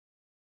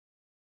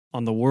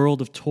On the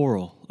world of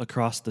Toril,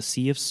 across the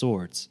Sea of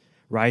Swords,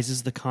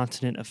 rises the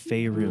continent of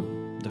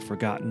Faerun, the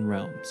Forgotten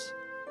Realms,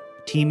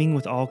 teeming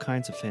with all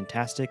kinds of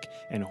fantastic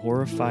and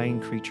horrifying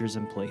creatures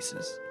and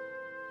places.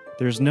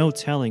 There is no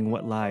telling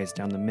what lies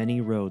down the many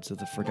roads of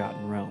the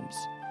Forgotten Realms,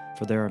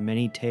 for there are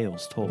many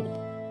tales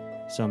told,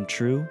 some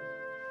true,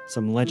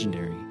 some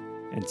legendary,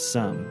 and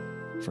some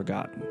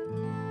forgotten.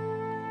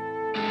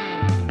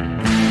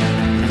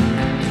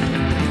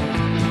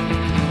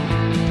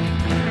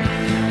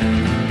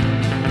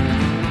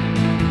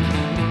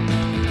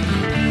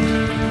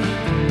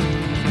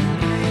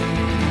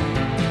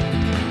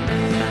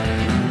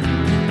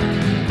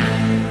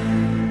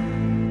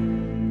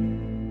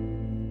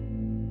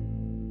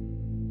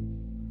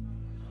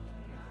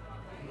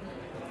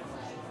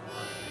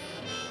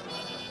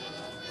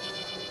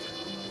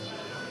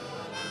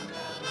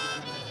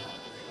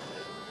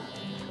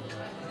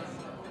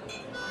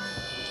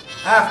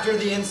 After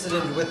the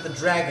incident with the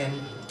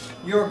dragon,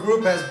 your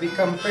group has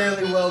become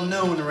fairly well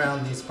known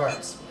around these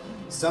parts.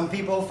 Some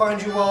people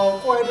find you all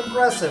quite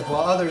impressive,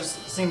 while others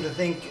seem to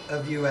think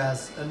of you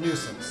as a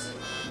nuisance.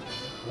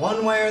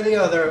 One way or the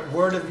other,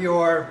 word of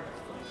your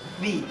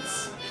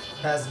feats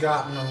has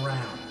gotten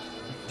around.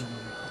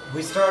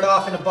 We start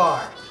off in a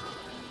bar.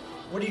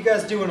 What are you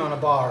guys doing on a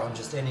bar on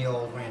just any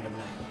old random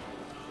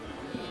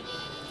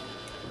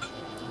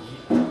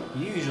night?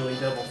 Usually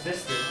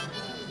double-fisted.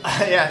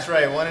 Yeah, that's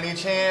right. One in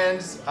each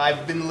hand.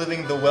 I've been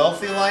living the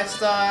wealthy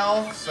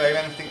lifestyle, so I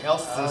have anything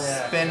else to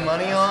spend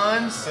money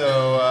on.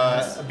 So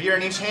a beer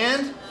in each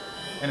hand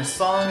and a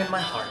song in my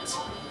heart.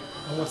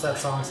 And what's that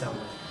song sound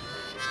like?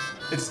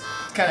 It's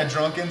kind of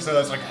drunken, so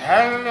it's like.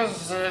 I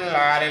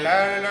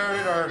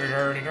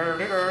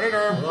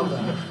love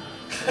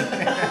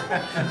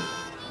that.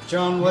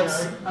 John,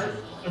 what's... I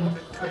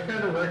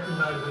kind of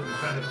recognize it and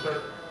kind of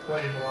start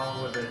playing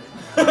along with it.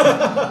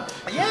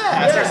 Yeah,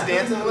 I start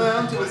dancing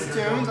along to his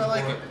tunes. I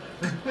like it.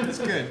 It's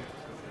good.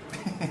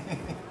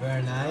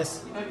 Very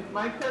nice. And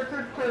my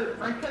character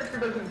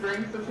doesn't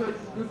drink, so he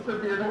scoops the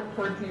beer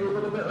towards you a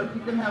little bit. Like,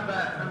 you can have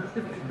that. I'm just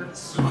gonna eat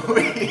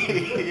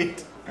this.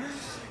 Sweet.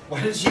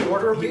 Why did she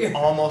order a He beer?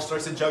 almost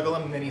starts to juggle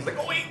him, and then he's like,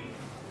 "Oh wait,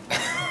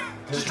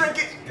 just drink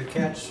it." Good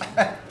catch.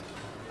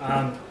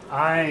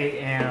 I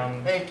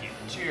am. Thank you.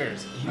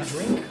 Cheers. You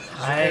drink?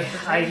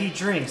 He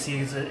drinks.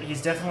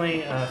 He's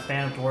definitely a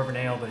fan of dwarven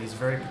ale, but he's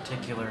very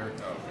particular,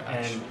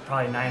 and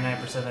probably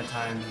 99% of the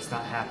time he's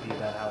not happy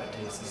about how it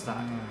tastes. It's not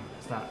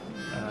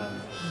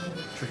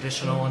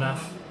traditional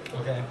enough.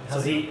 Okay.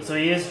 So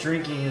he is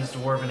drinking his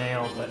dwarven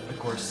ale, but of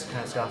course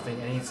kind of scoffing,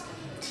 and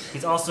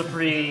he's also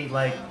pretty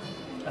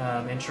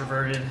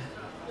introverted.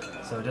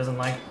 So he doesn't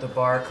like the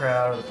bar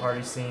crowd or the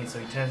party scene, so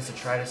he tends to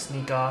try to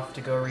sneak off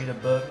to go read a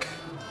book.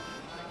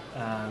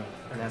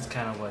 And that's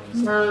kind of what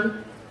he's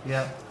doing.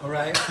 Yep. All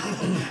right.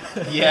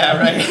 Yeah,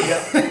 right.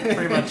 Yep,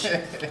 pretty much.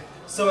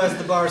 So as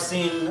the bar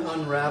scene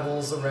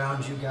unravels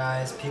around you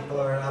guys, people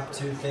are up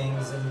to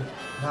things and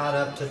not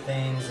up to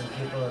things, and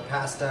people are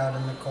passed out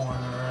in the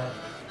corner.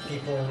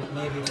 People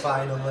maybe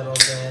fight a little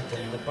bit,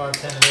 and the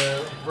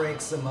bartender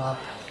breaks them up.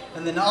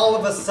 And then all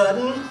of a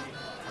sudden,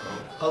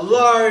 a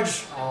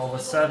large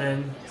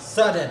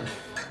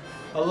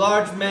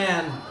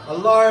man,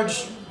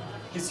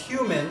 he's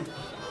human,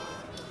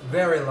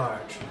 very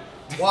large,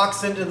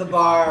 walks into the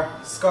bar,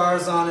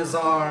 scars on his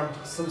arm,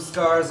 some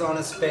scars on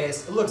his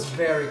face. It looks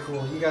very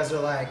cool. You guys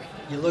are like,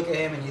 you look at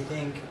him and you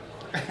think,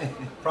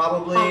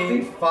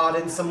 probably fought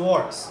in some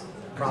wars.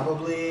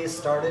 Probably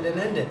started and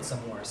ended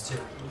some wars too.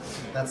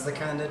 That's the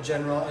kind of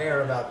general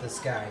air about this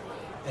guy.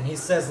 And he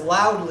says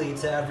loudly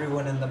to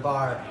everyone in the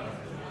bar,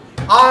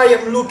 "I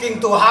am looking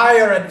to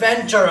hire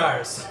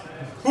adventurers.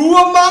 Who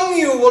among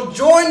you will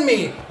join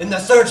me in the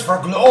search for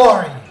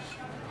glory?"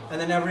 And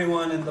then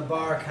everyone in the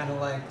bar kind of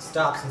like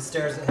stops and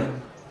stares at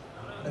him.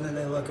 And then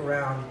they look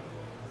around.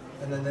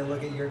 And then they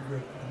look at your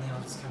group. And they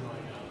all just kind of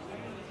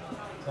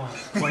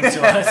like point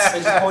to us. They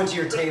just point to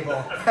your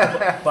table.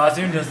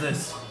 Bazoon does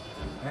this.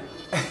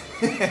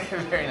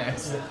 Very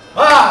nice.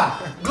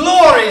 "Ah,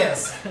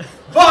 glorious!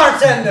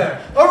 Bartender,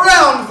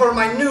 around for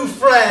my new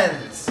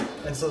friends!"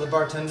 And so the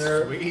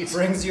bartender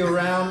brings you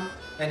around,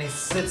 and he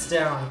sits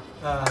down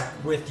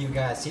with you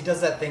guys. He does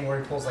that thing where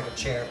he pulls like a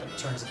chair, but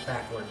turns it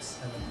backwards,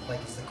 and then,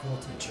 like he's the cool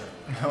teacher.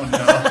 Oh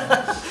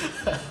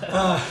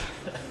no.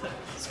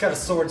 He's got a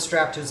sword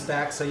strapped to his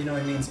back, so you know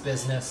he means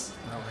business.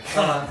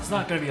 It's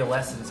not going to be a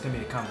lesson. It's going to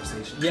be a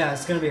conversation. Yeah,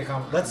 it's gonna be a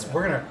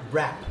we're gonna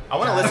rap. I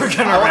want to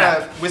listen. I want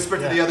to whisper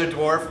to the other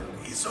dwarf.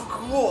 He's so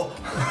cool.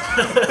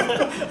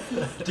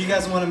 Do you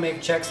guys want to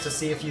make checks to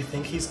see if you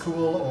think he's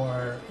cool,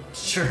 or?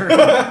 Sure.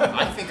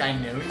 I think I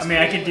know. I mean,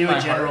 I could do a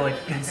general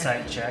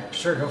insight check.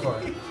 Sure, go for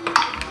it.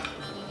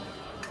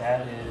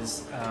 That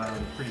is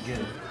pretty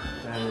good.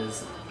 That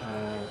is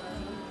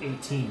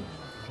 18.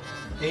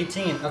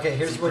 18. Okay,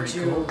 here's what pretty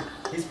you. cool?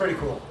 He's pretty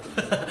cool.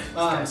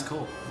 That's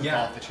cool.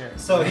 Yeah. Off the chair.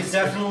 So he's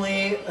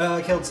definitely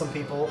killed some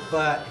people,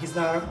 but he's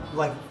not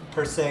like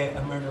per se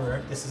a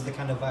murderer. This is the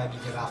kind of vibe you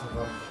get off of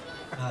him.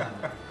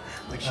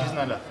 Like she's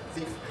not a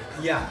thief.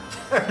 Yeah.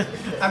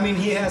 I mean,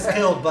 he has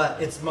killed,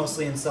 but it's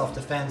mostly in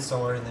self-defense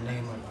or in the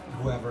name of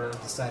whoever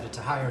decided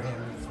to hire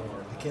him for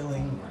the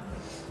killing.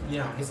 You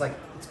know, he's like,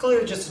 it's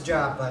clearly just a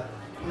job, but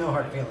no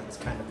hard feelings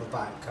kind of a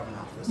vibe coming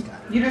off this guy.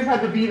 You just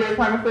had to be there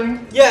kind of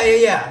thing? Yeah.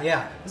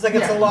 It's like,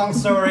 it's a Yeah. long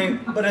story,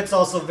 but it's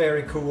also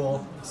very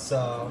cool.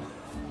 So,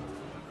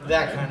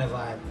 that kind of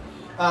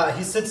vibe.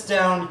 He sits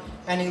down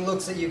and he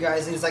looks at you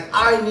guys and he's like,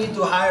 I need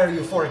to hire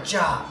you for a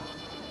job.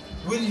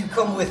 Will you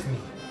come with me?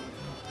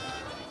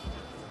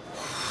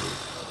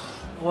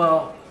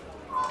 Well,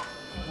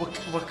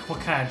 what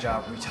kind of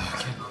job are we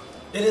talking?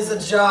 It is a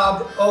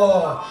job,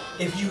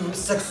 if you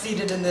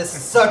succeeded in this,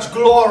 such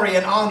glory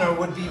and honor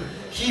would be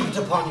heaped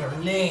upon your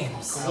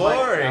names.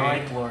 Glory. I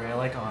like glory. I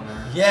like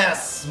honor.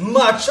 Yes,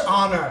 much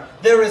honor.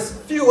 There is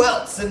few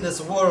else in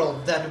this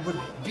world that would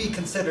be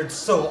considered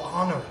so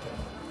honorable.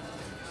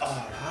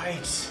 All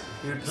right.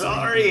 You'd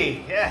Glory.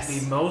 Be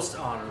Yes. most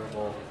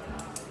honorable.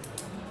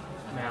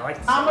 Man, I like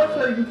this. How much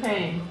are you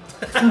paying?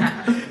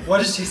 What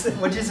did she say?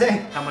 What did you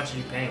say? How much are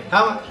you paying?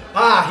 How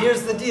much?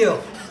 Here's the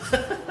deal.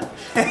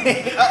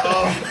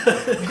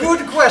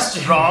 Good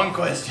question. Wrong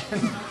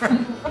question.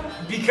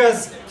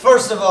 Because,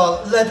 first of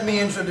all, let me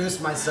introduce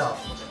myself.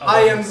 Oh,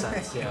 I that am makes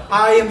sense, yeah.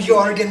 I am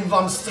Jorgen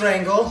von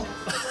Strangle.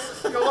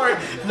 Lord.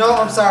 No,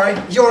 I'm sorry.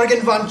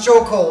 Jorgen von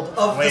Chokehold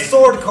of the Wait.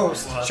 Sword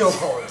Coast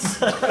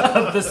Chokeholds.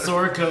 Of the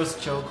Sword Coast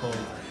chokehold.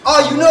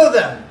 Oh, you know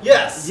them?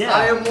 Yes. Yeah.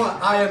 I am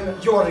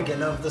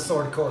Jorgen of the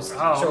Sword Coast Oh,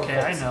 Chokeholds. okay,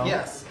 I know.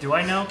 Yes. Do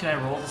I know? Can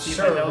I roll to see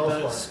Sure, if I know roll the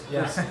for it.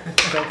 Yes.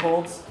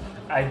 chokeholds?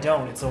 I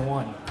don't. It's a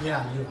 1.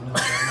 Yeah, you know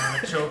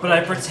that. But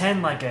I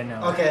pretend like I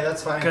know. Okay,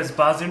 that's fine. Because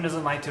Bazoon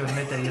doesn't like to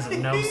admit that he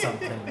doesn't know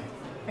something.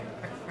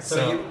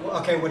 So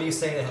what do you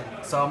say to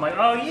him? So I'm like,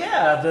 oh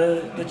yeah,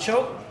 the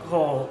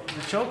chokehold,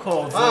 the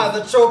chokeholds.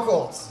 The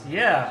Chokeholds.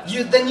 Yeah.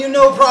 Then you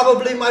know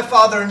probably my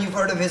father and you've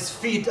heard of his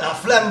feat,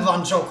 Flem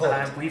von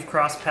Chokehold. We've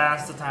crossed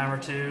paths a time or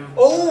two.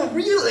 Oh,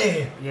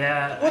 really?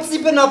 Yeah. What's he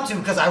been up to?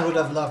 Because I would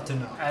have loved to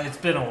know. It's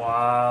been a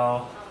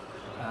while.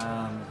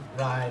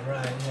 Right,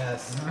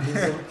 yes.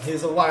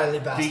 He's a wily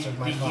bastard,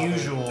 my The father.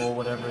 usual,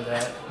 whatever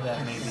that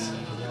may be.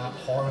 Yeah,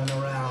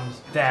 whoring around.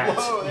 That.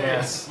 Whoa,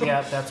 Yes.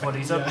 Yeah, that's what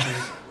he's up to.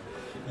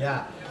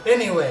 Yeah.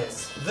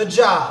 Anyways, the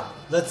job.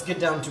 Let's get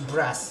down to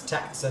brass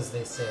tacks, as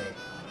they say.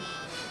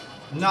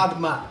 Not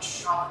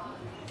much.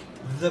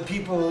 The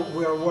people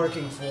we are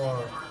working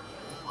for,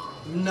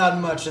 not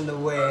much in the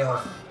way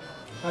of,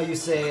 how you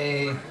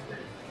say,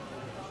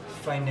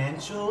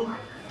 financial?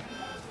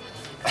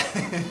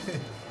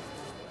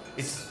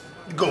 It's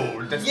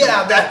gold. That's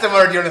Yeah, that's the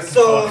word you're looking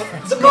So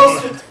for.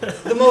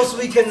 the most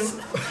we can,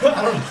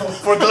 I don't know.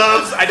 For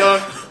gloves, I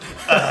don't.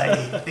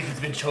 I think it's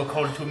been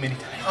chokehold too many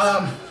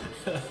times.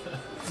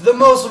 The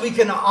most we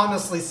can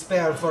honestly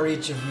spare for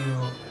each of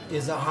you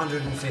is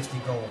 150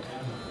 gold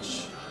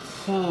each.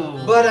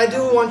 But I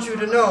do want you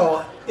to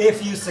know,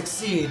 if you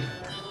succeed,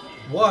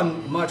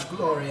 much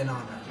glory and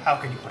honor. How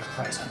can you put a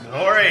price on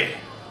glory?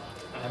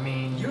 I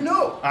mean, You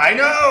know. I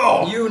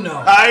know. You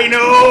know. I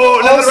know.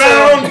 Another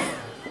round.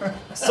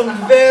 Some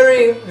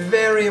very,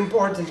 very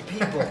important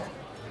people.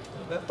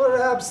 But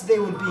perhaps they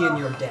would be in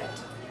your debt.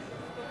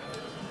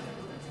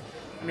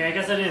 I mean, I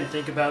guess I didn't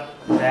think about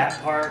that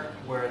part,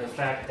 where the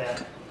fact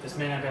that this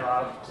may not be a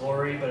lot of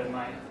glory, but it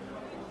might,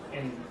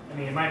 it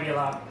might be a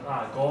lot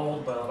of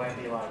gold, but it might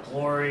be a lot of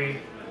glory,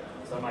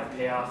 so it might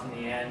pay off in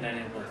the end. I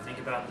didn't really think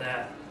about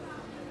that.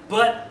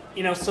 But,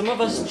 some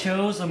of us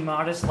chose a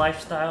modest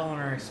lifestyle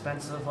and an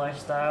expensive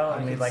lifestyle,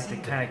 and we like to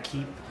kind of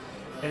keep,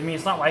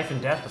 it's not life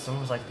and death, but some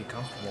of us like to be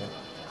comfortable.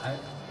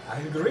 I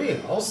agree.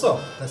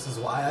 Also, this is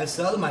why I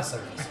sell my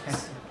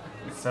services.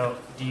 So,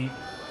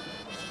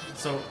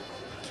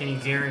 can you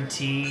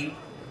guarantee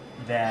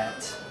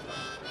that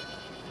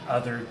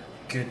other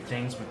good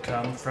things would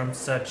come from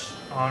such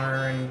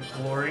honor and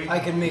glory? I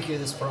can make you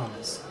this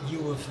promise. You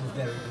will feel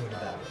very good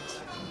about it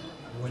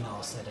when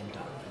all said and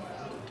done.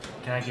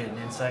 Can I get an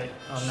insight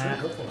on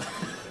that? Go for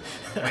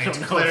it. I don't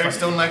know Clerics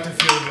if I- don't like to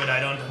feel good. I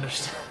don't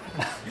understand.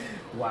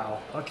 Wow.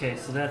 Okay,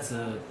 so that's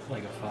a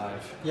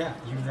 5. Yeah,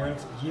 you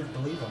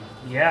believe him.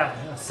 Yeah,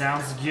 Yeah.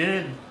 sounds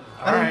good.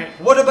 All right.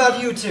 What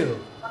about you two?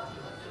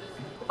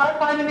 If I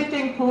find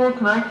anything cool,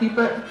 can I keep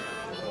it?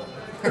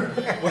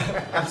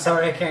 I'm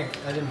sorry,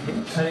 I didn't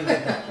get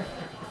that.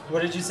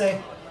 What did you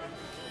say?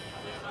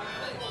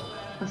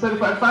 I said,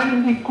 if I find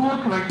anything cool,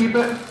 can I keep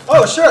it?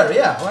 Oh, sure,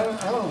 yeah. Why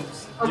don't,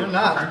 you're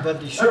not,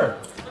 but sure.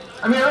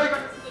 I mean, I got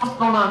what's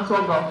going on, so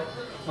I'll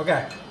go.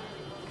 Okay.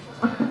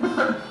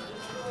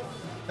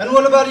 And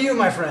what about you,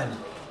 my friend?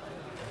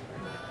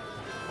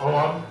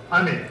 Oh,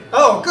 I'm in.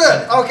 Oh,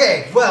 good.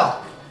 Okay,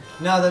 well,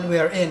 now that we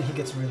are in, he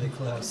gets really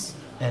close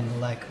and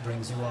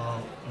brings you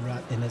all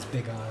right in his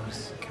big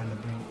arms. Kind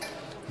of bring.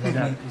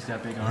 He's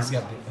got big arms. He's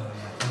got big. Oh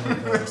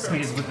yeah.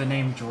 He's with the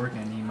name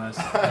Jorgen. He must.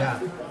 Yeah,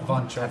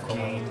 Von Choco.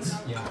 gains.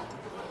 Yeah.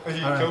 Are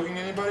you All right. choking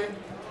anybody?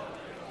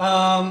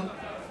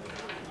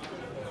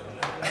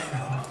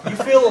 You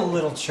feel a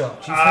little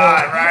choked. You feel,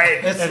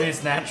 right.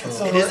 It's natural.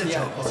 It is a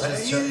choke.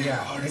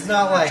 It's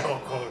not like,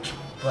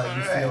 but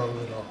you feel a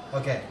little.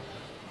 Okay.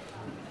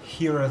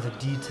 Here are the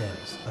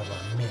details of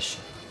our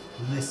mission.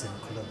 Listen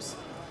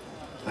closely.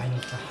 I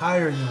need to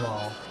hire you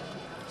all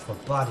for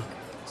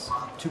bodyguards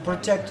to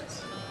protect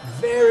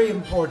very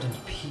important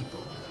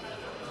people.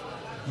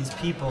 These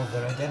people,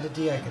 their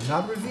identity I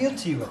cannot reveal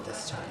to you at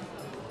this time.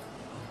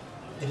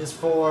 It is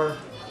for,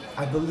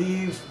 I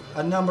believe,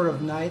 a number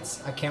of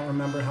nights. I can't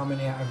remember how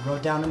many. I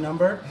wrote down a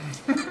number,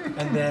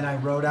 and then I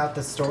wrote out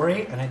the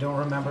story, and I don't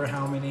remember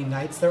how many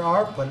nights there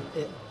are, but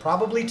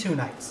probably 2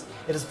 nights.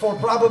 It is for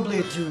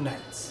probably 2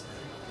 nights.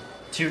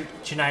 Two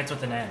nights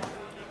with an N.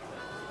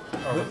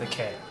 Or with a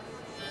K.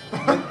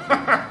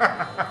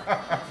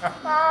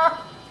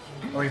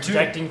 Are you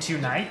protecting 2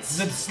 nights?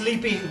 The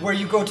sleepy, where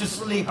you go to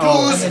sleep.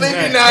 Oh, and then-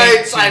 sleepy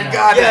nights. I've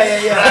got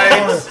it.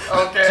 Yeah. Nights.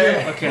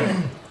 Okay.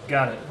 Okay,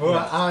 got it.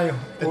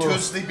 The 2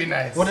 sleepy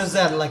nights. What is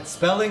that, like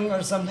spelling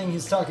or something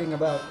he's talking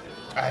about?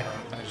 I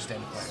don't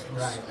understand the language.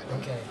 Right,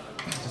 okay.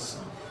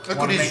 Look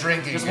what he's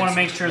drinking. Just want to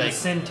make It's sure the like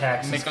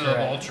syntax is Michelob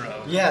correct.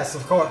 Ultra. Yes,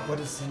 of course. What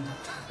is syntax?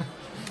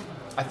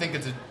 I think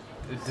it's a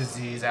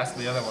disease. Ask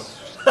the other one.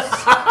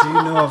 Do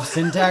you know of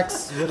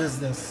syntax? What is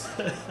this?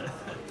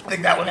 I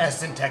think that one has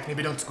syntax.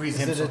 Maybe don't squeeze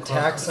him Is it so a close.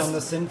 tax on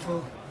the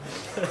sinful?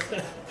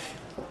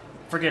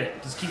 Forget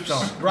it. Just keep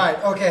going. Right,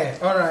 okay,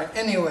 alright.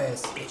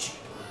 Anyways.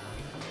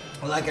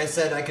 Like I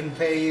said, I can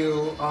pay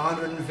you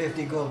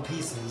 150 gold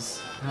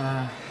pieces.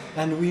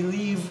 And we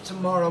leave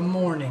tomorrow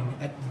morning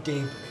at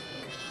daybreak.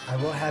 I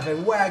will have a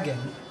wagon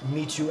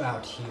meet you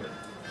out here.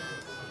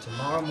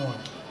 Tomorrow morning.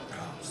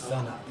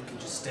 Sun up. You can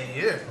just stay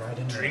here. Right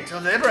in Drink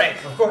till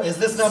daybreak. Of course, is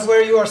this not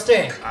where you are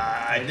staying?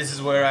 This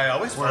is where I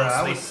always fall Where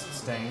I asleep. was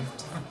staying.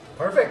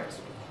 Perfect.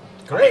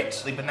 Great.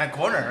 Sleep in that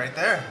corner right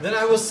there. Then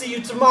I will see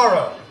you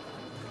tomorrow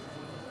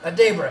at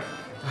daybreak.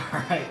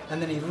 Alright,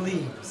 And then he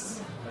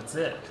leaves. that's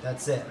it.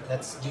 That's it.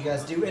 Do you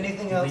guys do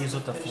anything else? Leaves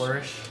with a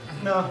flourish.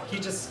 No, he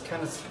just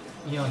kind of,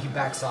 he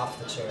backs off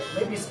the chair.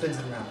 Maybe he spins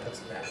it around, puts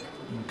it back.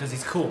 Because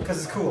he's cool.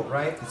 Because it's cool,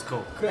 right? It's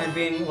cool. And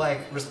being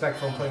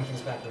respectful and putting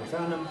things back where we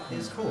found them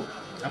is cool.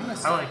 I'm gonna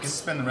I like it.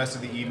 spend the rest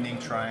of the evening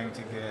trying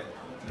to get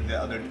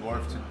the other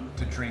dwarf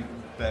to drink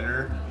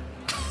better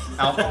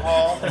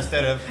alcohol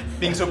instead of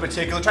being so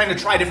particular. Trying to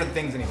try different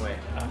things anyway.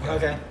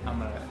 Okay. I'm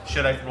gonna.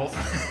 Should I roll?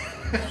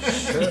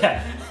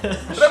 Yeah.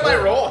 What am I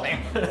rolling?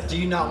 Do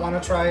you not want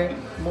to try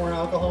more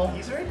alcohol?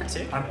 He's very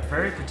particular. I'm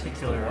very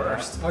particular.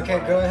 Worst. Okay,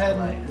 go ahead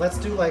and let's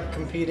do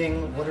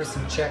competing. What are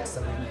some checks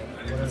that we make?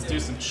 Let's do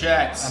some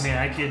checks. I mean,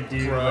 I could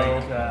do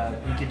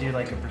Bro. you could do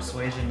like a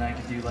persuasion. I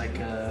could do like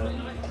a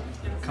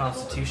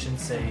Constitution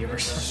save or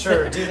something.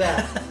 Sure, do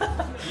that.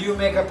 You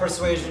make a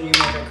persuasion, you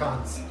make a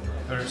cons.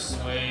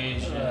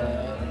 Persuasion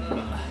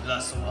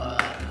plus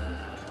what?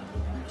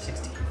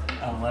 16.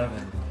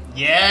 11.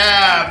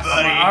 Yeah,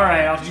 buddy. All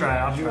right, I'll try.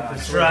 I'll you try.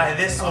 persuade- Try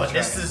this I'll one. try.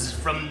 This is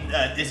from.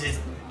 This is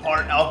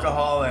part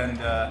alcohol and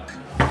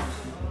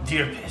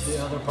deer piss.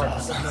 The other part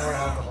is more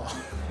alcohol.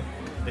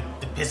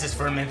 The piss is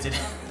fermented.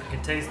 I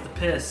can taste the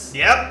piss.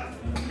 Yep.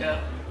 Yeah.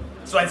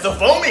 So it's so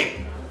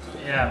foamy.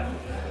 Yeah.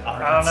 All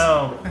I don't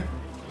know.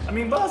 I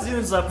mean,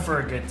 Bazoon's up for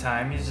a good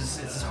time. It's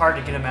just hard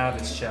to get him out of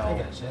his I shell.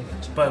 got you.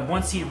 But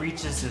once he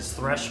reaches his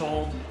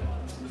threshold,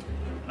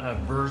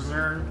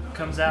 Berzern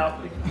comes out,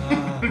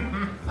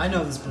 I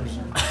know this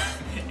person.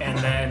 and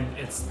then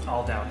it's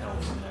all downhill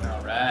from there.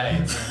 All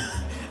right.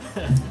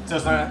 So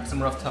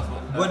some rough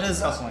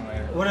tussling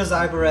later. What does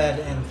Ibered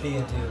and Thea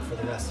do for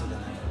the rest of the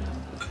night?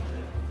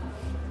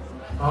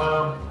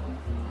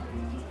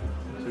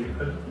 So you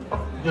could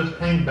just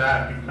hang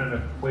back and kind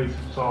of play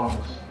some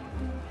songs.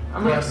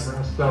 I'm gonna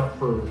rest up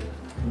for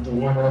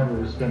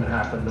whatever is gonna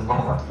happen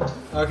tomorrow.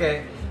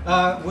 Okay.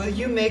 Will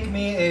you make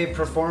me a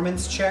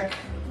performance check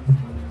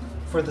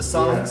for the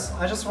songs?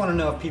 I just want to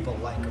know if people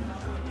like them.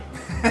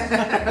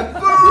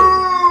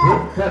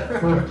 That's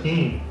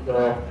 15.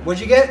 So,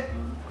 What'd you get?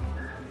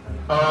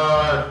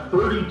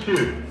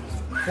 32.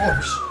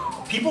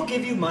 Whoa, people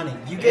give you money.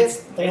 You get It's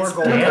 4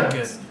 gold. damn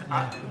good. coins.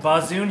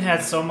 Bazoon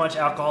had so much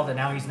alcohol that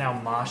now he's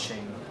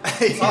moshing.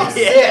 Oh,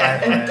 Yeah.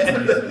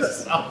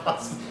 sick.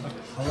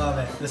 I love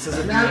it. This is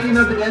a Now you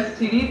know the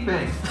STD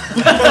thing.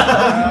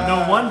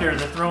 No wonder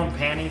they're throwing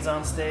panties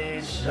on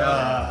stage.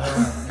 No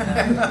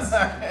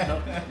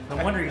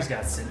wonder he's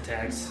got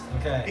syntax.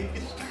 Okay.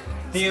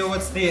 Thea,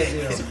 what's Thea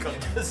do? Except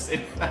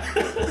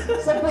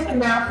take a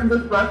nap and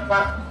just rest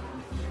up.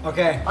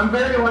 Okay, I'm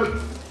very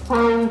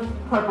pro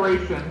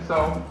preparation,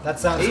 so that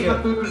sounds eat the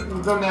good. food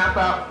and go nap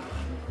out.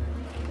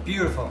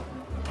 Beautiful.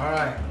 All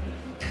right.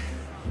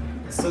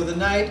 So the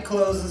night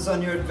closes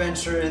on your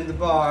adventure in the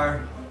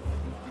bar,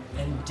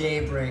 and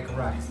daybreak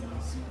rises.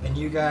 And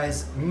you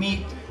guys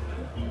meet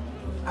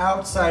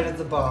outside of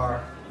the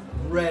bar,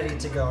 ready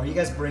to go. Are you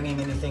guys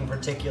bringing anything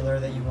particular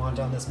that you want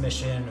on this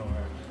mission, or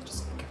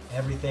just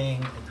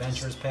everything,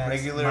 adventurous packs?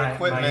 Regular My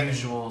equipment.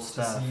 usual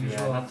stuff. the Yeah,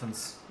 usual. nothing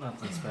Are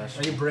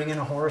special. you bringing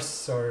a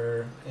horse,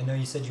 or I know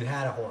you said you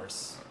had a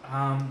horse.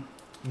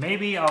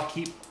 Maybe I'll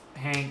keep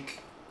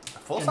Hank in the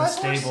Full-size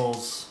horse?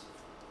 stables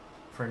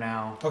for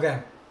now.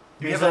 Okay.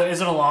 Do you Is have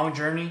it a long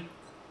journey?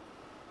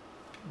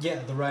 Yeah,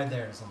 the ride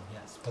there is on,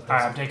 yes. But All right,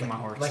 there's I'm taking like,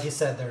 my horse. Like you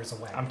said, there's a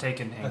wagon. I'm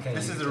taking Hank. Okay.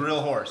 This you is can a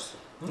real horse.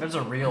 There's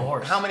a real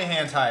horse. How many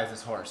hands high is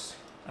this horse?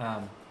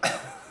 Um,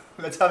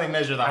 That's how they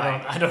measure the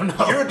height. I don't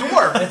know. You're a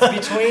dwarf.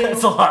 It's between.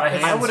 It's a lot of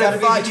it's hands. I would gotta have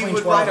be thought you between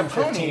would 12 ride a and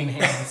 15 pony.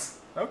 hands.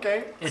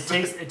 Okay.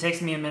 It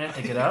takes me a minute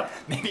to get up.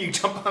 Maybe you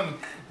jump on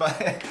by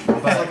Like a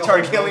whole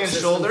Targaryen's rope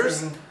system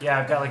shoulders. thing. Yeah,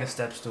 I've got like a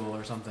step stool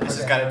or something. This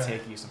has Okay, got to alright.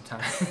 take you some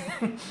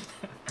time.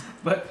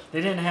 But they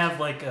didn't have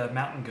like a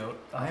mountain goat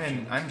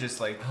option. I'm just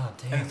like Oh,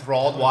 damn.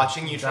 enthralled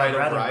watching you try I'd to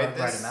rather ride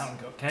ride this. a mountain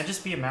goat. Can I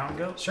just be a mountain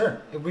goat?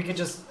 Sure. If we could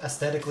just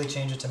aesthetically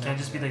change it to Can I mountain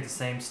just be goat. like the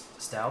same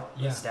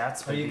Yeah.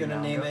 stats? Are but you be gonna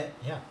mountain name goat? it?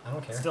 Yeah, I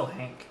don't care. Still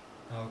Hank.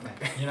 Oh,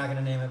 okay. You're not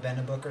gonna name it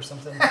Bennabook or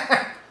something?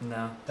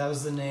 No. That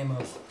was the name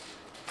of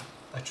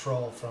a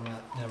troll from a.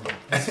 Never mind.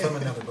 It's from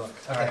another book.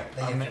 Okay. Alright,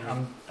 that you can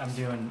read. I'm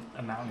doing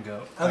a mountain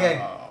goat. Okay.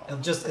 Oh.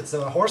 It's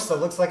a horse that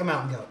looks like a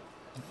mountain goat.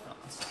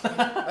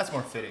 That's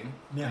more fitting,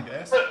 Yeah. I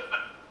guess.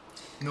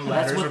 No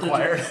That's ladders what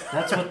required.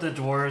 That's what the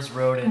dwarves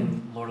wrote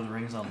in Lord of the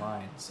Rings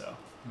Online. So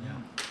Yeah.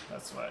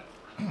 that's what.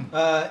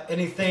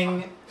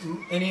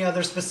 Any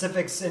other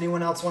specifics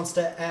anyone else wants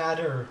to add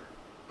or?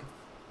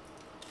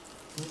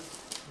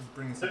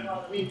 Bring some.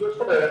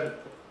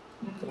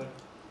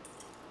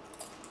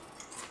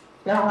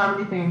 I don't have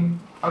anything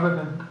other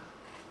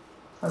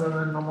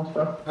than normal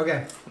stuff.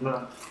 Okay.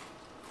 No.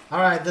 All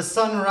right. The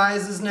sun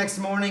rises next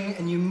morning,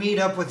 and you meet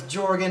up with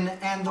Jorgen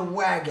and the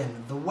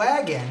wagon. The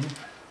wagon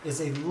is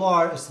it's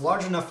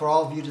large enough for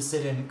all of you to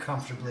sit in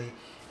comfortably.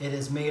 It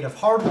is made of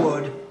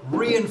hardwood,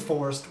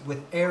 reinforced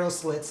with arrow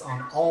slits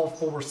on all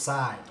four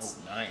sides.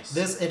 Oh, nice.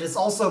 It is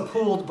also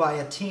pulled by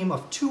a team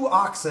of 2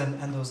 oxen,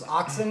 and those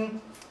oxen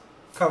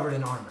covered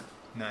in armor.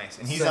 Nice.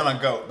 And he's So- on a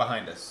goat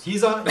behind us.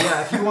 He's on.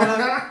 Yeah, if you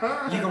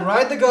wanna, you can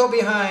ride the goat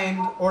behind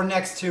or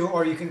next to,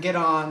 or you can get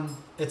on.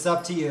 It's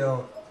up to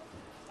you.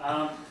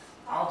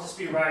 I'll just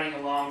be riding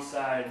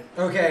alongside.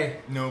 Okay.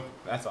 Nope.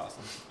 That's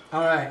awesome.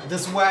 All right.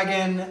 This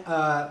wagon,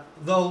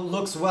 though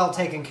looks well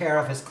taken care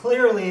of, has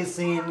clearly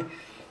seen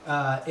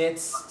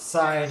its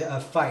side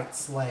of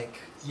fights. Like,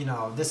 you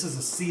know, this is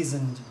a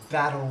seasoned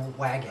battle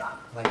wagon.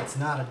 Like, it's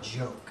not a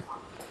joke.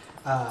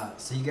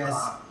 So you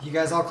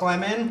guys all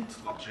climb in. It's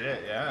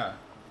legit, yeah.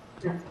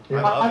 I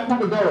love have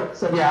to go,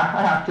 so yeah,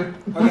 I have to.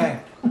 Okay.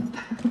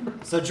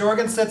 So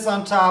Jorgen sits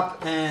on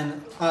top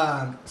and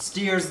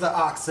steers the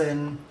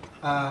oxen.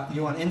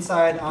 You want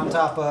inside, on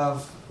top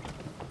of.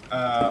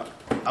 I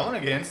want to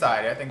get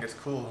inside. I think it's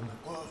cool.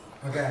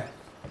 Okay.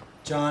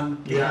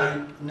 John, Yeah.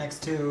 behind,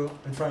 next to,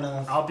 in front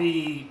of. I'll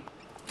be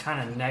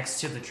kind of next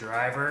to the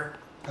driver.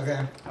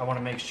 Okay. I want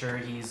to make sure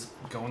he's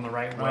going the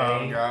right way Oh,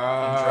 and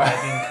God.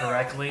 driving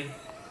correctly.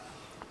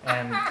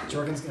 And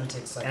Jorgen's gonna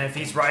take second. and if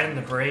he's riding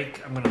the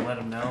brake, I'm gonna let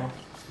him know.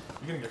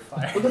 You're going to get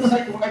fired. It doesn't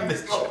like when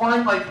it's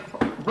flying like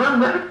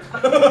run.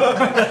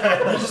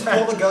 You just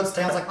pull the goat's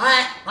tail. It's like.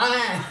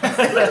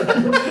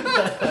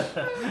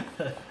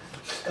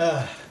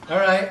 All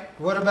right.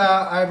 What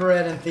about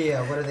Ibered and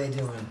Thea? What are they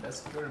doing?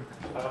 That's good.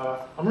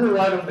 I'm gonna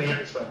ride on the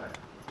inside.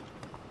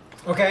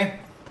 Okay.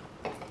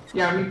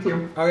 Yeah, me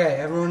too. Okay,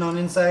 everyone on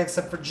inside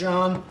except for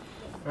John.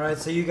 All right,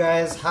 so you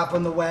guys hop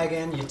on the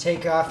wagon, you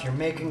take off, you're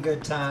making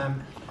good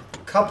time.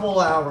 Couple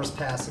hours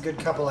pass, a good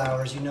couple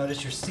hours. You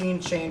notice your scene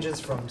changes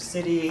from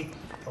city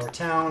or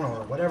town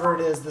or whatever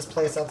it is. This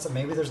place outside.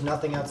 Maybe there's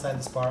nothing outside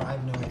this bar. I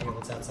have no idea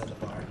what's outside the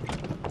bar.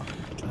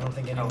 I don't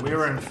think anyone. We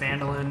were in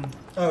Phandalin,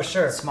 Oh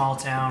sure. small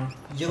town.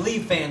 You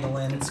leave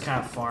Phandalin. It's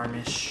kind of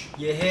farmish.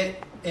 You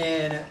hit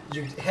and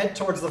you head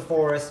towards the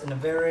forest in a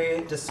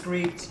very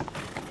discreet,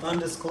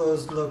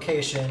 undisclosed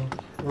location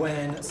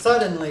when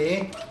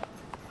suddenly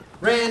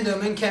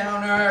random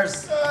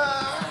encounters.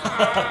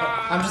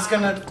 I'm just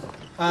gonna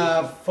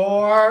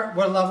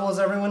what level is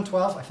everyone?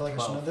 12? I feel like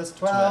I should know this.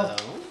 12.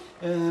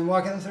 And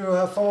walking through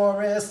a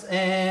forest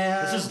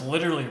and This is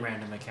literally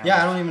random encounter.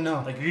 yeah, I don't even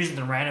know. Like you're using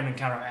the random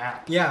encounter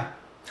app. Yeah.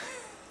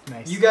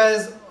 Nice. You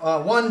guys,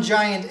 one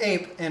giant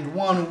ape and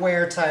one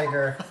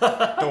were-tiger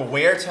The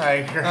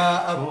were-tiger.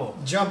 Cool.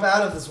 jump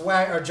out of this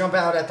jump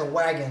out at the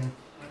wagon,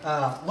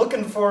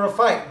 looking for a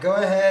fight. Go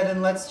ahead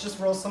and let's just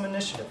roll some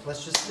initiative.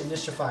 Let's just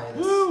initiatify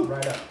this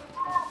right up.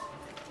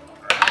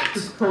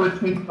 Just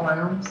towards me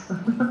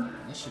biomes.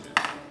 Initiative.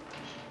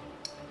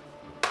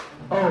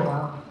 Oh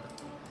wow.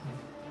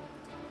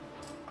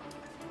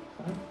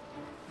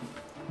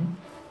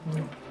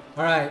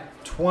 All right,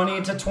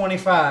 20 to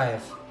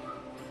 25.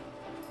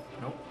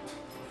 Nope.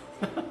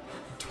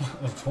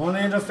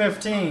 20 to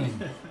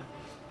 15.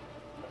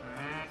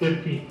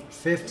 15.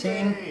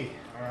 15. Hey.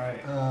 All right.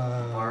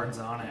 Uh, Bard's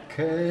on it.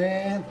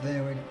 Okay,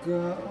 there we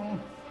go.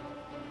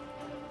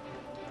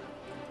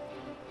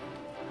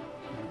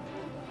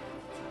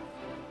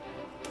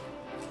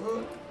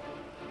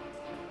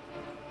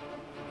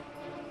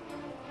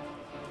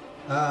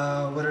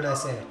 What did I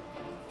say?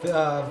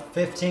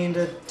 15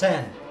 to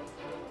 10.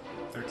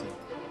 13.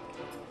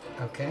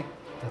 Okay,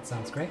 that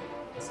sounds great.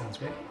 That sounds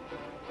great.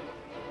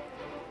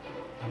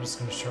 I'm just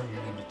gonna shorten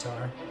your name to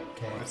Tar.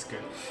 Okay. That's good.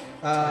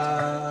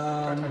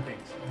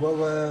 What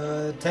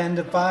was 10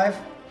 to 5?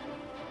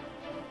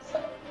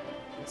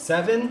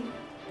 7?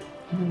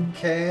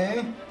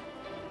 Okay.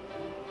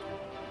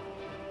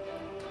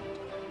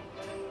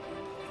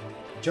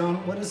 John,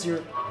 what is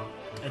your...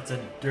 It's a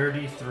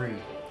dirty 3.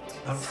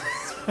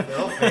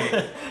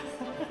 Filthy.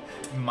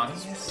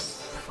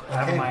 Minus. I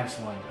have a Okay.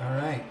 -1. All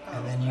right,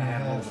 and then you I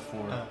have rolled a have... 4.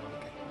 Okay.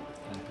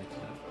 I picked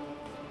it up.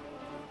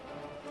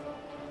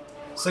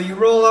 So you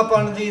roll up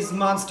onto these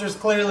monsters,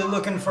 clearly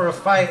looking for a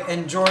fight,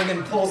 and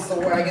Jorgen pulls the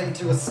wagon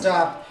to a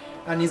stop,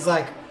 and he's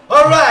like,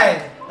 "All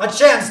right, a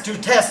chance to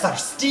test our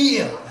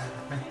steel."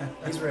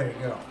 He's ready to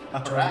go.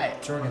 All right.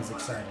 Jorgen's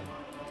excited.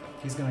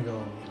 He's gonna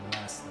go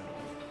last. Then.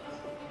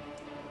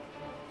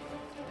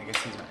 I guess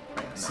he's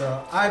right.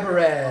 So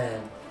Iberad,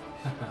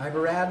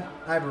 Iberad,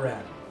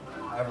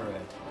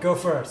 go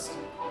first.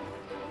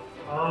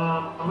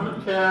 I'm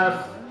gonna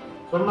cast.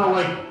 So I'm gonna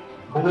like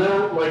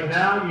below, like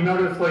now you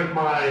notice like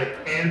my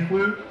pan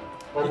flute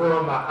over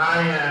on the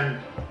high end.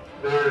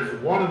 There's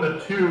one of the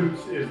tubes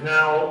is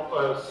now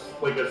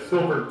like a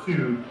silver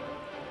tube,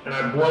 and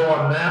I blow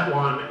on that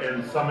one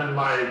and summon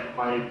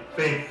my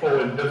faithful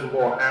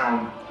invisible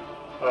hound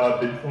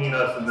between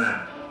us and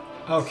that.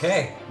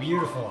 Okay,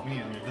 beautiful. We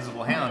need an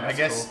invisible hound. I That's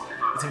guess cool.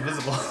 it's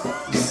invisible.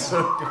 So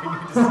do we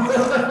need to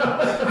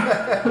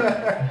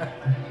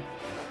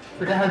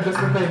Like I had just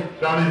the thing.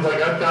 Johnny's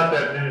like, I've got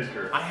that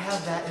miniature. I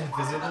have that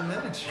invisible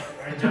miniature.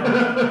 I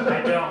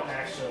don't He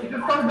actually.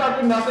 just comes back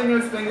with nothing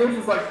in his fingers,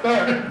 just like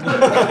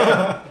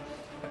there.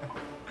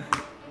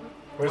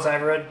 Where's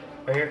Ivorad?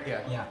 Right here?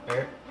 Yeah. Yeah, Right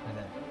here? and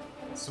then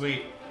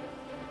Sweet.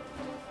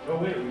 Oh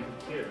wait, we can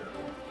see it.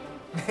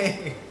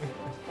 Hey.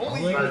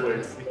 Only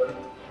Sideways.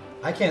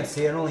 I can't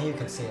see it. Only you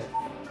can see it.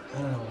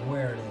 I don't know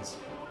where it is.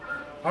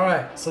 All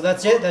right, so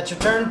that's it. That's your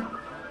turn.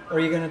 Or are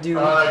you gonna do?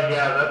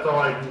 Yeah, that's all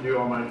I can do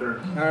on my turn.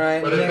 All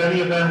right. But if yeah.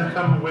 any of them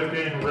come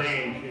within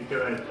range, he's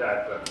gonna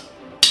attack them.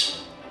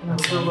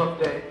 Group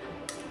update.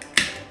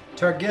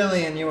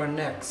 Targillian, you are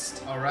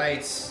next. All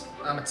right.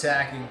 I'm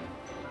attacking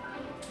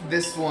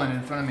this one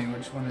in front of me.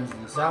 Which one is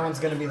this? That one's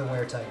gonna be the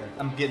were tiger.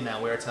 I'm getting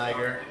that were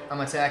tiger. I'm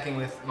attacking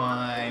with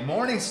my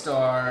morning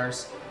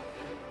stars.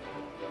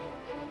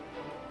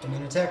 Give me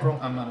an attack roll.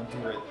 I'm gonna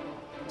do it.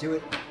 Do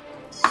it.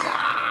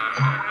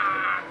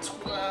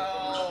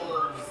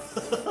 12.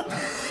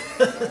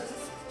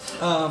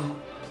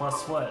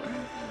 Plus what?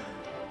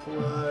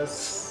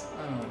 Plus.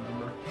 I don't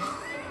remember.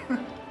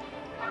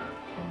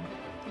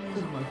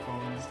 My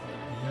phone is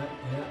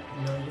Yeah.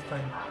 No, you're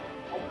fine.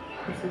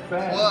 This is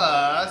bad.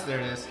 Plus, there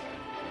it is.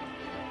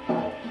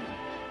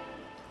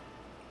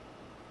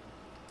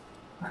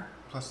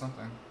 Plus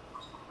something.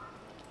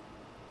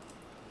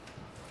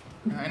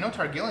 I know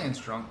Targillian's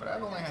drunk, but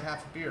I've only had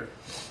half a beer.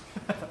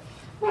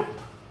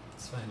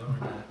 It's fine. Don't worry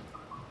about it.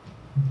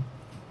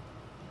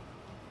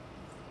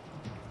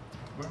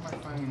 Where am I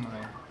finding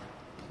my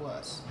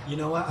plus? You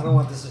know what? I don't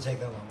want this to take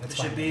that long. It It's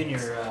should fine. be in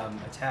your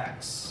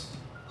attacks.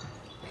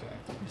 Okay.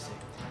 Let me see.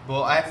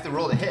 Well, I have to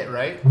roll to hit,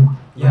 right?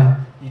 Yeah,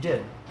 you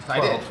did. I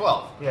did.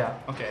 12. Yeah.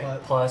 Okay.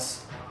 But-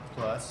 Plus.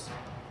 Plus.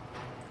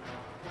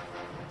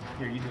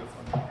 Here, you do it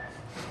for me.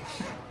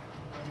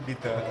 You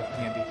beat the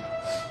D&D.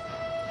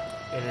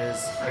 It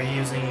is. Are you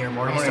using your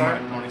Morning Star?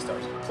 Morning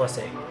stars. Plus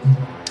 8.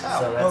 Oh.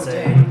 So that's Oh, a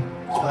dang.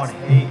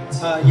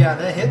 20. Yeah,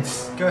 that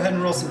hits. Go ahead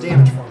and roll some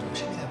damage for me.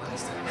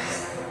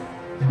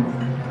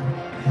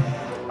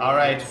 All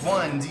right,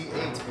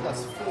 1d8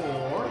 plus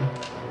 4.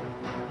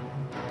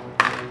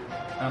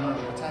 I'm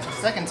gonna attack a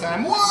second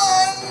time. 1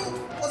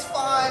 plus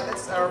 5.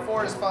 That's our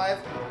 4 is 5.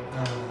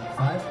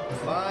 5.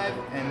 5,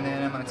 and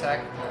then I'm gonna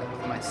attack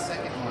with my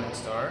second morning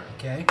star,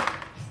 Okay.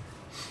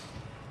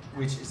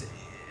 which is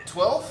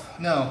 12.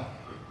 No,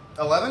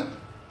 11.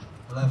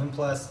 11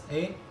 plus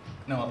 8.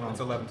 No, it's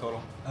 11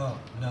 total. Oh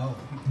no.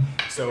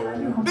 So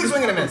big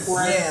swing and a miss.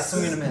 Yeah,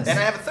 swing and a miss. And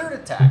I have a third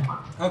attack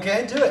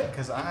Okay, do it.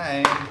 because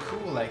I'm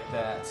cool like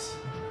that.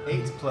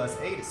 8 plus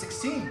 8 is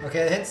 16.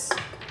 Okay, it hits.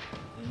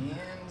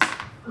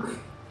 And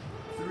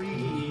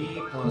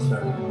 3 plus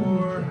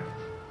 4.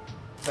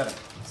 7.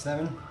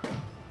 7.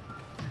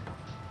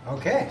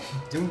 Okay,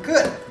 doing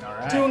good. All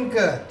right. Doing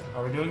good.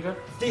 Are we doing good?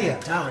 Thea,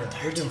 not really.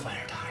 You're doing fine.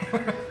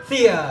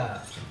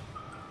 Thea.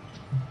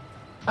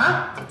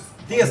 Huh?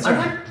 Thea's turn.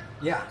 Okay.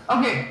 Yeah.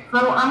 Okay,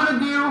 so I'm gonna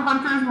do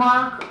Hunter's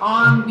Mark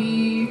on the.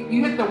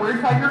 You hit the Weird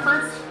Tiger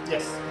first?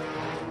 Yes.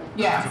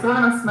 Yeah, so we're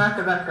gonna smack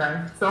at that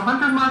guy. So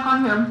Hunter's Mark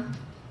on him.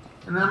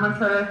 And then I'm gonna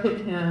try to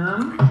hit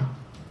him.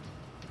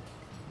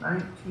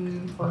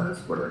 19 plus.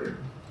 What do I do?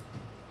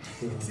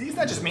 See, it's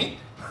not just me.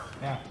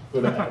 Yeah.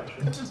 Good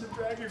action. Dungeons and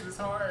Dragons is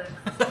hard.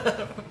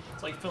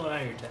 It's like filling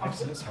out your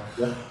taxes. It's hard.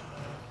 Yeah.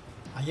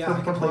 Yeah,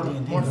 I can play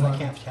D&D, More but I fun.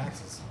 can't have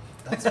taxes.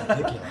 That's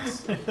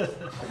ridiculous.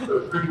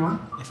 31.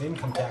 If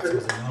income tax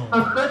was a no.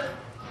 Okay.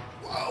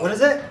 What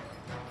is it?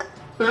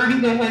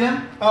 30 to hit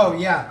him. Oh,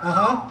 yeah.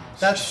 Uh-huh.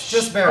 That's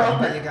just barely,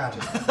 but you got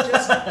it.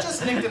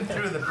 just nicked him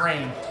through the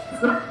brain.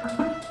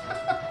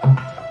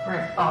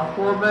 Right. Oh,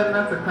 well then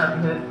that's a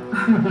crap hit.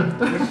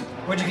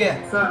 What'd you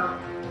get? So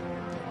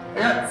I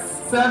got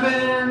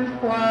 7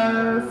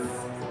 plus.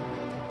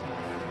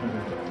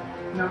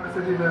 No, because I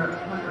do the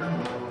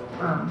 100.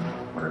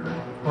 Whatever.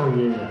 Oh,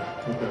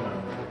 yeah. Take that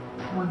out.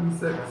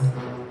 1d6.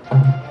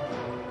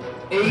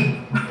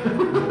 8.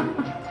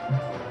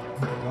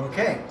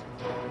 Okay.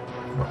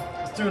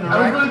 It's doing I was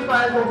alright. really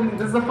fine hoping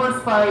this is the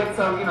first fight,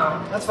 so you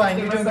know. That's fine.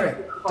 You're doing great.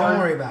 Fine. Don't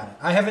worry about it.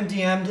 I haven't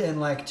DM'd in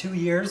like 2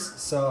 years,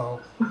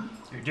 so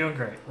You're doing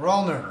great. we're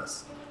all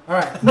nervous. All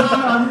right. No,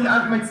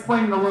 I'm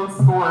explaining the low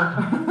score.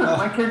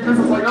 My character's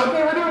just like,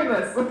 okay, we're doing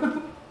this.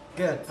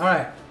 Good. All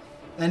right.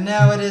 And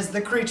now it is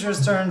the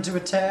creature's turn to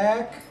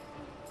attack.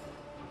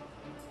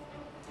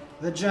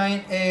 The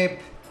giant ape,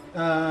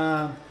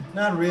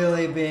 not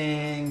really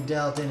being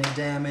dealt any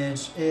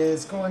damage,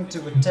 is going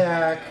to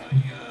attack.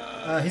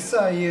 He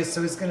saw you,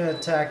 so he's going to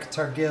attack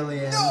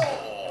Targillian.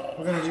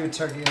 We're going to do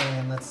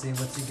Targillian. Let's see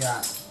what's he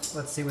got.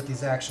 Let's see what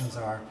these actions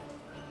are.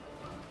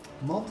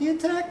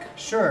 Multi-attack?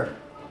 Sure.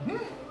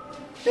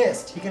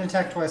 Fist. He can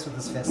attack twice with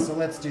his fist, so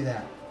let's do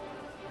that.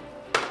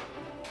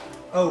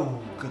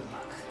 Oh, good luck.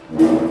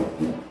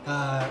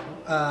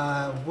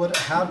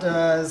 How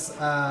does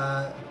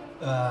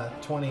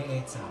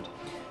 28 sound?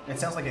 It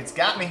sounds like it's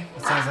got me.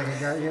 It sounds like it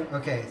got you?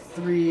 Okay,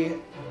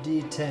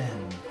 3d10.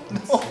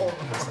 Let's see.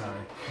 I'm sorry.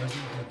 Where's the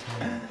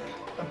d10?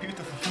 A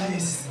beautiful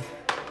face.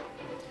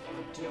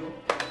 2,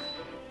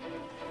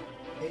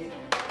 8,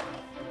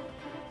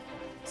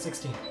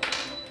 16.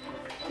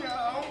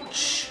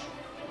 Ouch.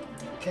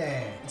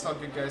 Okay. It's all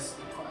good, guys.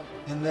 Fine.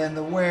 And then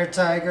the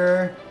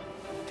were-tiger.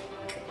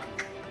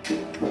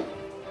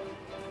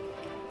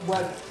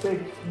 What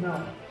big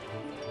no.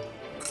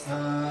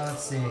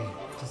 Let's see.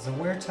 Does the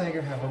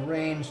were-tiger have a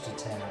ranged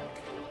attack?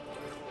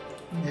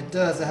 It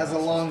does. It has a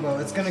longbow.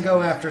 It's going to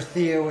go after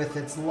Thea with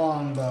its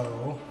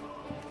longbow.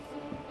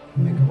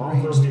 Make a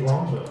Longbow ranged be attack.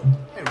 longbow.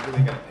 I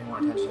really gotta pay more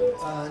attention to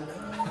this. No.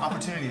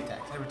 Opportunity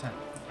attacks every time.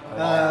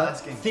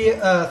 Asking.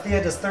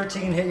 Thea, does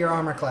 13 hit your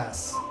armor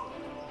class?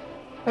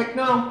 Heck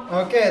no.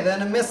 Okay,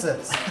 then it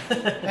misses.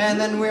 And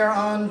then we're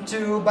on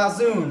to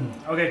Bazoon.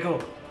 Okay,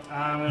 cool.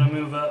 I'm gonna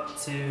move up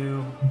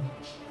to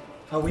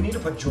Oh, we need to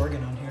put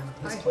Jorgen on here.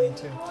 He's playing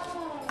too.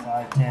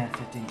 5, 10,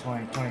 15,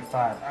 20,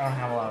 25. I don't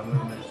have a lot of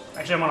movement.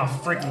 Actually, I'm on a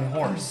freaking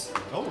horse.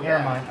 Oh, Never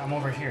yeah. mind. I'm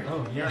over here.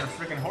 Oh, You're yeah. a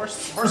freaking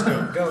horse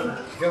goat.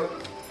 Go.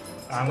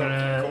 I'm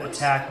gonna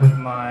attack with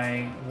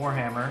my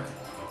warhammer.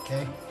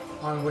 Okay.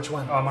 On which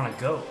one? Oh, I'm on a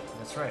goat.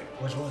 That's right.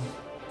 Which one?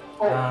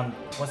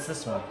 What's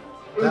this one?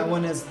 That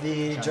one is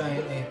the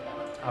giant ape.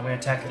 I'm gonna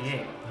attack the 8.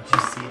 Did you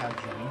see how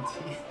giant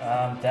he is?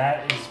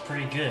 That is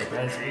pretty good.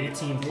 That is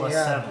 18 plus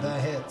yeah, 7.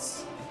 that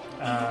hits.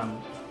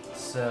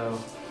 So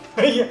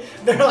Yeah,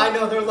 I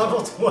know they're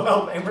level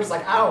 12. Amber's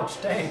like,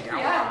 ouch, dang.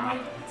 Yeah,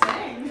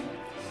 dang.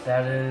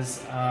 that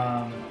is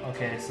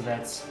okay. So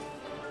that's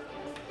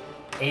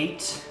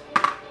 8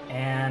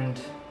 and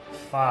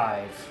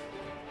 5.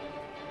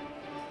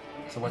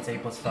 So what's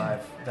 8 plus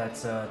 5?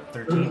 That's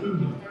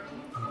 13.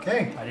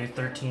 Okay, I do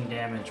 13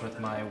 damage with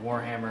my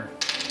warhammer.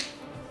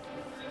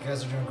 you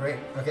guys are doing great.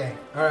 Okay,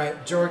 all right.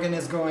 Jorgen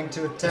is going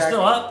to They're attack.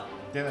 still up.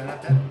 Yeah, they're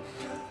not dead.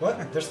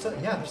 What? They're still.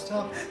 Yeah, they're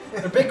still.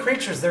 They're big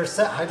creatures. They're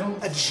set. I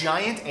don't. A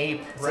giant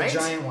ape, It's right? a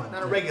giant one.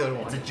 Not a regular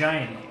It's a one.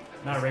 giant ape,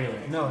 not a regular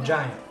ape. No,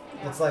 giant.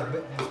 It's like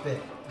it's big.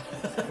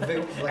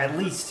 Big like, At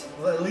least.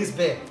 well, at least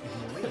big. At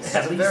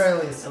At the least. very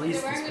least. At You're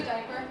least. wearing a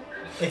diaper?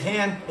 It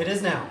can. It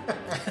is now. Love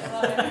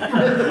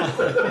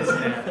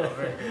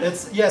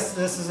It's yes.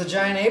 This is a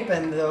giant ape,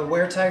 and the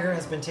were-tiger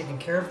has been taking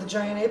care of the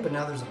giant ape, but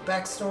now there's a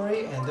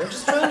backstory, and they're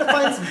just trying to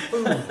find some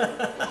food.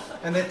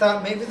 And they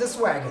thought maybe this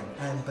wagon,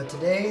 but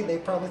today they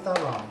probably thought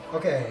wrong.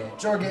 Okay,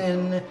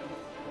 Jorgen.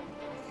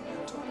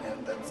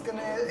 That's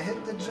gonna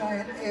hit the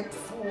giant ape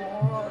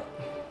for.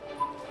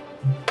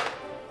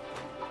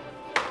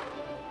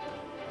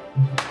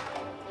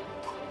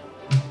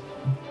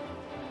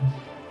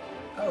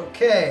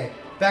 Okay,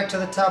 back to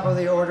the top of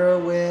the order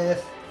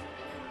with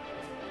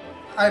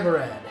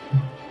Iberad.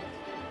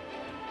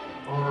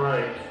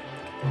 Alright.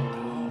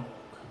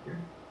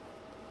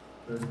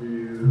 Gonna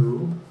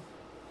do.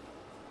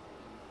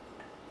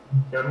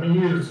 Yeah, I'm gonna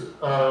use.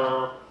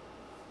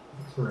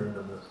 What's the range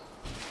on this?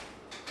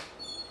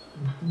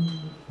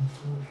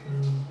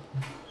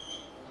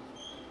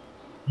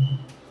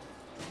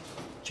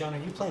 John, are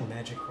you playing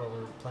Magic while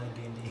we're playing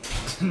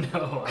D&D?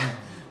 No, I'm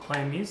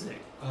playing music.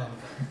 Oh,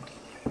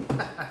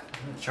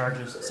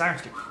 Charges.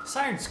 Sirenscape.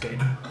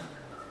 Sirenscape.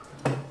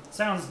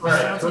 Sounds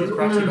Right, good.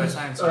 Brought to you by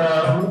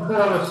Sirenscape. I'm gonna pull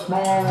out a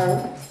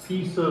small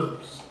piece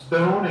of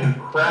stone and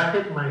crack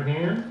it in my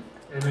hand,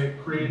 and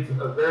it creates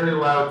a very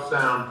loud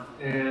sound.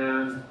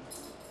 And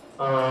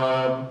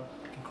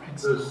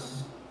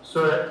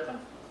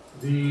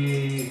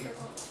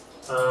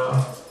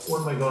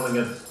what am I going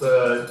against?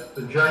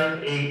 The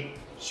giant ape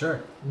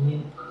sure.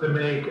 needs to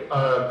make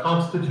a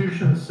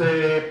Constitution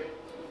save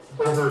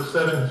over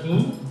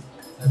 17.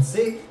 Let's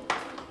see.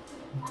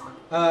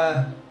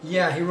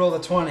 Yeah, he rolled a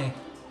 20.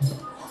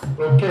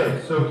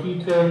 Okay, so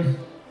he takes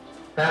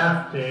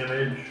half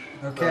damage.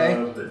 Okay.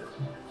 Of it.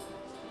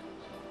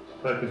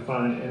 If I could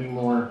find any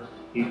more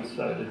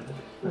 8-sided.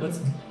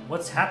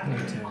 What's happening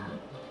to him?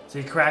 So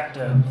he cracked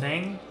a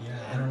thing? Yeah,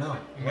 I don't know.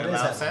 You What got a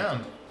is loud that?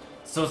 sound.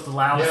 So it's the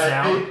loud Yeah,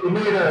 sound. it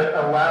made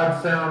a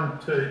loud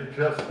sound to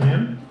just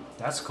him.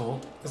 That's cool.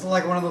 It's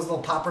like one of those little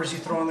poppers you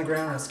throw on the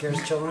ground and it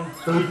scares children.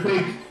 So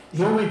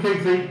he only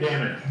takes 8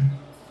 damage.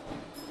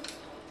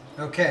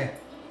 Okay.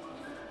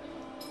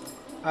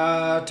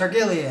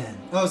 Targillian.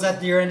 Oh, is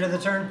that your end of the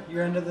turn?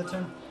 Your end of the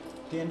turn?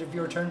 The end of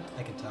your turn?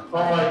 I can talk.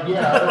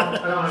 Yeah, I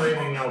don't have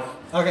anything else.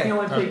 Okay. He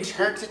only takes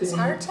Tartar's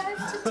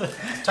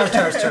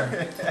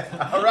turn.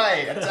 All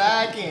right,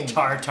 attacking.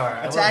 Tartar. I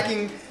love it.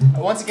 Attacking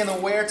once again the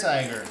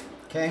were-tiger.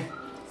 Okay.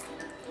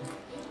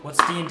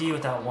 What's D&D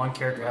without one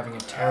character having a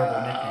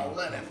terrible nickname?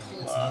 11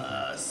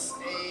 plus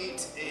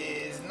 8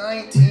 is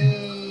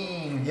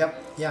 19.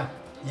 Yep. Yeah.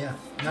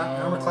 Not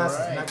armor class is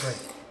not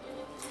Alright.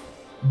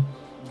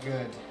 great.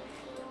 Good.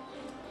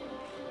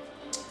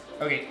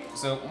 Okay,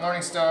 so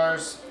Morning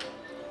Stars.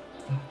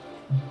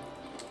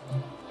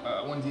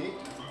 1d8. 8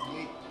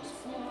 is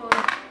 4.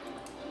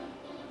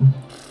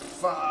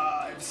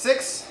 5,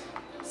 6.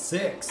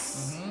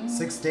 6. Mhm.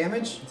 6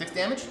 damage. 6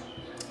 damage.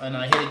 And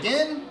I hit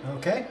again.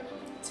 Okay.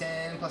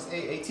 10 plus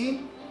 8,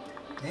 18.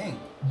 Dang.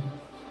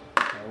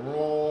 I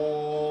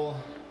roll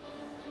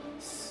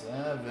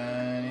 7,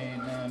 8,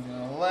 9,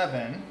 10,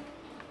 11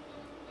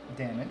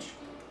 damage.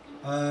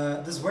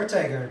 This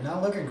Wertiger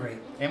not looking great.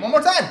 And one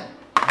more time.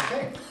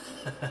 Okay.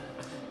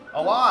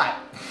 A lot.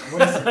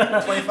 What is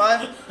it?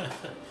 25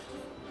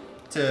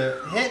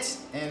 to hit,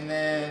 and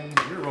then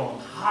You're rolling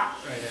hot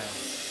right now.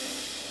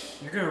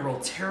 You're gonna roll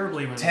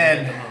terribly when you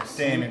 10 get the most.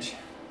 damage.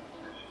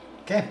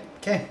 Okay.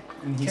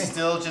 And he's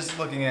still just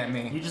looking at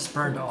me. You just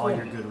burned all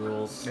your good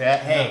rolls. Yeah,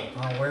 hey,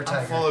 Oh, I'm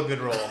Wertiger. full of good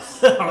rolls.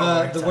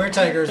 The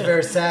Wertiger is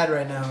very sad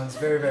right now. It's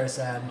very, very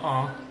sad.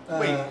 Aw.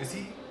 Wait, is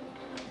he?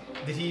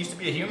 Did he used to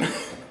be a human?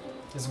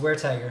 It's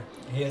Wertiger.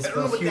 He is I don't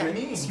know both what that human.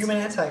 means. It's human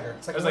and tiger.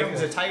 It's I like, was a like, is a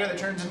werewolf. tiger that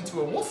turns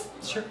into a wolf,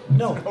 Sure.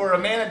 No. or a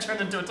man that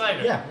turns into a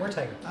tiger? Yeah,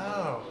 Wertiger.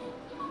 Oh.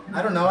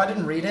 I don't know. I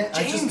didn't read it.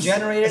 I just James,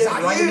 generated is it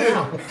that right you?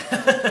 now.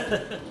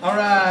 All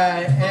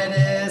right. It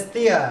is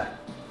Thea.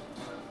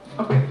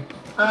 Okay.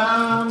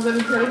 Then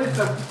try to hit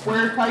the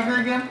Weretiger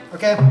again.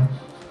 Okay.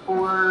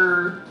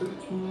 For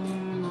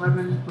 13,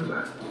 11, what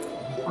was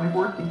that?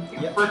 24?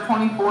 Yep. For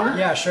 24?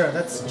 Yeah, sure.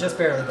 That's just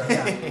barely, but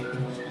yeah.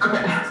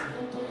 Okay.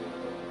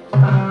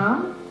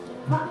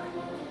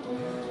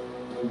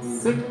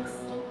 6,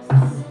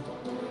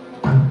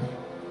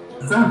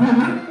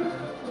 7,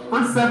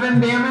 for 7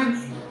 damage.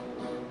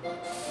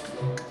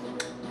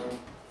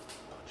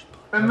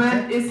 And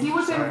then, is he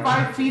within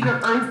 5 feet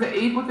of, or is the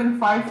ape within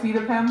 5 feet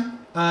of him?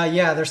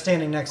 Yeah, they're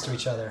standing next to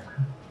each other.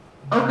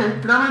 Okay,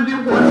 then I'm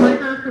gonna do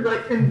Hornbreaker because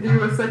I can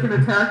do a second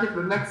attack if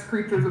the next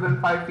creature's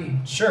within 5 feet.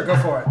 Sure, go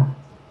for it.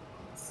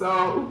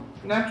 So,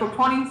 natural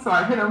 20, so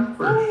I hit him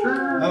for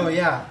sure. Oh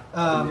yeah.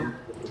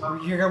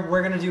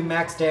 We're gonna do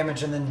max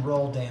damage and then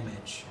roll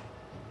damage.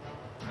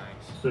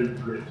 So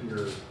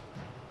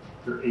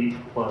you're 8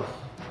 plus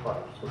 5,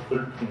 so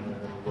 13, and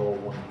then roll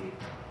 1d8.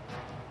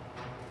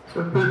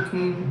 So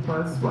 13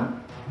 plus what?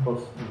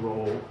 Plus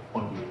roll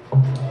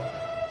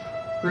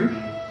 1d8. 3?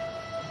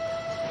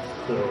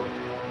 So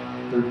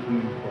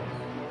 13 plus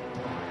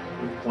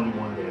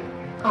 21 damage.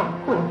 Oh,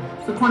 cool.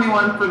 So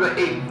 21 for the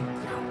 8.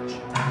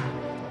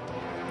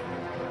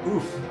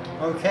 Oof.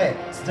 Okay,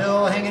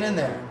 still hanging in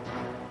there.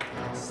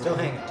 Still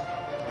hanging,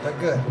 but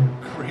good.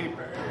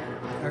 Creeper.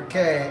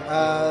 Okay,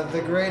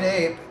 the great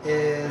ape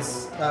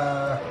is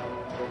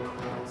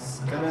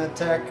gonna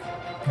attack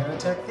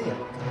Thea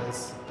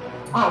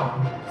Oh,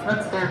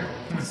 that's fair.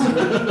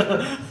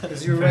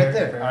 because you were right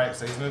there. All right,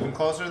 so he's moving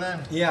closer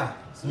then. Yeah,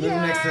 so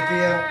moving next to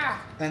Thea,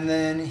 and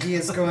then he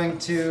is going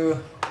to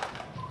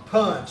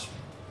punch.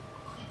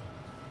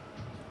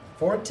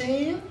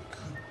 14?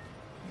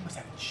 What's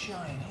that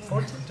giant hand?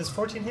 14? Does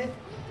 14 hit?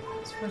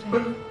 Does 14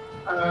 hit?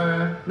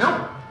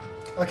 No.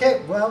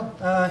 Okay, well,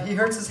 he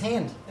hurts his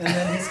hand, and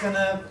then he's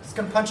gonna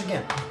punch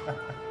again.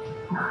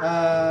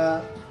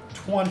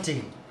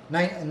 20.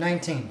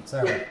 19,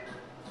 sorry.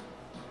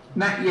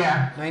 Not,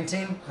 yeah.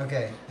 19?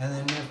 Okay, and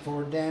then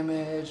for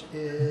damage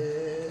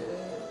is...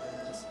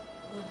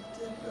 Where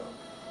did it go?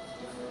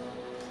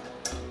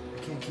 I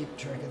can't keep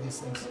track of these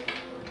things.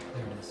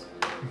 There it is.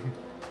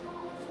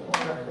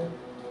 4,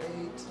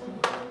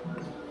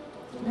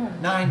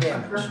 8... 9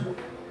 damage.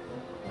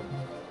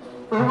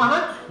 For how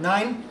much?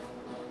 9?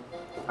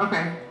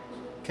 Okay.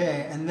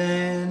 Okay, and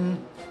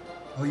then...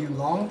 Oh, you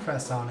long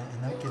press on it,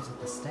 and that gives it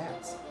the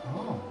stats.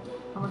 Oh.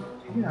 How much?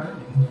 I'm Yeah.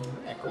 learning.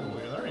 Yeah, cool.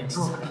 We're learning.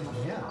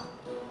 Yeah.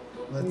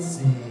 Let's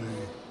see.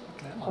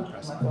 Can I long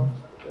press on?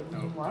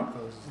 What?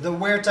 The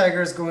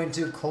Weretiger is going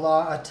to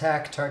claw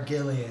attack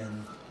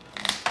Targillian.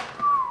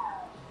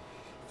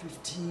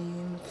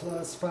 15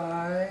 plus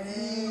 5.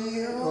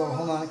 Oh,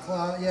 hold on.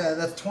 Claw. Yeah,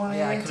 that's 20.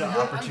 Yeah, I could have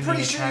I'm opportunity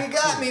pretty sure you attack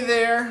got too. me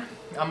there.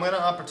 I'm gonna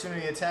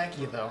opportunity attack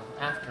you though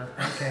after.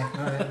 Okay,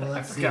 alright, well, I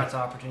let's see. forgot to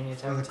opportunity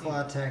For the attack too.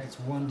 claw attack, it's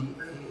 1d8.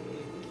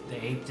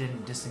 The ape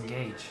didn't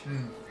disengage.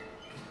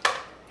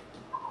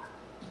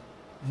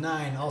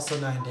 9, also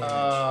 9 damage.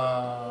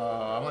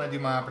 I want to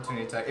do my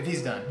opportunity attack if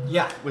he's done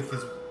Yeah. with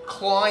his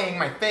clawing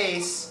my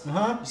face. Uh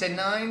huh. You said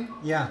 9?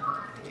 Yeah.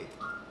 8,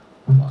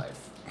 5.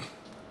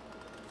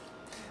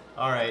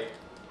 All right.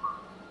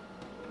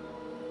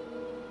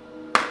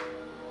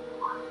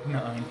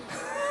 9.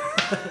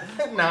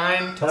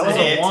 9 to That was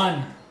hit. a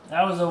 1.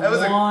 That was a 1.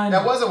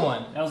 That was a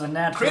 1. That was a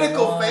natural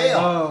Critical 1.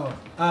 fail.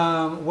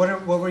 Oh,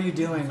 what were you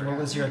doing? What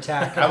was your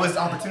attack? I was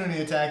opportunity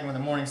attacking with a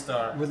Morning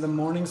Star. With the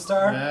Morning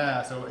Star?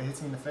 Yeah, so it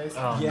hits me in the face.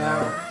 Oh,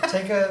 Yeah.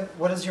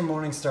 What is your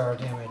Morning Star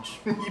damage?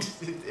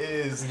 It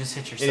is. You just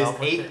hit It is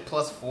yourself. 8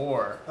 plus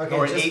 4. Okay,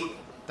 or just- 8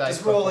 dice.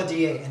 Just roll a plus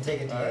d8 and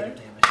take a d8 Alright. of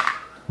damage.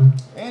 4.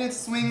 And it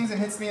swings and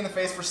hits me in the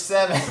face for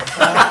 7.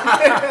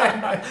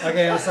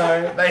 Okay, I'm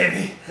sorry.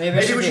 Maybe Maybe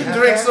we be shouldn't half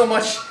drink that? so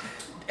much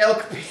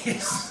elk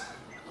piece.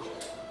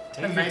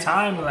 Take your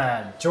time,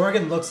 lad.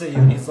 Jorgen looks at you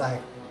and he's like,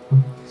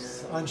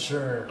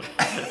 unsure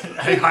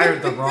I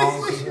hired the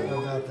wrong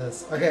people. about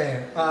this.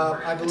 Okay,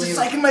 I Just believe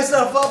psyching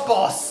myself up,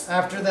 boss.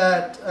 after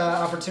that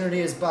opportunity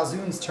is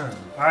Bazoon's turn.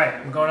 Alright,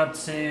 I'm going up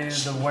to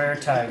the were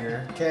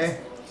tiger. Okay?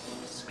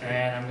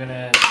 And I'm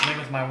gonna swing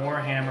with my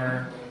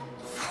warhammer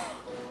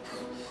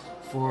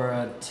for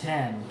a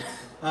 10.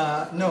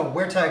 No,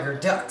 Were-Tiger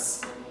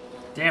ducks.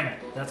 Damn it,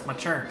 that's my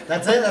turn.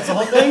 That's it? That's the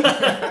whole thing?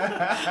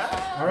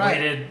 All right.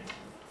 Waited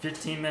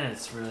 15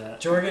 minutes for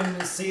that.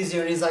 Jorgen sees you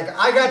and he's like,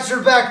 I got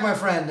your back, my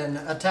friend, and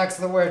attacks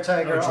the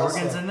Were-Tiger Oh, also.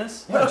 Jorgen's in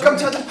this? Yeah, Welcome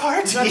to Jorgen- the He's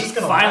party. not just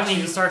gonna Finally, watch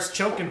he you. starts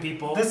choking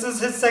people. This is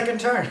his second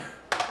turn.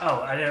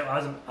 Oh,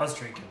 I was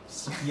drinking.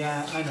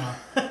 Yeah, I know.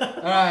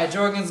 Alright,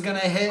 Jorgen's gonna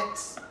hit,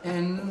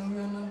 and I'm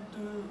gonna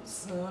do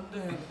some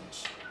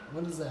damage.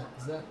 What is that?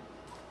 Is that?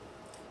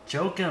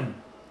 Choke him.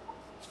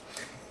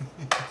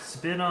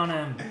 Spit on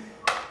him.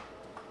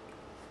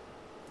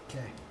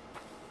 Okay.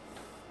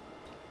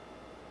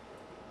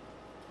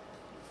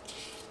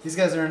 These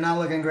guys are not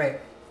looking great.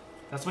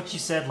 That's what you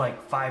said like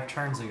 5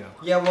 turns ago.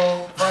 Yeah,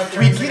 well, 5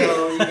 We turns get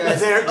ago, it. you guys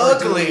They're were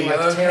ugly, doing, like,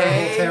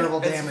 okay?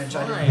 terrible It's damage.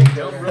 I fine. didn't think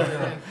they Don't were rub gonna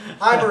it do in.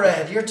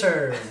 Ibered, your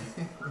turn.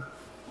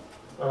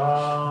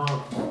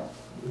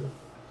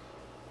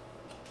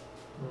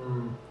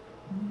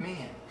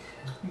 Man.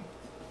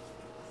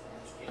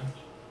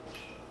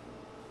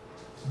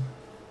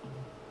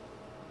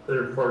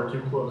 They're far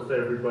too close to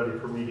everybody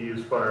for me to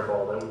use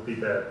Fireball. That would be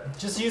bad.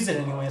 Just use it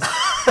anyways.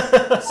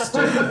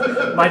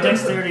 My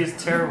dexterity is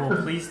terrible.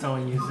 Please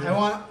don't use it.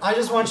 I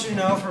just want you to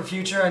know for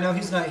future. I know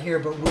he's not here,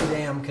 but Wu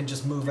Dam can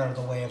just move out of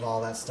the way of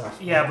all that stuff.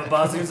 Yeah, but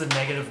Bazoon's a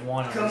 -1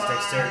 on his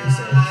dexterity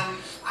save.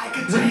 I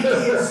can take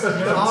this.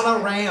 You're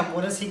on a ram.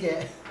 What does he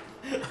get?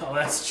 Oh,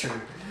 that's true.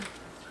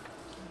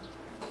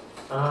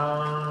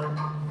 Oh,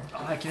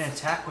 I can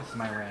attack with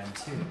my ram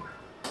too.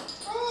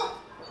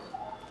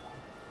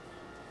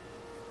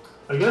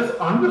 I guess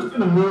I'm just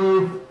gonna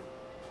move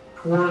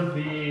toward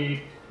the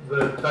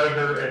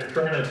tiger and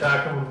try and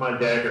attack him with my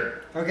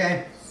dagger.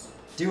 Okay,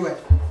 do it.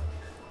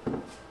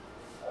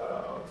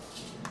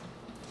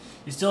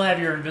 You still have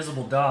your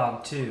invisible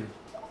dog too.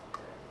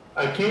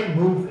 I can't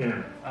move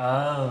him.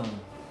 Oh.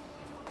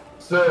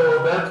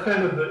 So that's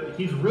kind of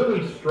he's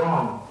really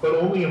strong, but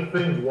only if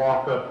things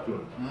walk up to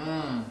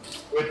him.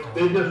 Which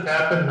they just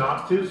happened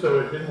not to, so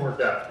it didn't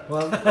work out.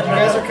 Well, you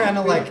guys are kind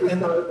of like in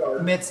the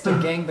midst of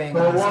gangbang.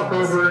 So I'll walk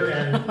over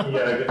and,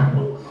 yeah, I get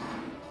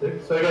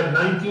 6. So I got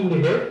 19 to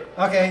hit,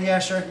 Okay, yeah,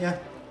 sure, yeah.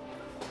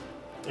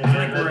 and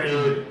Like that we're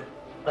in-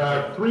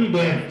 did 3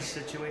 damage.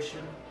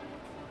 Situation.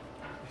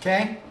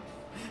 Okay,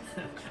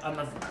 I'm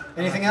not.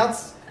 anything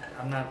else?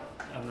 I'm not.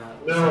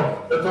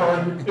 No, that's all I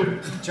can do.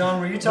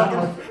 John, were you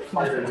talking?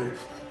 Fighter.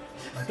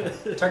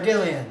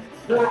 Targillion.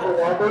 More a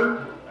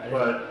whopper,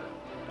 but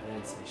I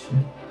didn't say shit.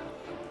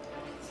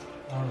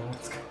 I don't know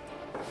what's going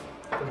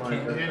come on. You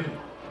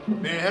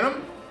didn't hit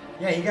him?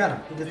 Yeah, you got him.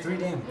 He did 3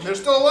 damage. They're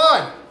still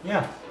alive.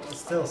 Yeah,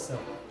 still.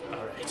 All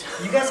right.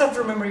 You guys have to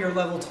remember you're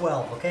level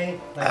 12, okay?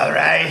 Like, All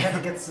right. You have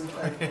to get some.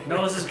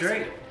 No, this is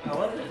great. I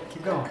love it.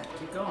 Keep going.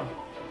 Keep going.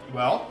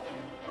 Well,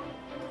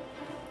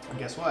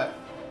 guess what?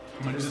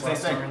 I'm gonna do the same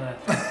Last thing. turn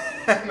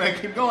of I'm gonna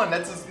keep going.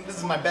 This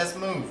is my best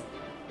move.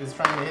 Is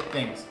trying to hit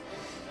things.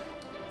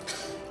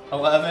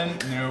 11.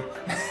 Nope.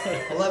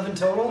 11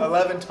 total?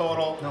 11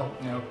 total. No.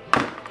 Nope.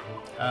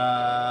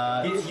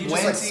 You just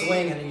like 20.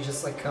 swing and you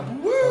just like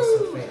come close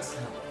to the face.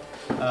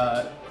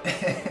 Yeah.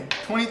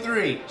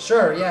 23.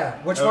 Sure, yeah.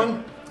 Which Oh.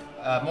 one?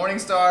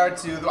 Morningstar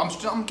to the.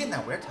 I'm getting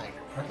that were-tiger.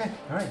 Okay,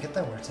 alright, get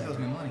that word That was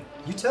tiger. me money.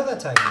 You tell that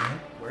tiger, man.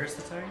 Where's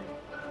the tiger?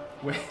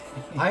 Wait.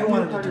 I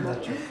wanted to do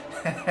that joke.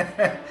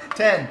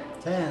 10.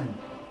 10.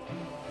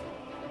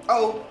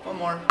 Oh, one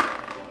more.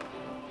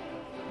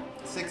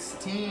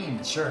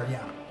 16. Sure,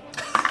 yeah.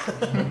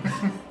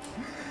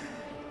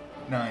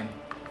 9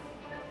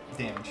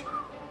 damage.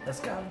 That's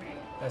gotta be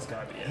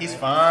it. He's right?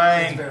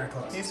 fine. He's very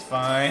close. He's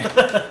fine.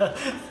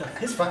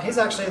 He's fine. He's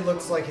actually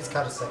looks like he's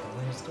cut a second.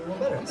 He's doing a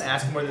little I'm better. gonna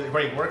ask him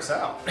where he works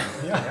out.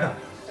 Yeah.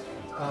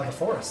 The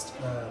forest.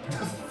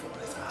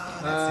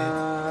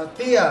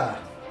 Thea.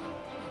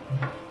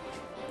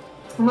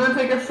 I'm gonna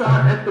take a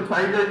shot at the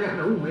tiger again.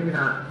 Ooh, maybe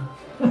not.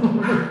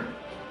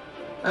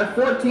 At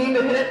 14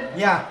 to hit.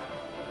 Yeah.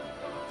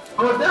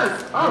 Oh, it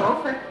does. Oh,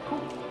 okay. Cool.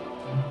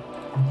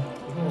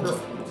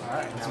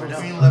 Alright, now we're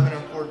Between done. 11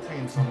 and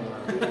 14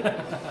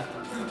 somewhere.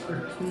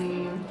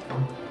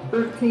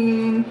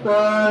 13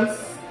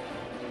 plus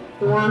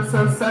 4,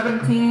 so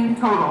 17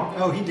 total.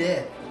 Oh, he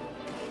did.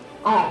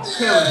 Oh,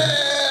 kill him.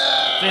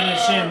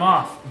 Finish him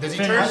off. Does he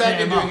Finish turn back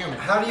him into a off. human?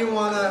 How do you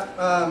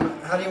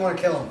wanna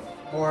kill him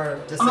or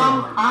disable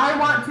him? I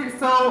want to,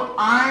 so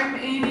I'm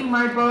aiming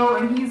my bow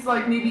and he's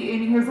like maybe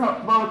aiming his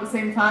bow at the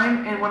same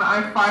time, and when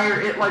I fire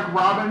it like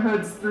Robin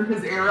Hood's through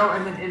his arrow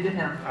and then into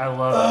him. I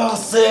love Oh,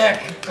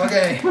 sick.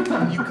 Okay. You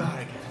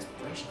gotta get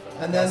inspiration.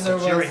 And then there it.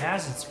 She already was.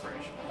 has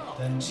inspiration.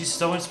 Then, She's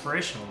so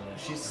inspirational in it.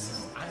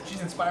 She's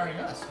inspiring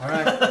us. all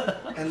right.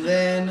 And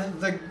then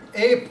the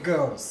ape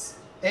goes.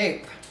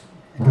 Ape.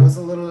 It goes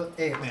a little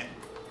ape.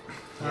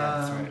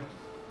 Yeah, that's right.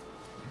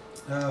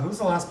 Who's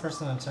the last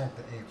person to attack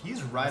the ape?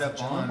 He's right up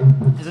John?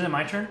 on. Isn't it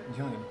my turn?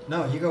 Killing him.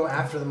 No, you go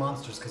after the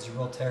monsters because you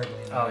rolled terribly.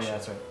 In Oh, that yeah,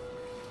 that's right.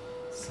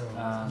 So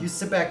Um, you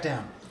sit back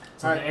down.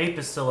 So All the right. ape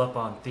is still up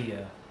on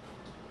Thea.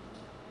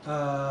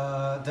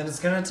 Then it's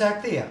gonna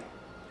attack Thea.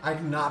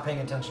 I'm not paying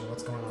attention to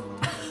what's going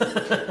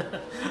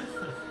on.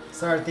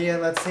 Sorry, Thea.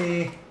 Let's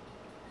see.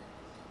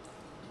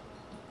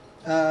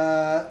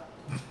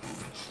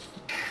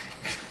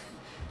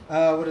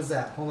 What is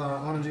that? Hold on,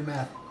 I want to do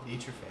math.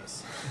 Eat your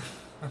face.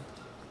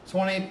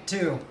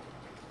 22.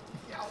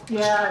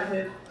 Yeah, it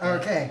hit.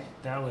 Okay.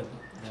 That would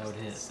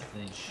hit, I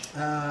think.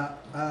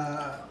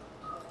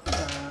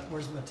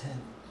 Where's my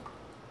 10?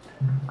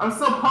 I was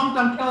so pumped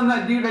on killing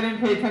that dude I didn't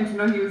pay attention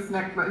to he was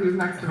next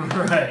to me.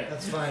 Right.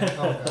 That's fine.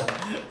 Oh god.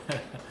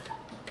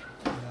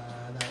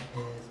 That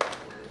is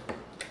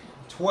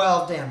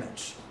 12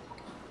 damage.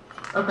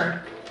 Okay.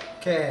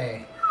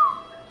 Okay.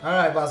 All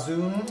right,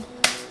 Bazoon.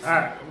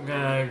 Alright, I'm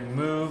gonna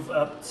move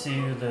up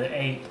to the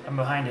 8. I'm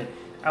behind it.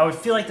 I would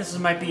feel like this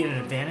might be an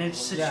advantage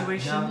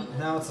situation. Yeah,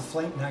 now it's a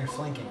flank. Now you're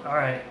flanking.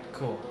 Alright,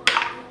 cool.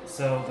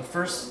 So the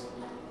first,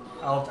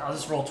 I'll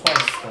just roll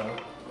twice though.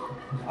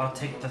 I'll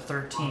take the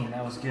 13.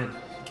 That was good.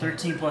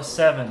 13 plus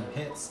 7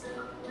 Hits.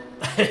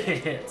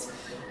 hits.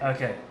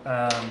 Okay.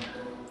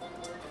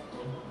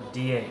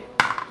 D8.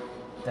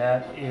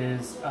 That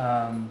is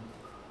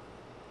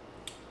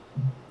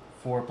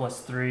 4 plus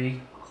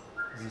 3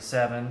 is a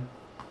 7,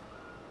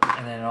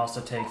 and then it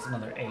also takes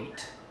another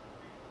 8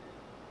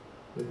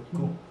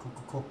 Cool.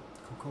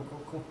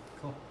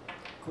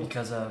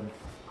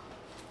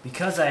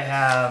 because I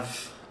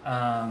have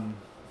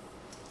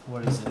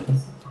what is it?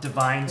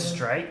 Divine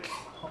Strike.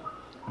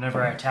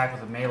 Whenever I attack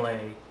with a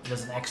melee, it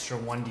does an extra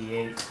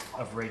 1d8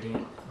 of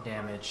radiant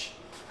damage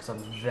because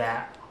I'm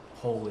that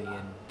holy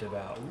and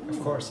devout. Of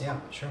course, yeah,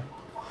 sure.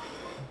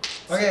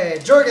 Okay,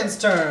 Jorgen's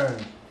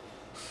turn.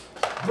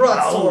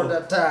 Broadsword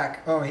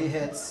attack. Oh, he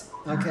hits.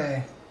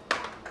 Okay.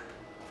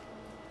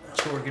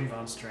 Jorgen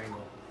von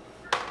Strangle.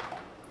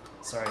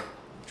 Sorry,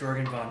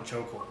 Jorgen von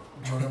Chokehold.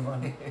 Jorgen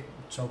von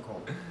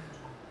Chokehold.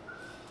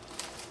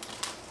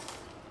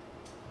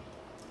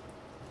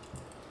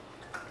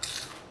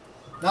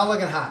 Not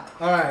looking hot.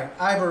 All right,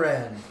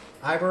 Ibarad.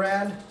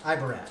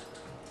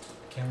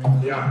 Can't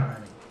remember. Yeah.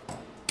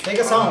 Take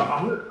us home.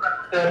 I'm gonna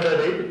stab that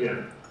ape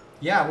again.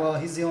 Yeah, well,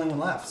 he's the only one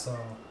left, so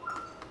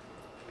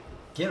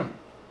get him.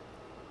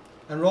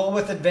 And roll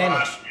with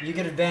advantage. You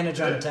get advantage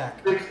on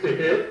attack. 6 to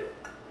hit.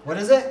 What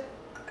is it?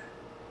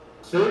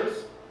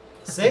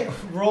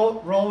 6.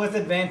 Roll with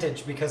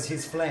advantage because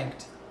he's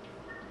flanked.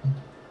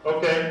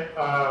 Okay.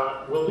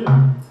 Will do.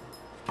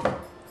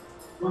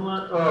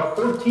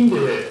 14 to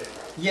hit.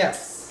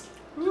 Yes.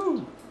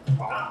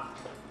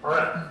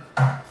 Alright.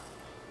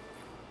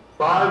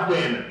 5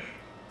 damage.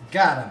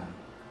 Got him.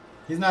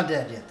 He's not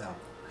dead yet, though.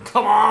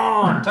 Come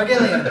on!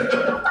 Targaryen.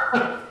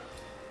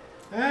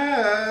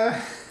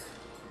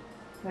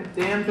 That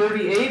damn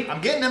dirty ape.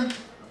 I'm getting him.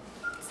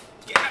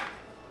 Yeah.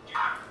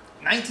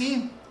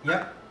 19.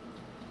 Yep.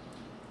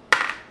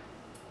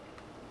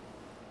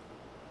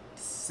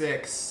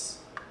 6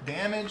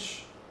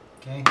 damage.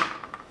 Okay.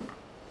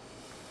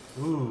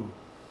 Ooh.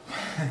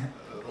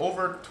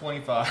 Over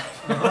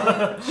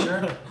 25.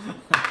 Sure.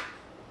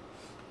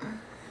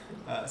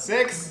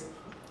 6.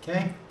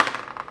 Okay.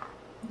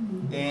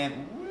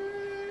 And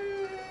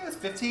it's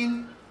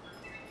 15.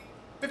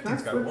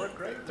 15's got to work,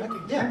 right?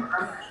 Yeah.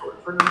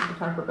 For me to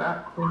attack with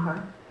that same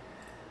time.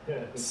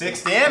 Yeah.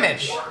 6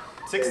 damage.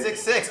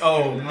 666.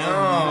 Oh no.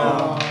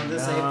 Oh,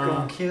 this ape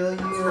gonna kill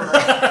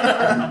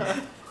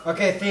you.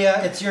 Okay,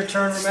 Thea, it's your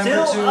turn.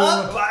 Remember Still to.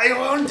 up? I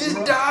want to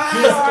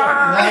die.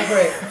 Not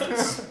great.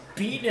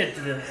 Beating it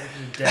to the You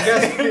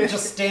death. guys are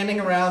just standing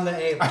around the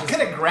ape. I'm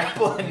gonna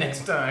grapple it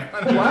next time.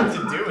 I don't know what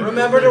to do with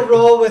Remember it. to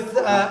roll with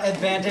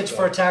advantage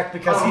for attack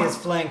because he is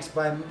flanked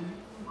by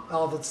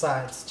all the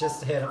sides.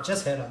 Just hit him.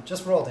 Just hit him.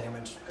 Just roll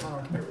damage. I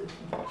don't care.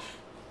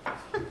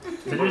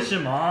 Finish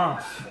him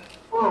off.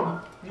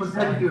 Oh, what's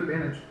that do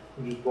advantage?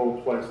 You just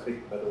roll twice,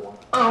 take the better one.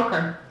 Oh,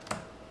 okay.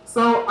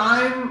 So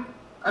I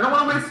don't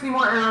want to waste any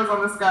more arrows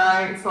on this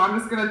guy, so I'm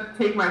just gonna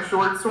take my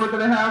short sword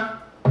that I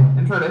have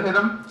and try to hit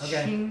him.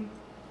 Okay.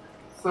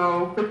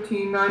 So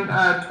 15,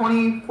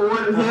 24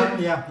 to hit.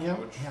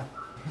 Yeah.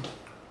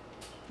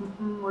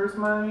 Where's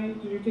my?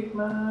 Did you take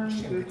mine?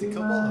 Shit, Did you we take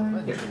took all of mine?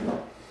 mine.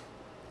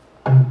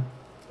 Yeah.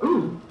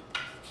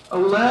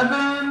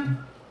 11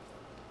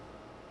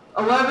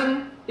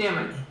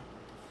 damage.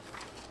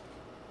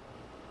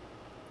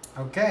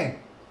 Okay.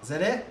 Is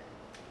that it?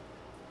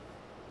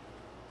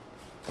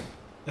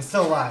 It's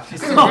still alive.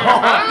 He's still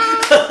alive.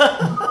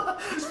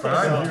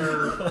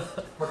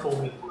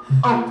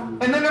 Oh,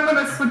 and then I'm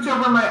gonna switch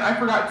over I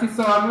forgot to,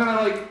 so I'm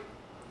gonna like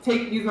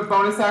use a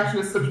bonus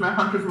action to switch my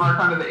Hunter's Mark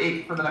onto the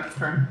 8 for the next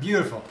turn.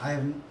 Beautiful. I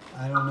don't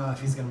know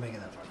if he's gonna make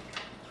it that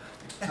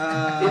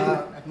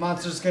far.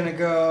 Monster's gonna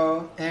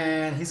go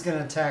and he's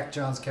gonna attack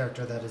John's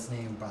character that is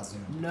named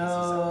Bazoon.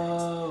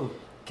 No.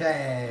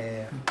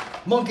 Okay.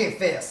 Monkey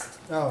fist.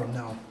 Oh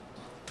no.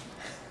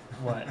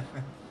 What?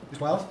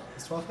 12?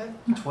 Is 12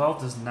 hit?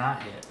 12 does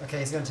not hit. Okay,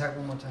 he's gonna attack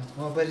one more time.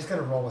 Well, but he's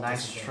gonna roll with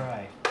Nice this again.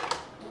 try.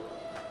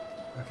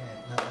 Okay,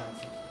 not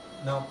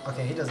that. No,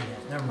 okay, he doesn't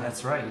hit. Never mind.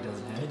 That's right, he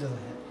doesn't He hit. doesn't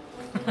hit.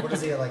 What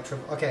does he hit, like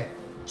triple? Okay,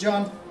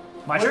 John.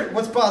 My turn?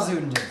 What's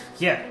Bazoon do?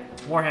 Yeah,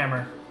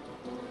 Warhammer.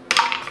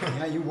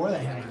 Yeah, you wore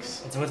that hammer.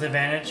 It's with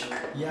advantage.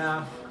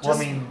 Yeah. Well, I Just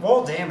mean,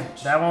 roll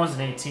damage. That one was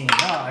an 18. No,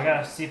 I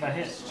gotta see if I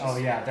hit. Oh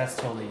yeah, that's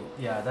totally.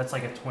 Yeah, that's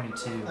like a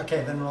 22.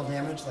 Okay, then roll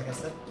damage, like I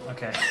said.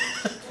 Okay.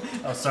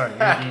 Oh, sorry.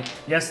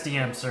 Yes,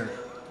 DM, sir.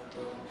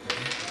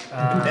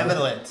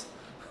 Benevolent.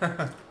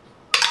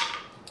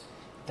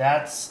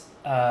 That's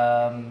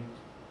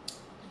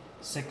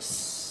 6,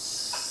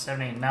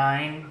 7, 8,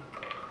 9,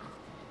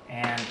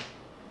 and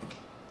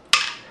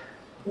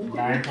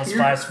 9 plus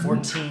 5 is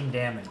 14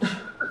 damage.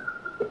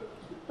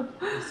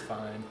 It's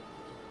fine.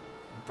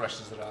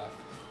 Brushes it off.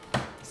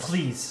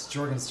 Please.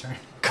 Jorgen's turn.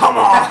 Come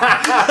on!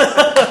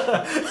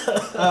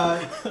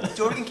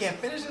 Jorgen can't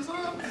finish his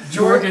off.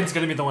 Jorgen's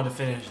gonna be the one to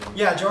finish it.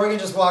 Yeah, Jorgen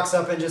just walks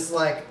up and just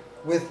like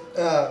with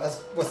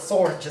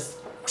sword, just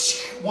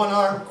one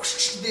arm,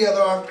 the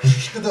other arm,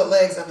 the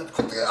legs, and the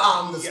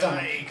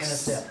stomach, and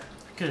that's it.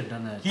 Could have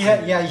done that.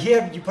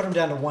 You put him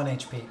down to 1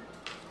 HP.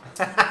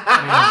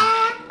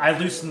 I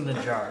loosened the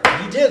jar.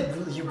 You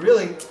did. You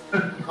really,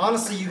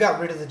 honestly, you got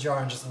rid of the jar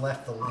and just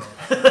left the lid.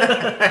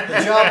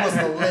 The job was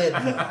the lid,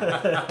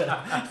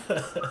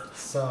 though.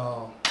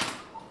 So,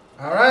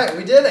 all right,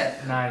 we did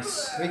it.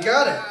 Nice. We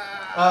got it.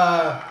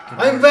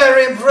 I'm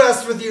very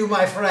impressed with you,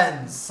 my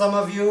friends. Some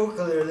of you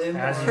clearly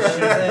more As you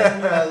should.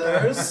 than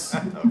others,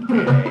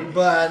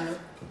 but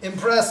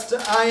impressed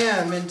I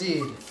am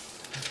indeed.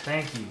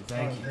 Thank you.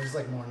 Thank you. There's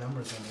like more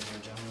numbers under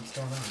here, John. What's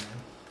going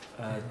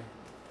on, man?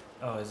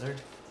 Oh, is there?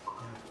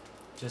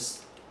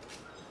 Just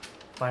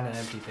find an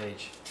empty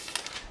page.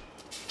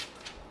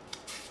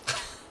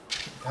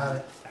 Got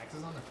it.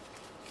 Axes on it.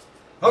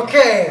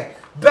 Okay,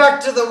 back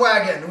to the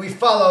wagon. We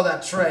follow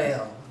that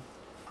trail.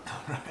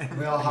 Alright.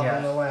 We all hop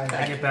on the I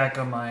wagon. get back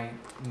on my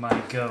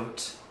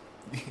goat.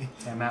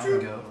 My mountain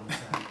goat.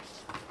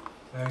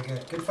 Very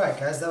good. Good fight,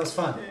 guys. That was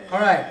fun.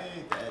 Alright.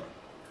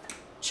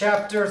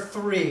 Chapter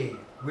 3.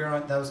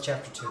 That was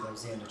chapter 2. That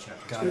was the end of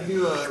chapter 2. Got Should it. we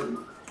do a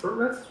short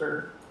rest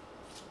or?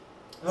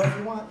 Oh, if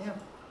you want, yeah.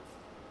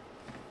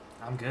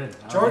 I'm good.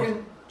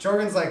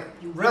 Jorgen's like,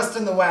 rest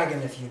in the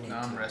wagon if you need No,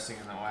 I'm to. resting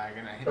in the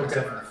wagon. I hit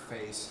myself in the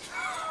face.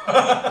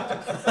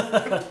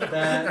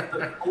 That,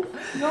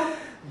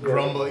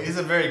 Grumbly. He's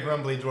a very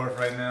grumbly dwarf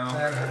right now.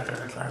 that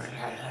happens.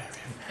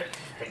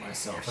 Hit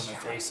myself in the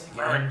face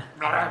again.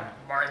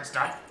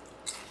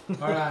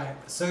 Alright,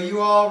 so you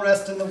all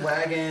rest in the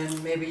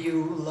wagon. Maybe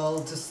you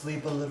lull to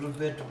sleep a little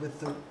bit with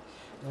the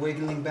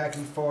wiggling back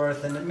and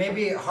forth, and it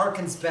maybe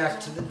harkens back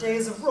to the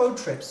days of road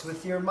trips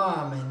with your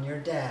mom and your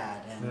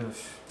dad, and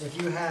if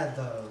you had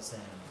those.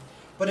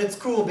 But it's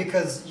cool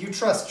because you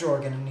trust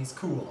Jorgen and he's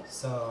cool,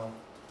 so...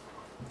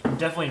 I'm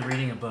definitely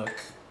reading a book.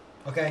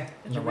 Okay.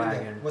 In the you read that.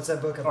 wagon. What's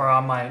that book about? Or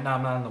on my... No,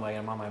 I'm not in the wagon.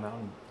 I'm on my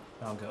mountain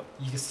goat.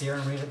 You can steer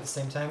and read at the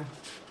same time?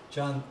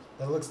 John,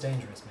 that looks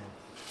dangerous, man.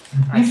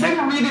 You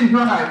shouldn't read and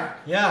drive.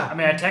 Yeah. I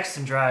mean, I text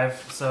and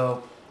drive,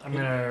 so I'm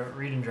gonna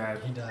read and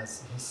drive. He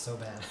does. He's so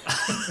bad.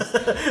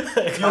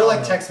 You'll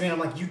like text me and I'm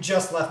like, you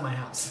just left my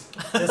house.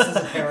 This is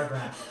a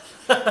paragraph.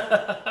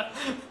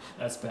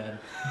 That's bad.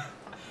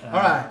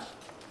 Alright.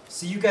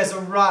 So you guys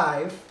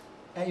arrive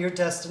at your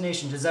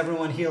destination. Does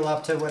everyone heal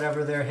up to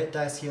whatever their hit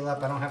dice heal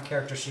up? I don't have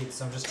character sheets,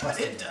 so I'm just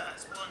trusting.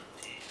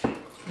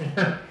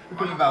 I'm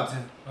about to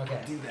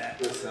Okay. do that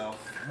myself.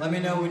 Let me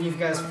know when you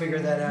guys figure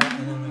that out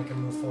and then I can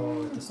move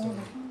forward with the story.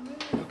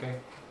 Okay.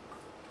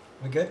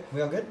 We good?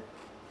 We all good?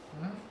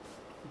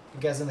 You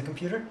guys in the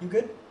computer? You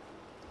good?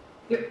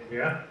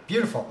 Yeah.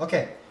 Beautiful.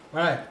 Okay.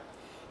 Alright.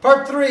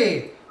 Part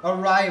 3.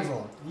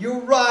 Arrival.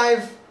 You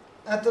arrive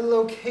at the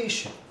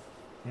location.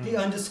 The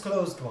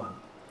undisclosed one.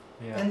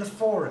 Yeah. In the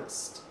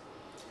forest.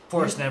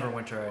 Forest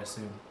Neverwinter, I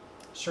assume.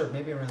 Sure,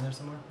 maybe around there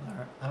somewhere.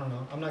 Alright. I don't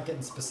know. I'm not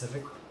getting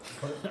specific.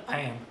 I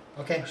am.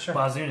 Okay, sure.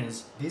 Bazoon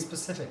is. Be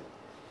specific.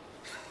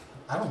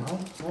 I don't know.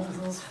 What was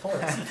those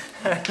forest?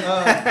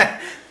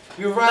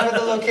 You arrive at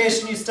the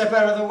location, you step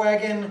out of the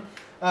wagon,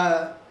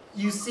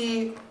 you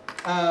see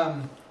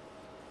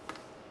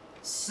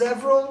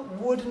several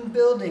wooden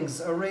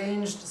buildings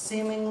arranged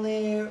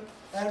seemingly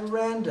at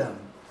random,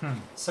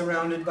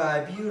 surrounded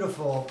by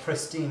beautiful,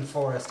 pristine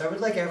forest. I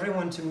would like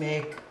everyone to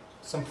make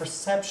some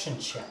perception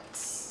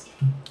checks.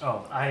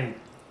 Oh, I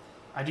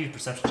do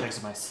perception checks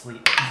in my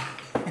sleep.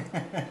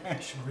 I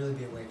should really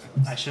be awake for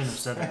this. I shouldn't have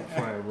said that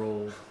before I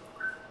rolled.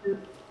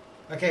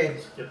 Okay,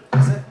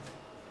 is it?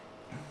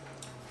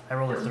 I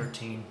rolled a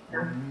 13.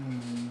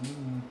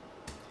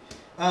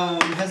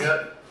 Has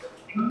Yeah.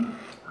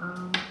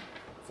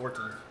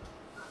 14.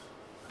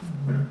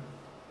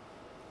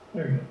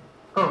 There you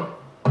Oh.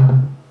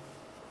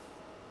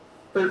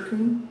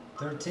 13?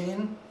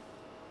 13?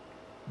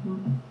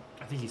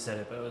 I think he said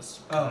it, but it was.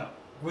 Oh,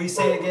 will you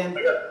say it again? go.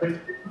 I got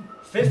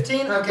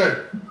 15? Okay.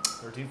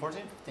 13,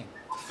 14, 15.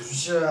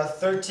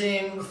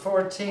 13,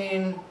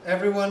 14,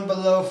 everyone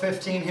below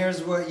 15,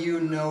 here's what you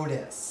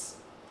notice.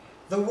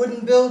 The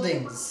wooden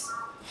buildings,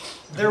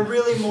 they're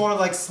really more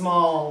like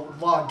small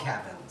log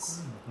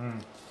cabins.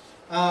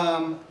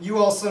 You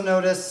also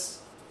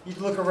notice, you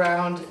look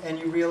around and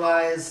you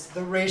realize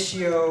the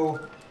ratio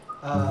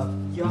of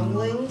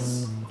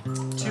younglings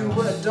to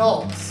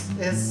adults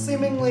is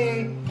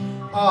seemingly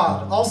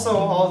odd. Also,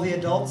 all the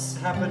adults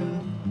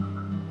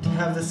happen to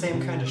have the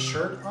same kind of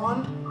shirt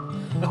on.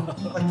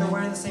 Like they're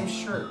wearing the same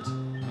shirt.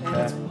 And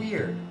it's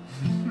weird.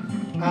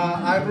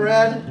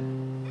 Ibered,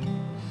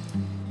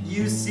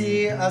 you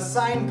see a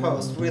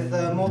signpost with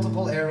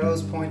multiple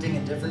arrows pointing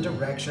in different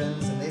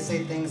directions, and they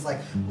say things like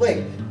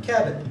lake,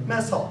 cabin,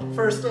 mess hall,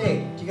 first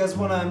aid. Do you guys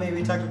want to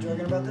maybe talk to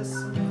Jorgen about this?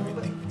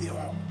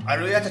 I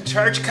really have to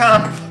church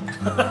camp.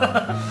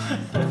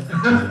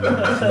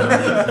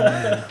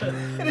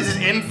 It is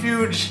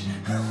infuge.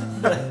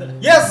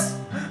 Yes!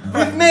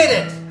 We've made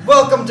it!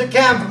 Welcome to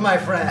camp, my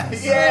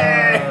friends!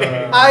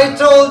 Yay! I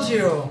told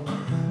you!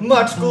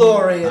 Much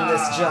glory in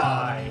this job.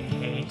 I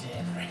hate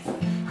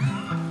everything.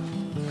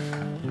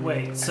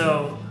 Wait,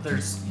 so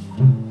there's.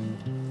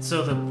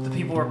 So the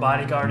people we're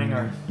bodyguarding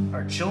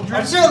are children?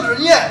 Our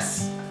children,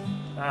 yes!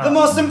 Ah, The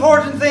most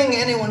important thing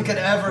anyone could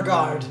ever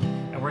guard.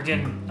 And we're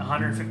getting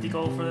 150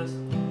 gold for this?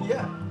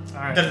 Yeah.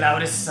 Alright. The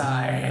loudest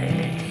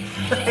sigh.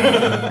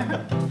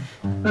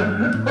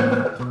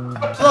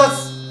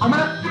 Plus, I'm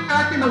gonna get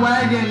back in the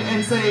wagon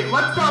and say,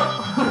 let's go!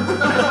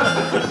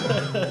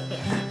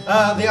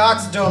 the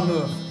ox don't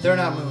move. They're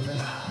not moving.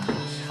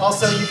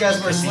 Also, you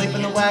guys were asleep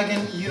in the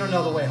wagon. You don't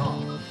know the way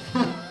home.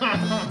 He's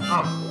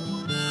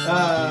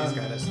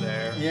got us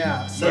there.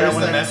 Yeah. So Yeah, it's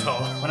when like- Mess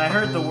hall. When I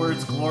heard the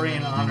words glory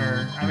and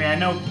honor, I mean, I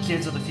know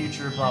kids of the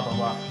future, blah, blah,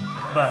 blah.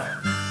 But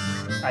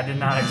I did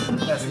not,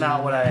 that's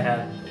not what I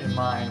had in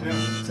mind when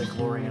you said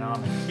glory and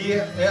honor.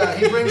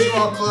 he brings you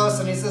all close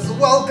and he says,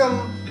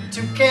 "Welcome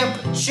to Camp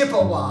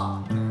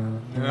Chippewa."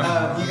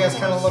 You guys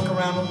kind of look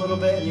around a little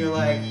bit and you're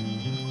like,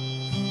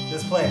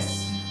 "This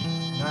place,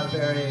 not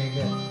very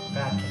good.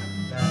 Bad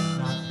camp. Bad.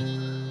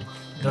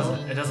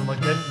 Not. It doesn't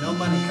look good? No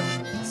money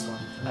coming in this one.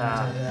 I'll Ah.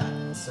 tell you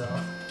that. So,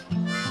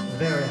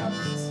 very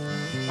obvious.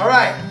 All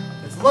right,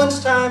 it's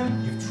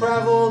lunchtime. You've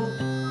traveled.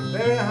 You're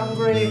very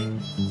hungry.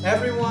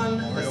 Everyone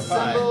Oreo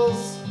pie.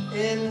 assembles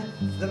in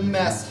the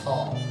mess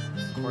hall.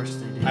 Of course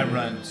they did. I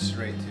run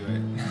straight to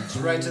it. It's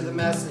right to the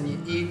mess, and you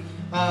eat.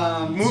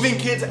 Moving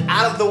kids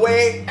out of the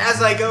way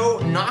as I go,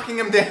 knocking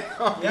them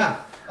down. Yeah.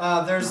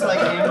 There's like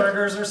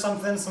hamburgers or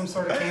something, some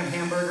sort of camp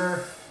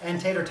hamburger, and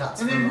tater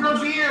tots. And for there's lunch.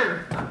 no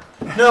beer!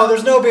 No,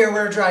 there's no beer.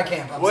 We're a dry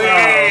camp. I'm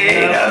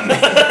sorry.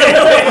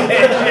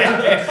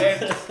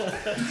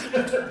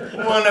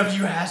 One of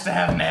you has to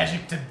have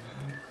magic to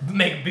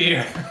make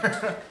beer.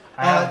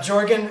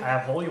 Jorgen. I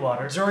have holy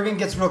water. Jorgen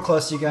gets real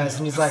close to you guys,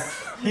 and he's like,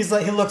 he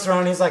looks around,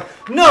 and he's like,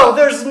 "No,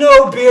 there's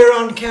no beer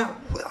on camp.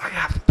 I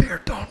have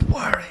beer. Don't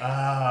worry."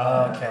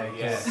 Okay,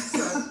 Yes.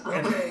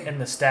 Okay. in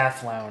the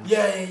staff lounge.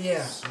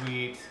 Yeah.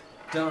 Sweet.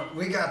 Don't.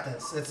 We got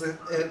this.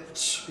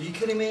 Are you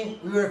kidding me?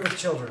 We work with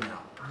children now.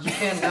 You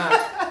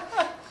cannot.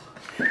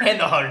 And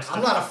the hard I'm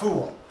stuff. not a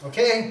fool.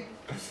 Okay.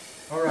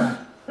 All right.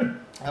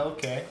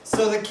 Okay.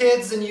 So the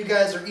kids and you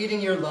guys are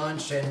eating your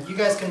lunch, and you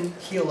guys can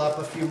heal up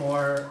a few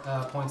more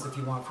points if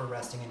you want for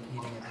resting and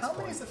eating at this How point.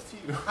 many is a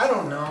few? I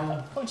don't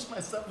know. Punched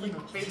myself in the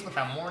face with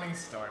a morning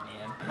star,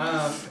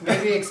 man.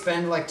 Maybe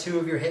expend like 2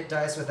 of your hit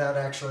dice without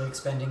actually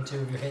expending 2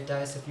 of your hit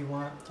dice if you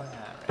want.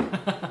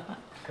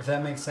 If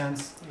that makes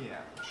sense. Yeah,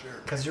 sure.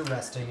 Because you're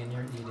resting and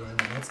you're eating,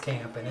 and it's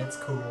camp, and it's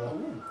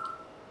cool.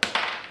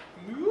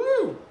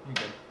 Woo! I'm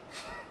good.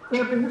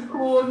 Camping is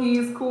cool,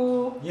 he's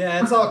cool.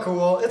 Yeah, it's all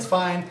cool. It's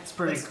fine. It's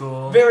pretty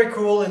cool. Very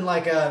cool in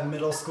like a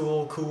middle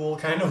school cool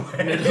kind of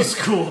way. Middle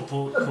school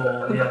cool,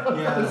 yeah.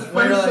 Yeah. There's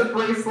where you're friendship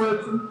like,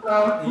 bracelets and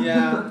stuff.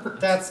 yeah,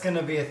 that's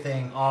gonna be a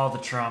thing. All the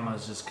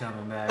trauma's just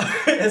coming back.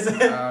 Is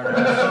it? Alright.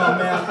 Oh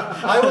man,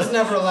 I was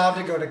never allowed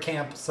to go to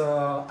camp,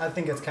 so I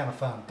think it's kind of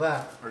fun.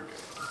 But We're good.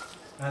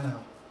 I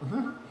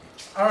know.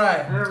 All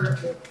right.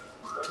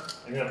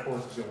 I got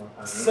forced to go one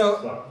time.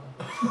 So-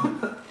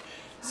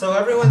 So,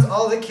 So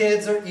all the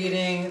kids are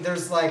eating.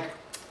 There's like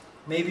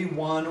maybe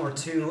 1 or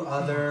 2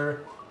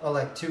 other, or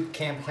like 2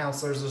 camp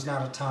counselors. There's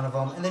not a ton of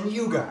them. And then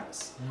you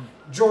guys.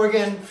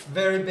 Jorgen,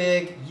 very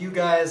big. You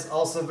guys,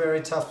 also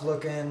very tough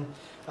looking.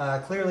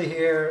 Clearly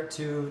here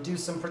to do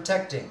some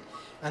protecting.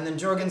 And then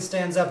Jorgen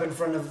stands up in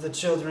front of the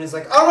children. He's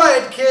like, "All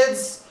right,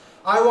 kids,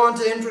 I want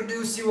to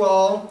introduce you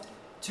all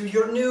to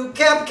your new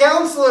camp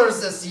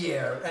counselors this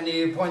year. And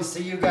he points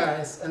to you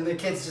guys, and the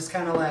kids just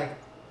kind of like,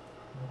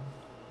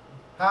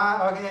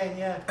 hi, okay,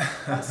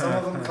 yeah. Some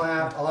of them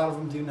clap, a lot of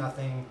them do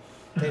nothing.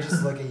 They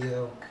just look at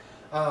you.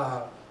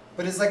 But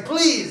it's like,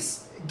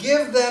 please,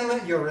 give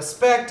them your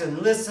respect and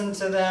listen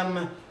to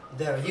them.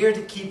 They're here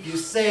to keep you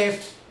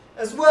safe,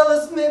 as well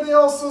as maybe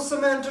also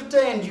some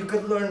entertained. You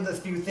could learn a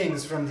few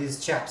things from these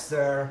chaps.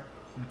 They're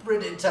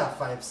pretty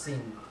tough, I've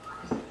seen.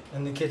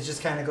 And the kids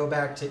just kind of go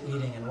back to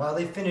eating. And while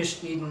they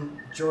finish eating,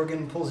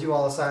 Jorgen pulls you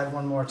all aside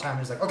one more time.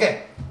 He's like,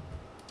 okay,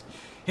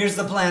 here's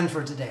the plan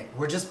for today.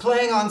 We're just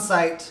playing on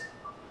site.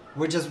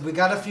 We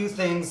got a few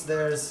things.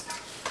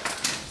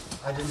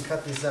 I didn't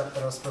cut these up,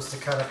 but I was supposed to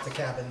cut up the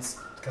cabins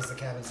because the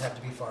cabins have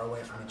to be far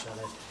away from each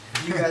other.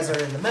 You guys are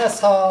in the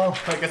mess hall.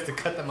 I guess to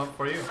cut them up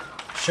for you.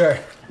 Sure.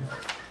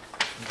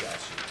 Gotcha.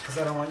 Because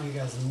I don't want you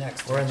guys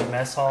next. We're in the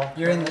mess hall.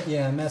 You're in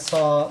the mess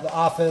hall. The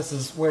office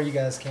is where you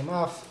guys came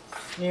off.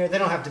 They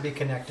don't have to be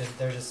connected.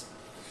 They're just,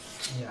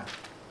 yeah.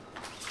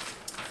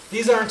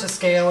 These aren't to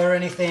scale or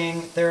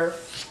anything.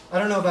 I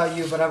don't know about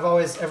you, but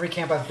every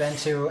camp I've been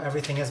to,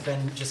 everything has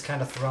been just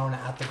kind of thrown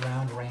at the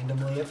ground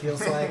randomly, it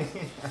feels like.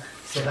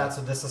 So that's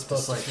what this is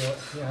supposed to feel.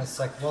 Yeah, it's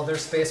like, well,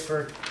 there's space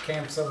for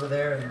camps over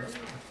there, and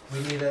we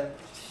need a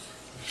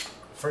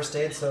first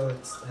aid,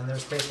 and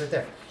there's space right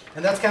there.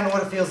 And that's kind of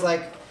what it feels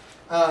like.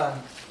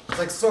 It's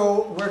like,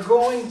 so we're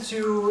going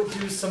to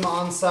do some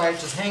on-site,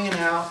 just hanging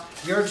out.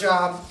 Your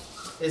job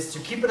is to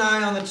keep an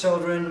eye on the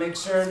children, make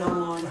sure no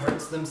one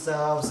hurts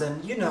themselves,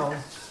 and,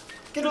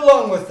 get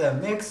along with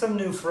them. Make some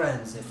new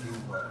friends, if you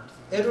would.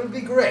 It would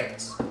be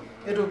great.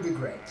 It would be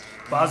great.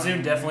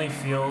 Bazoon definitely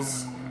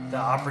feels the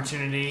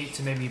opportunity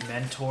to maybe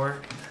mentor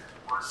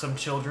some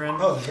children.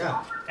 Oh,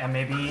 yeah. And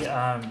maybe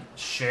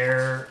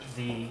share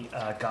the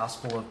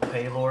Gospel of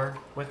Paylor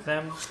with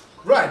them.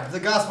 Right, the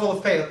Gospel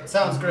of Paylor.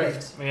 Sounds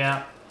great.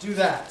 Yeah. Do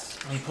that.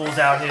 He pulls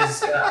out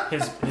his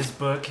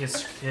book, his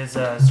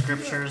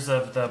scriptures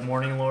of the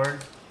Morning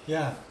Lord.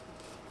 Yeah.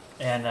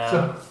 And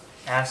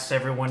asks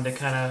everyone to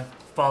kind of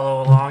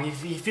follow along.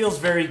 He feels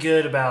very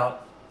good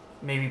about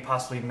maybe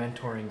possibly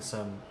mentoring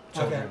some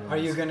children. Okay. Are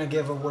you going to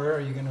give a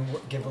word? Are you going to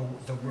give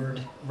the word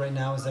right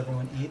now as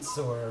everyone eats,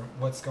 or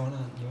what's going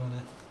on? You want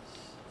to?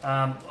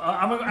 I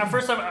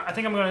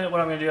think what I'm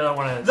gonna do. I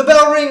want to. The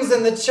bell rings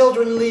and the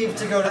children leave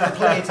to go to the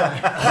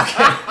playtime.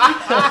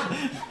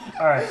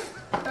 All right.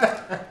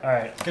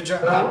 Good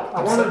job.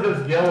 I want to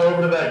just yell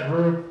over to that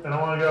group, and I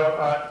want to go,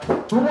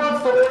 who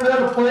wants to learn how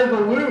to play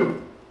the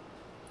lute?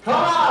 Come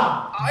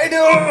on! I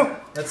do!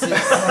 Let's see.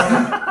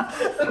 I'm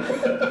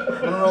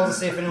going to roll to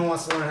see if anyone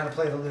wants to learn how to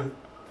play the lute.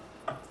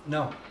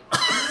 No.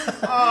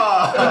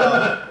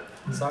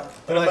 Sorry.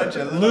 They're like, bunch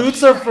of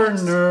lutes are for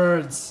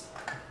nerds.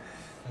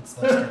 That's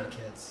those kind of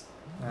kids.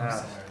 I'm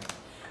sorry.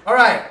 All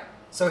right.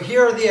 So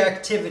here are the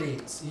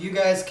activities. You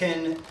guys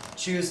can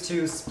choose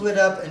to split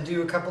up and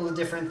do a couple of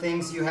different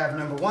things. You have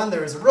number 1,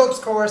 there is a ropes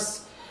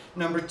course.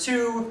 Number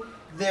 2,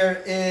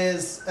 there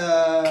is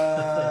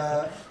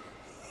an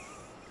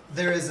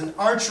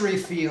archery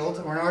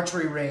field or an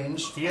archery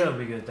range. Theo would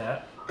be good at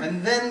that.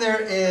 And then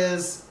there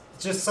is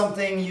just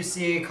something you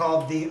see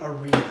called the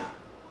arena.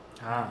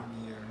 Ah.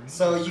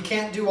 So you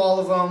can't do all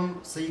of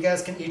them. So you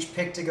guys can each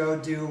pick to go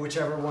do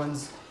whichever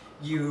ones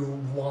you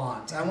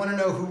want. I want to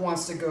know who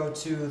wants to go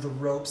to the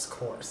ropes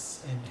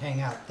course and hang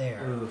out there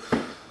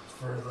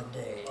for the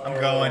day. I'm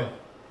going.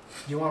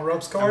 You want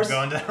ropes course?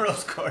 I'm going to the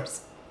ropes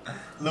course.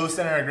 Low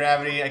center of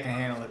gravity, I can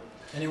handle it.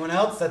 Anyone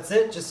else? That's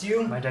it? Just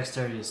you? My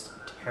dexterity is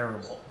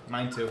terrible.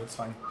 Mine too, it's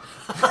fine.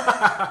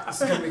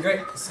 This is going to be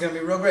great. This is going to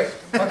be real great.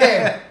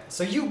 Okay,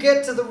 so you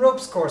get to the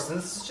ropes course, and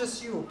this is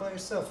just you by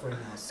yourself right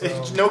now. So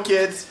No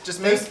kids,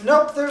 just me. There's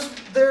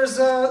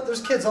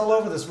kids all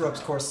over this ropes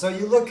course. So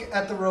you look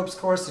at the ropes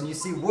course, and you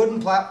see wooden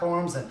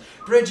platforms and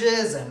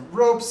bridges and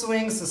rope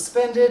swings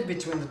suspended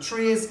between the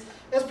trees.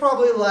 It's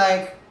probably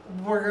like,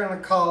 we're going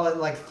to call it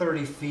like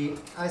 30 feet.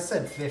 I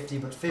said 50,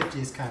 but 50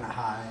 is kind of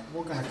high.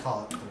 We're going to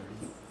call it 30.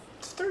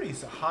 30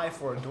 is high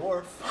for a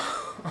dwarf.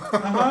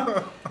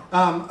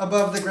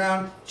 Above the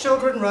ground,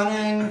 children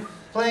running,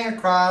 playing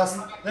across.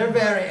 They're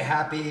very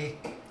happy.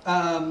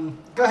 Go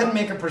ahead and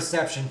make a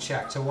perception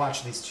check to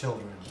watch these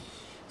children.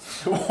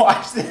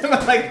 Watch them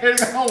like they're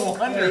gonna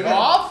wander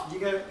off?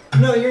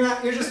 No, you're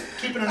not. You're just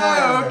keeping an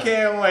eye on them.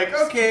 Okay, I'm like,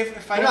 okay,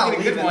 if I They're don't not get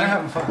a good leaving, one, they're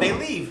having fun. they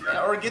leave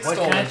or get What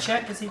stolen. kind of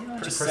check is he doing?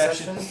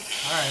 Perception.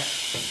 Alright.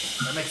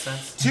 That makes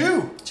sense.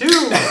 2. 2.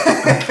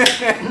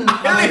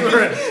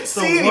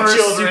 See any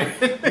children.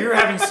 You were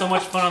having so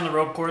much fun on the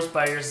rope course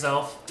by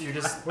yourself. You're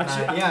just.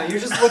 Yeah, you're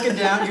just looking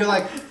down. You're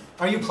like,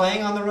 are you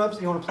playing on the ropes?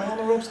 You want to play on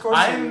the ropes course?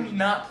 I'm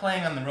not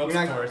playing on the ropes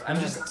You're not- course. I'm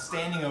you're just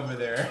standing over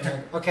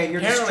there. Okay, you're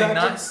Apparently distracted.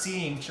 not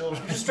seeing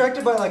children. You're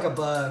distracted by like a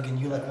bug, and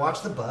you like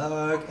watch the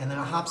bug, and then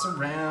it hops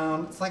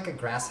around. It's like a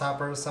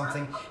grasshopper or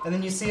something, and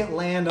then you see it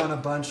land on a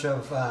bunch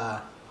of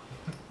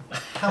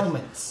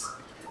helmets.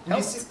 And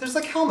you see, there's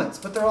like helmets,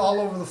 but they're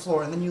all over the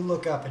floor. And then you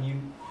look up,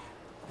 and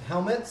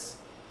helmets?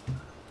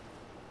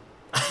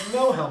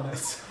 No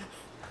helmets.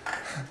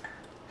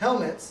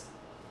 Helmets.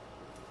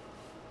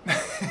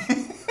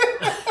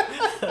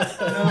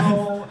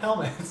 No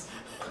helmets.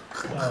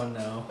 Oh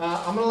no.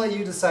 I'm gonna let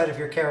you decide if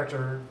your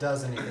character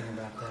does anything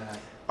about that.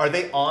 Are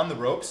they on the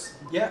ropes?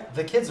 Yeah,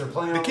 the kids are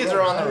playing. The on kids the are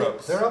ropes. on the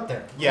ropes. They're up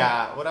there.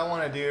 Yeah, what I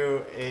want to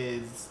do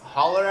is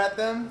holler at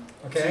them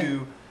Okay.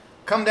 to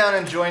come down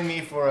and join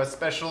me for a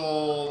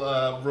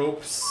special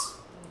ropes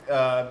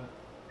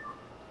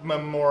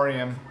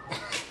memoriam.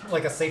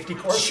 Like a safety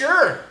course.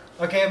 Sure.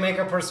 Okay, make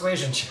a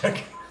persuasion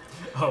check.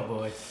 Oh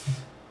boy.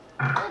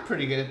 I'm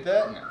pretty good at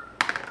that. No.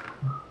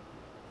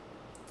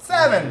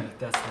 7.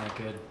 That's not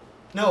good.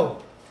 No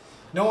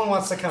one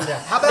wants to come down.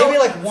 How about maybe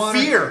like one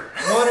fear?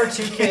 One or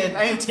two kids.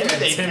 I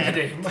intimidate them.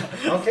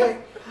 Intimidate. Okay,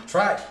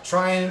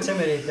 try and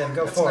intimidate them.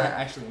 Go That's for not it.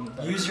 actually any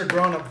better. Use your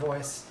grown-up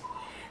voice.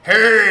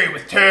 Hey,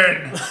 with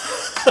 10.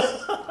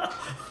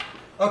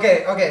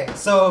 Okay.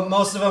 So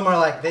most of them are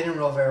like they didn't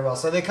roll very well.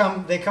 So they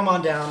come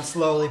on down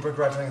slowly,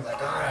 begrudgingly,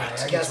 like all right.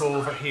 I guess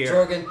over here.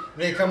 Jorgen.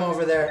 They come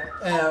over there.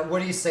 What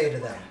do you say to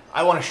them?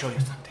 I want to show you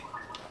something.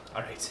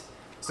 All right.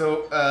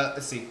 So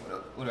let's see.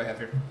 What do I have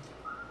here?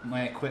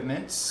 My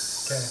equipment.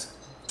 Okay.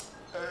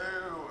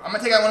 I'm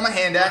gonna take out one of my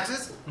hand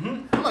axes.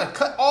 I'm gonna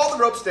cut all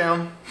the ropes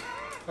down.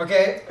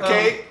 Okay.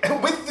 Okay.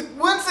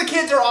 Once the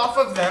kids are off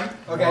of them.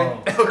 Okay.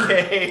 Whoa.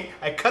 Okay.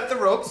 I cut the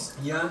ropes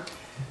Yeah.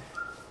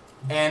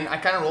 and I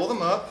kind of roll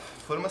them up,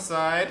 put them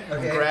aside,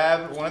 Okay.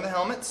 grab one of the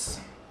helmets,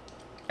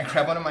 and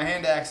grab one of my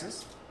hand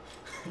axes,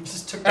 You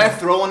just took and I that.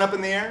 throw one up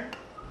in the air.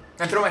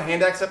 I throw my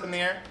hand axe up in the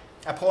air.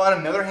 I pull out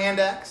another hand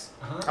axe.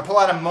 Uh-huh. I pull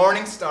out a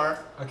morning star.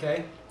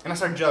 Okay. And I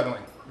start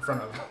juggling in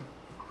front of them.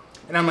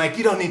 And I'm like,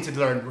 you don't need to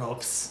learn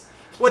ropes.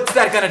 What's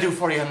that gonna do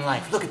for you in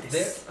life? Look at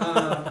this.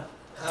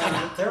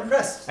 They're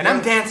impressed. And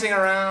I'm dancing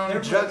around,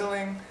 They're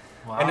juggling.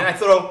 Wow. And then I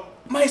throw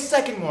my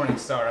second morning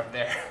star up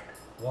there.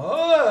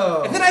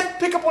 Whoa. And then I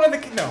pick up one of the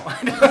kids. No.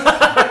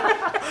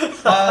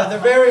 They're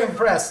very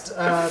impressed.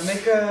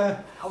 Make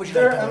a. How would you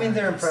They're, like to I mean, learn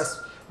they're this?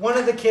 impressed. One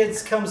of the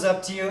kids comes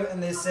up to you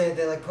and they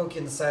like poke you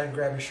in the side and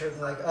grab your shirt.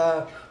 They're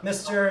like,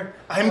 Mister.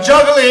 I'm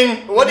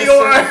juggling. What do you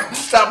Mr. want?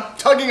 Stop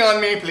tugging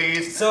on me,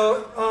 please.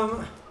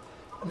 So,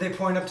 they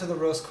point up to the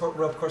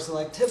rope course and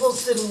like,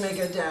 Tibbles didn't make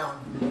it down.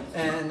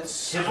 And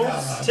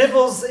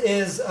Tibbles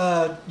is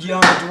a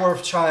young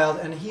dwarf child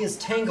and he is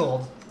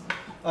tangled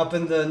up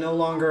in the no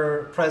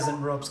longer present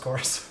ropes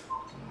course.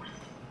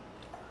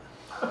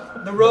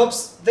 The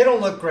ropes, they don't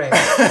look great.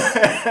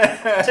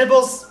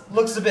 Tibbles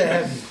looks a bit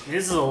heavy.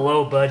 This is a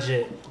low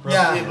budget.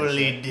 Yeah.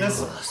 Dibbly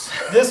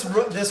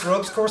This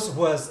ropes course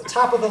was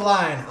top of the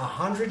line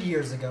 100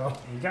 years ago.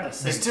 You gotta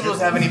say. Does Tibbles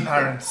have any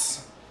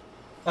parents?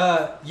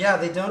 Yeah,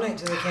 they donate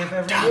to the camp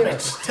every year.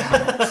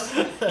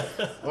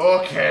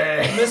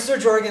 Okay. Mr.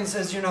 Jorgen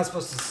says you're not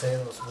supposed to say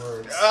those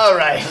words. All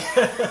right.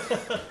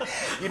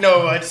 You know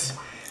what?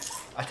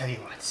 I'll tell you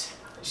what.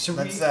 Should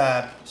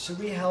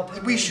we help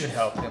him? We should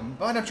help him.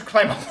 Why don't you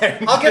climb up there?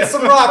 I'll get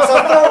some rocks.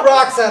 I'll throw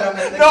rocks at him.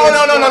 And the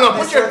No. kids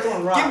Put start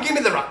throwing rocks. give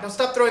me the rock. No,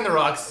 stop throwing the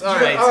rocks. All All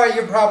right. right,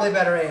 you're probably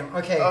better aim.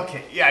 Okay.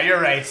 Okay. Yeah, you're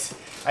right.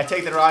 I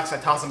take the rocks. I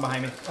toss them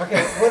behind me.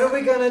 Okay, what are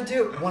we gonna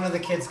do? One of the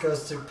kids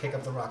goes to pick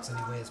up the rocks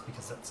anyways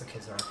because that's the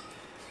kids are.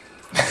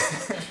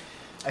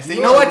 I say,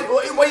 you know what?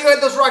 While you got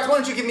those rocks, why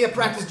don't you give me a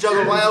practice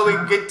juggle while we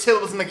get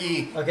Tibbles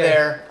McGee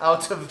there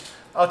out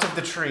of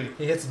the tree?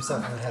 He hits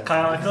himself in the head.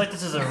 Kyle, I feel like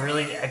this is a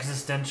really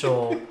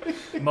existential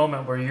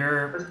moment where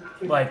you're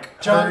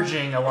like John-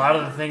 purging a lot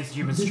of the things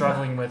you've been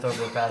struggling with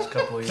over the past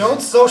couple of years. Don't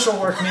social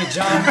work me,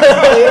 John.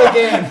 Play the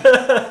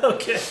game.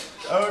 Okay.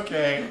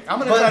 Okay. I'm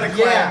gonna But, try to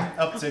climb yeah.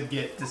 up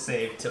to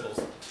save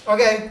Tibbles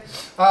Okay,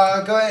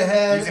 go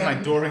ahead. using my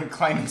dwarven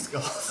climbing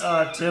skills.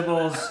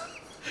 Tibbles.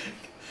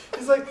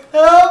 He's like,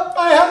 help!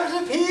 I have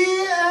to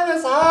pee and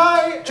it's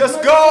high. Just Oh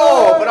my go,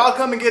 God. but I'll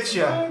come and get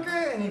you.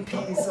 Okay, and he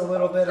pees a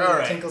little bit and All it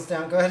right. tinkles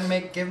down. Go ahead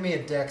and give me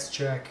a dex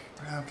check.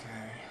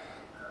 Okay.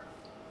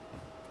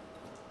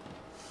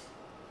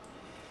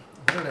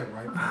 What did I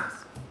write for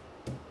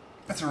this?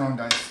 That's the wrong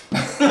dice.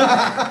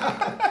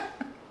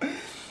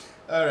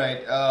 All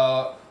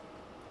right.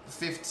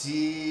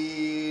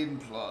 15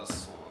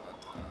 plus what?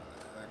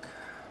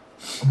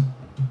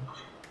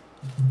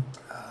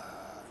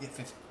 Yeah,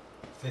 15?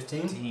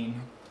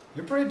 15.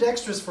 You're pretty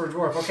dexterous for a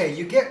dwarf. Okay,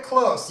 you get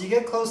close. You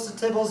get close to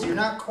Tibbles. You're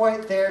not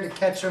quite there to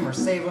catch him or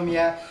save him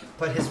yet,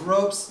 but his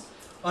ropes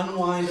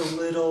unwind a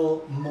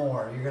little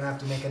more. You're going to have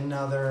to make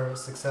another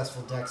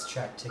successful dex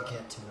check to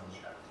get to him.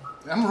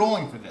 I'm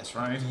rolling for this,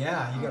 right?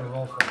 Yeah, you got to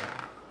roll for it.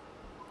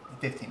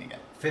 15 again.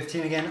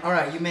 15 again. All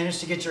right, you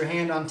managed to get your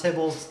hand on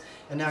Tibbles,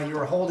 and now you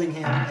are holding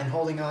him and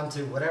holding on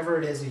to whatever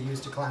it is you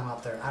used to climb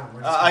up there. I don't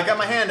know. I got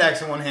my hand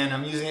axe in one hand.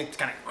 I'm using it to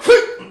kind of.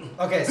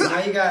 Okay, so now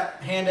you got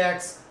hand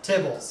axe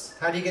Tibbles.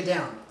 How do you get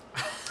down?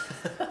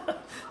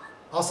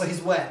 Also,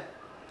 he's wet.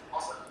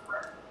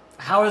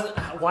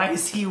 Why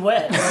is he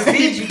wet?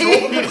 Feed you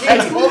told him to I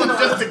feed. told him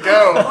just to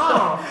go.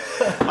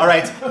 All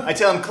right. I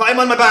tell him climb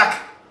on my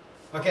back.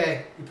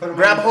 Okay, you put him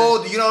Grab on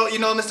hold. You know,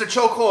 Mr.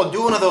 Chokehold.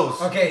 Do one of those.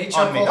 Okay, he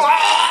on me.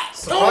 chokeholds.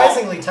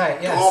 Surprisingly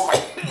tight, yes.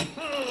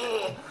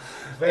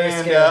 Very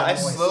And scary. I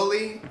voice.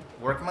 slowly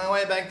work my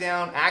way back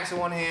down. Axe in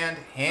one hand,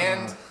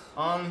 hand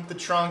on the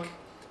trunk,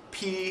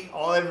 pee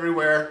all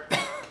everywhere.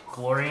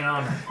 Glory and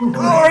honor.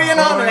 Glory and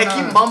honor. I and keep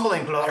honor.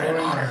 mumbling. Glory and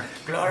honor.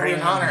 Glory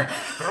and honor.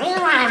 Glory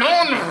and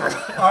honor.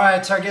 All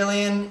right,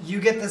 Targillian, you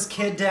get this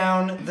kid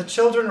down. The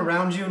children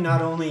around you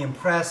not only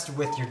impressed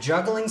with your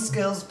juggling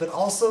skills, but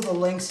also the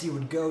lengths you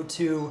would go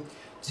to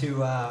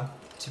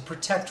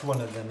protect one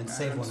of them and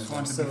save one of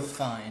them. So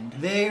fined.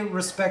 they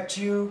respect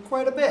you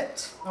quite a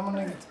bit. I'm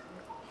gonna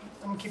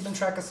keep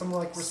track of some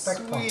like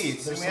respect points. Sweet.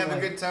 So There's we some, have a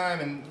like- good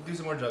time and do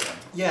some more juggling.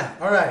 Yeah.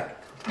 All right.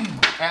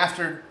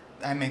 After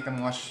I make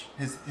them wash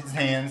his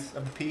hands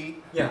of the pee,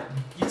 Yeah.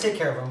 You take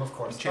care of them, of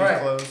course. change All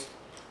right. clothes.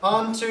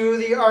 On to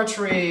the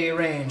archery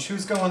range.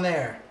 Who's going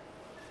there?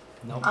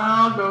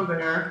 I'll go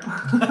there.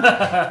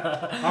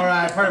 All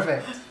right,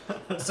 perfect.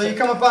 So you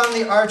come up on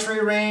the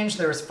archery range.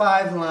 There's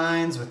 5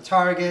 lines with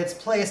targets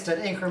placed at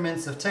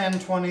increments of 10,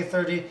 20,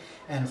 30,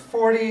 and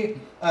 40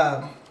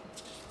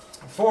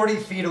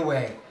 feet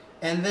away.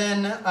 And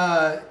then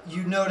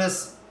you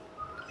notice,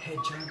 hey,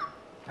 John,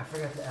 I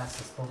forgot to ask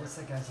this, but what's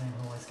that guy's name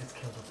who always gets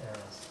killed with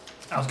arrows?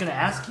 I was gonna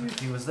ask you if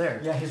he was there.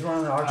 Yeah, he's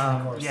running the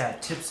archery course. Yeah,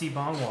 Tipsy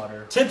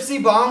Bongwater. Tipsy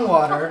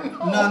Bongwater,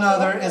 none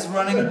other, is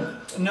running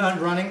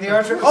the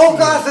archery. Oh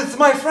gosh, it's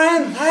my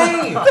friend.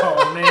 Hey,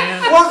 Oh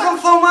man, welcome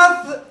so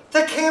much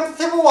to Camp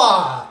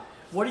Tibawa.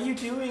 what are you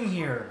doing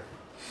here?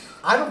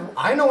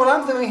 I know what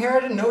I'm doing here. I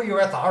didn't know you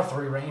were at the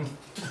archery range.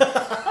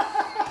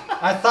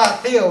 I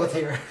thought Theo was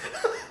here.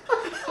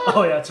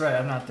 Oh yeah, that's right.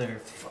 I'm not there.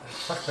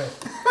 Fuck me.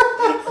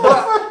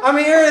 But I'm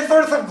here in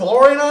search of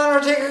glory and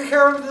honor, taking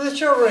care of the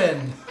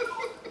children.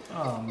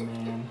 Oh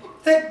man.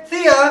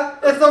 Thea,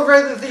 it's so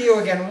great to see you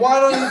again. Why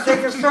don't you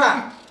take a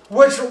shot?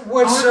 Which I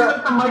want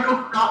to Michael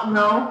Scott.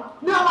 No.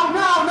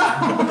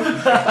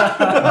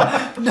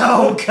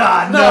 No,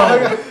 God,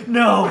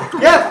 no.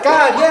 Yes,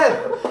 God, yes.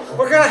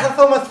 We're gonna have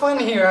so much fun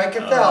here. I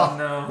can Oh tell.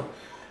 no.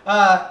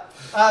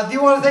 Do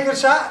you want to take a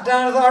shot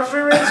down at the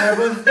archery range?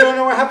 Everyone's doing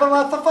it. We're having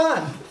lots of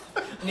fun.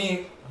 And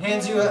he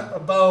hands you a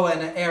bow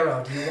and an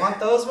arrow. Do you want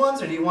those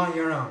ones or do you want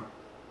your own?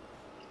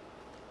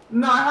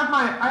 No, I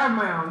have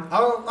my own.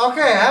 Oh,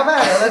 okay. How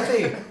about it? Let's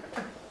see.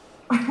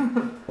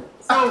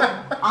 So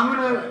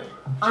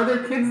are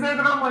there kids there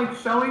that I'm like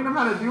showing them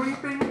how to do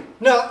anything?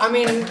 No, I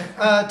mean,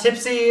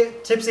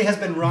 Tipsy has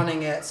been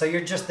running it, so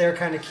you're just there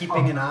kind of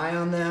keeping an eye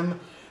on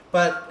them.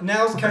 But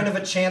now's kind of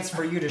a chance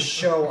for you to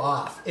show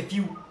off. If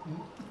you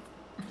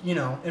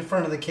know, in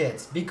front of the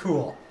kids. Be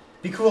cool.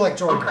 Be cool like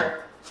Jordan. Okay.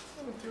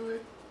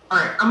 All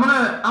right, I'm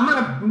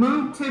gonna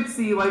move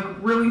Tipsy like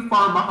really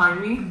far behind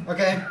me,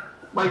 Okay.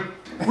 like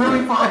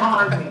really far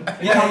behind me.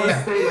 And Yeah, tell him to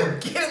yeah. Stay there.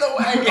 Get in the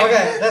wagon.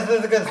 Okay, that's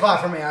a good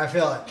spot for me. I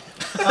feel it.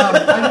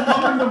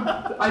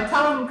 I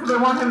tell him because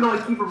I want him to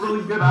like keep a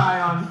really good eye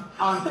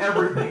on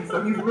everything.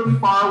 So he's really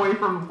far away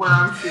from where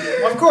I'm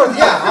shooting. Of course,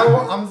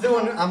 yeah.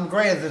 I'm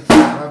great at this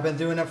job. I've been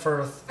doing it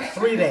for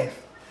 3 days.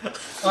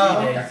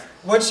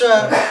 Which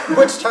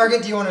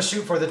target do you want to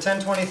shoot for? The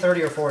 10, 20,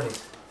 30, or 40?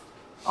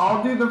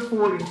 I'll do the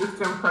 40 just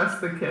to impress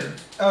the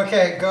kids.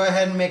 Okay, go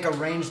ahead and make a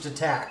ranged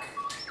attack.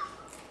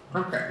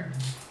 Okay.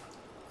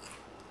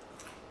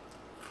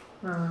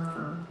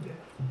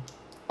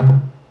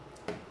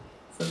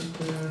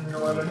 17,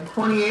 11,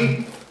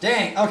 28.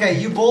 Dang. Okay,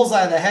 you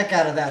bullseye the heck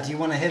out of that. Do you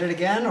want to hit it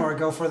again or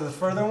go for the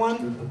further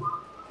one?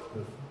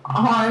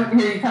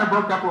 Here, you kind of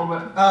broke up a little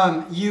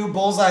bit. You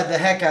bullseyed the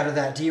heck out of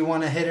that. Do you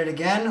want to hit it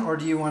again or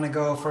do you want to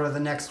go for the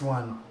next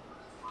one?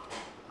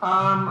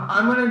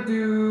 I'm gonna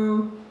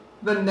do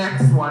the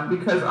next one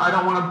because I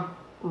don't want to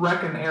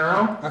wreck an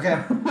arrow.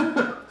 Okay.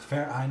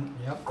 Fair.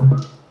 Yep.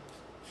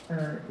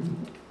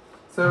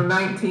 So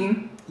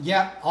 19.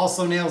 Yeah,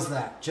 also nails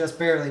that. Just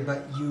barely,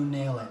 but you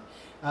nail it.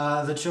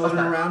 The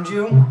children around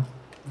you,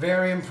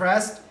 very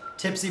impressed.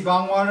 Tipsy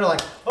Bongwater,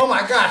 like, oh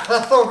my gosh,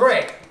 that's so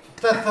great.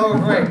 That's so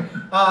great.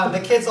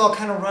 The kids all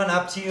kind of run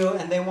up to you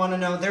and they want to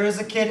know. There is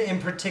a kid in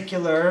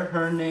particular.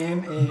 Her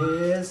name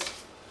is...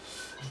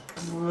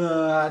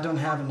 I don't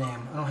have a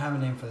name. I don't have a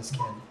name for this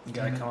kid. You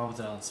gotta come up with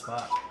it on the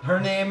spot. Her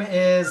name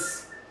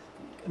is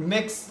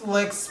Mix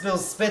Lick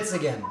Spills Spits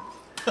again.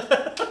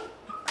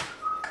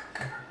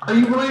 Are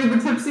you related to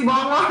Tipsy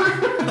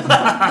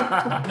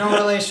Bongwater? No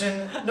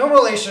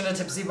relation to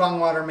Tipsy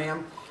Bongwater,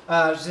 ma'am.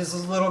 She's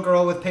this little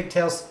girl with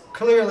pigtails,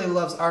 clearly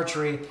loves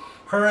archery.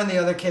 Her and the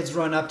other kids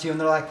run up to you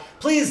and they're like,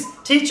 please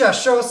teach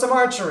us, show us some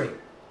archery.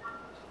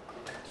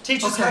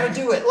 Teach us how to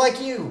do it, like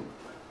you.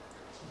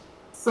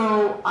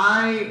 So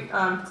I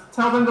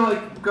tell them to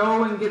like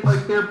go and get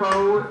like their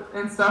bow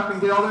and stuff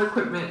and get all their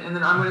equipment, and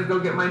then I'm gonna go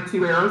get my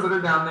 2 arrows that are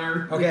down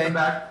there. Okay. Get them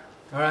back.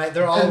 All right,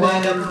 they're all And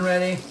lined then- up and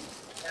ready.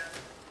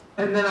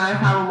 And then I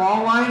have them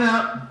all line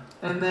up,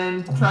 and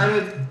then try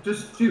to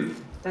just shoot,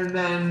 and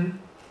then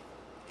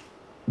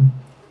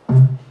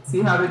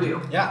see how they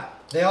do. Yeah,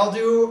 they all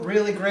do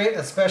really great,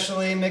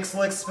 especially Mix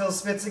Lick Spill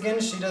Spits again.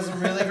 She does a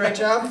really great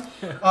job.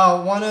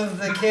 One of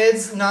the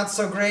kids, not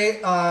so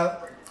great,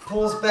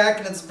 pulls back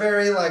and it's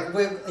very like,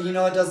 it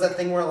does that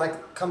thing where it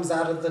like comes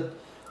out of the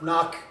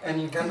knock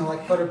and you kind of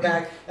like put her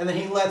back and then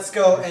he lets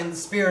go and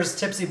spears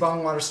Tipsy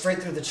Bongwater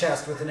straight through the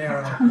chest with an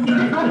arrow.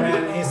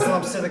 And he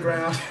slumps to the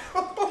ground.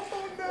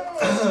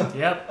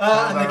 Yep.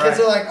 And the kids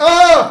are like,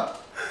 oh!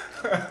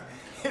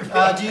 Do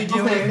you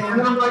do Okay, anything? and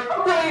then I'm like,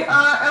 okay,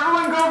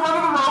 everyone go run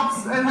to the ropes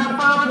and have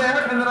fun over there.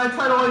 And then I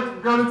try to like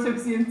go to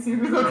Tipsy and see if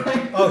he's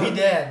okay. Oh, he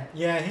dead.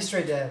 Yeah, he's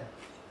straight dead.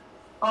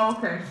 Oh,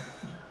 okay.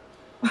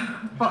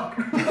 Fuck.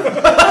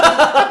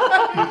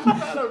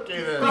 Not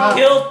okay then.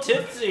 Kill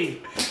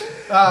Tipsy.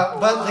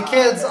 But the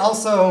kid's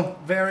also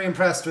very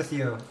impressed with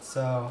you,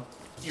 so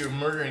You're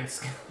murdering.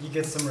 you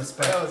get some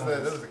respect. That was for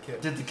it. the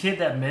kid. Did the kid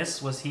that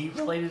missed, was he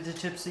related to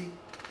Tipsy?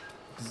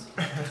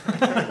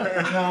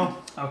 No,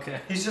 Okay.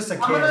 he's just a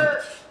I'm kid.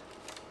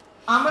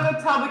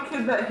 gonna tell the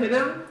kid that hit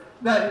him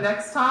that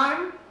next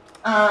time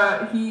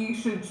he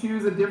should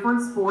choose a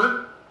different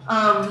sport.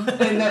 And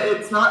that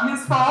it's not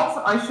his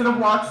fault. I should have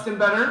watched him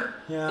better.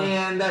 Yeah.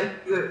 And that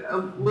he's a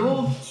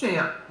little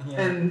champ.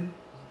 Yeah.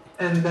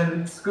 And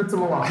then scoots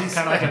him along. Kind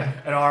of like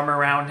an arm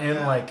around him,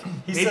 Yeah. like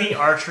He maybe said-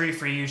 archery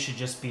for you should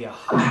just be a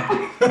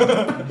hobby.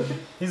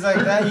 He's like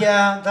that.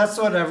 Yeah, that's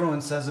what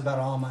everyone says about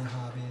all my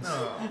hobbies.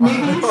 Oh.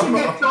 Maybe you should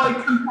get to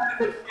like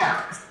competitive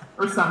jacks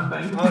or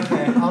something.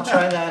 Okay, I'll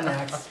try that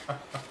next.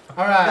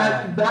 All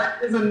right.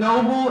 That is a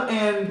noble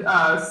and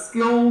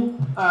skill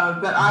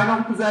that I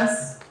don't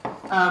possess.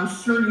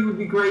 Sure, you would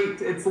be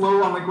great. It's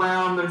low on the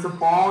ground. There's a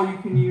ball you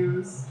can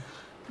use.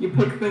 You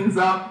pick things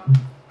up.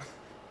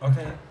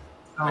 Okay.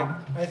 I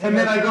think And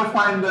then I go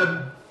find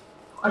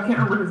I can't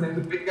remember his name,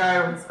 the big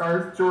guy with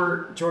scars,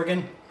 George.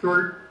 Jorgen.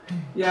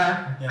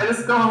 Yeah. Yeah. I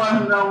just go and let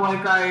him know,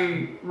 like,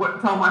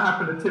 tell him what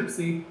happened to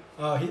Tipsy.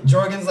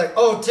 Jorgen's like,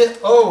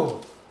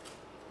 oh.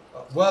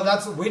 Well,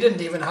 we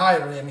didn't even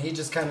hire him. He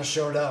just kind of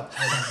showed up.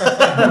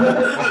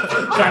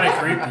 Kind of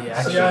creepy,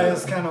 actually. Yeah, it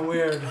was kind of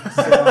weird.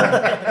 So.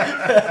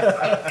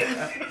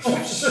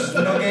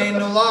 No gain,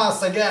 no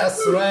loss, I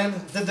guess, right?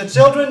 Did the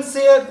children see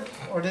it,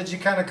 or did you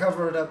kind of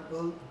cover it up?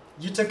 Well,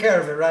 you took care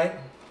of it, right?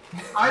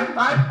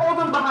 I pulled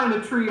him behind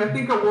a tree. I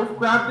think a wolf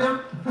grabbed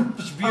him.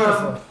 It's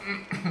beautiful.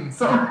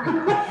 So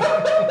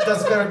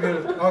That's very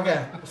beautiful.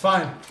 Okay,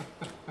 fine.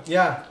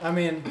 Yeah, I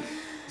mean,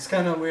 it's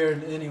kind of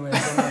weird anyway.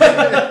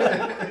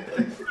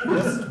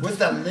 What's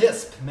that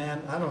lisp,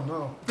 man? I don't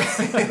know.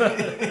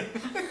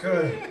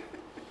 Good.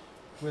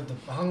 With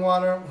the hung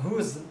water, who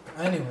is?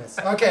 Anyways,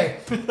 okay.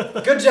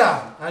 Good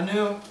job. I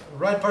knew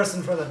right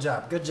person for the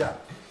job. Good job.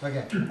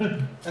 Okay.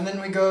 And then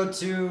we go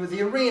to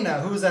the arena.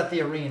 Who's at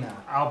the arena?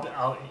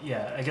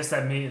 Yeah, I guess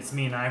it's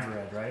me and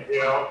Ivored, right?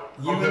 Yeah,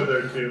 I'll go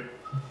there too.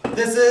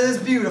 This is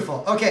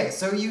beautiful. Okay,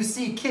 so you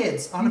see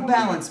kids on a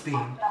balance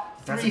beam,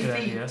 That's a 3 good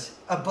feet idea.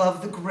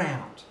 above the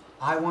ground.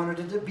 I wanted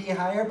it to be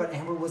higher, but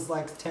Amber was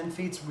like 10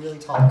 feet's really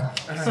tall guy.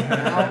 So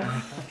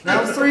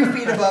now it's 3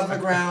 feet above the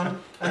ground,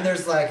 and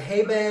there's like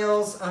hay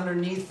bales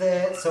underneath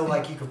it, so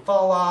like you could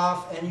fall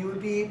off, and you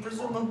would be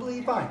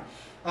presumably fine.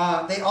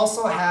 They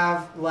also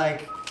have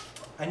like,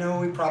 I know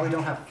we probably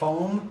don't have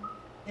foam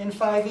in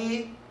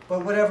 5e,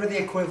 but whatever the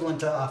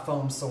equivalent to a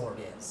foam sword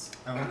is.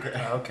 Okay.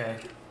 Okay.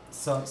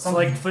 So So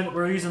like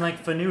we're using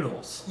like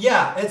fanoodles.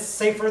 yeah, it's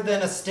safer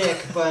than a stick,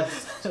 but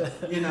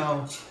you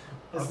know,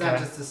 it's not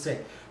Okay. just a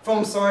stick.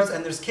 Foam swords,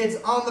 and there's kids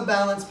on the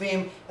balance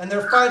beam, and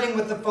they're fighting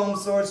with the foam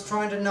swords,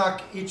 trying to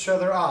knock each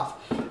other off.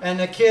 And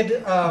a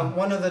kid,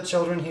 one of the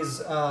children, he's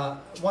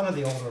one of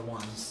the older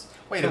ones.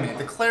 Wait a minute.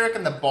 The cleric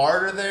and the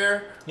bard are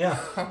there. Yeah,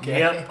 Okay.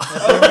 Yep. at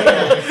the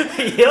arena.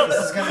 Yep.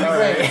 This is gonna be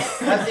great.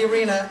 At the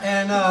arena,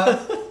 and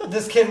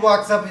this kid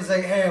walks up. He's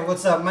like, "Hey,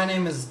 what's up? My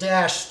name is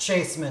Dash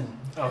Chaseman."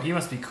 Oh, he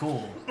must be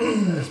cool.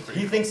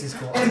 He thinks he's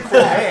cool.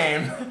 Cool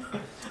name.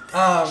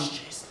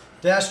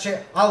 Dash Chase.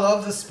 I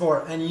love this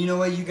sport, and you know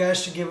what? You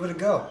guys should give it a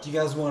go. Do you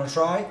guys want to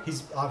try?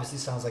 He's obviously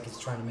sounds like he's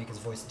trying to make his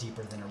voice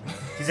deeper than a real.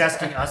 He's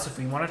asking us if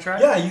we want to try.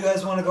 Yeah, you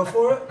guys want to go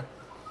for it?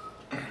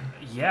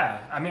 Yeah.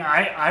 I mean,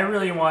 I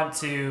really want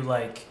to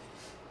like.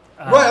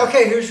 Right.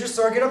 Okay. Here's your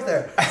sword. Get up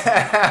there.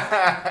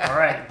 All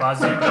right,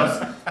 Bazoo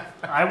goes.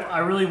 I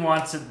really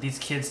want these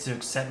kids to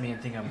accept me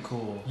and think I'm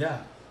cool. Yeah.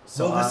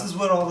 So, well, this is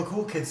what all the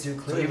cool kids do.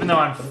 So Clearly. even though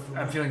I'm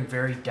feeling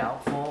very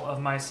doubtful of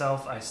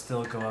myself, I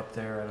still go up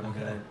there and I'm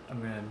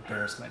gonna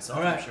embarrass myself.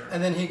 All right. I'm sure.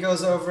 And then he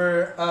goes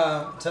over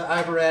to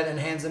Ibered and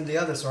hands him the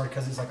other sword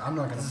because he's like, I'm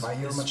not gonna fight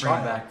you. I'm a Bring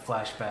child. back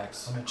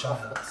flashbacks. I'm a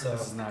child. So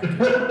This is not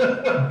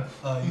good.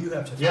 you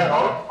have to. Yeah,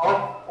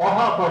 I'll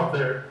hop up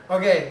there.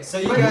 Okay. So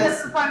you But he has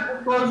guys. to find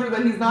disclosure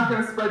that he's not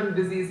going to spread the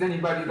disease to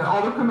anybody. That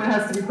all the equipment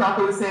has to be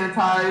properly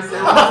sanitized.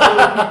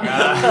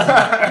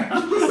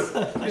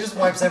 He just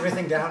wipes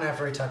everything down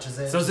after he touches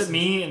it. So is it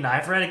me and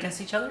Ivored against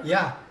each other?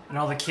 Yeah. And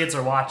all the kids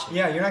are watching.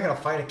 Yeah. You're not gonna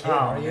fight a kid, Oh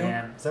are you?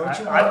 man. Is that what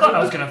you I want? thought I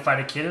was gonna fight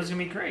a kid. It was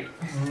gonna be great.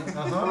 Okay.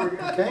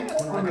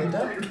 Wanna write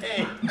that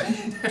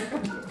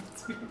down?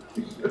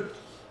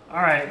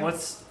 All right. What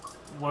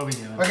are we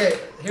doing? Okay,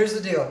 here's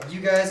the deal. You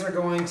guys are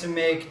going to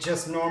make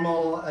just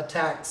normal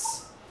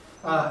attacks.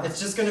 It's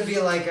just going to be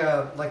like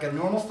a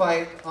normal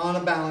fight on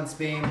a balance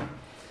beam.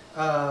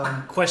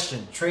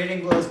 Question.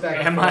 Trading blows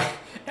back and forth.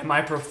 Am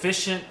I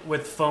proficient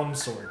with foam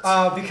swords?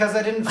 Because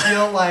I didn't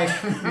feel like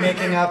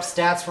making up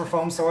stats for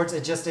foam swords.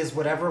 It just is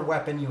whatever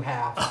weapon you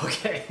have.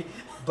 Okay.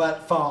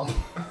 but foam.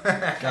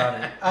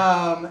 Got it.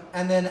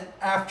 And then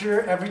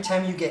after every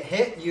time you get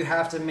hit, you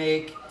have to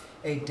make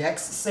a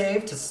dex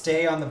save to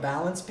stay on the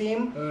balance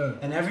beam.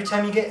 And every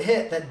time you get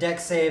hit, that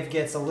dex save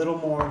gets a little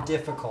more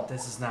difficult.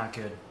 This is not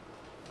good.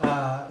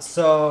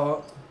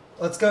 So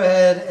let's go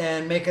ahead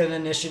and make an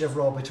initiative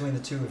roll between the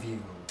two of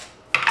you.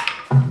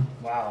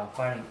 Wow, I'm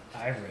fighting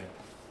Ivrid.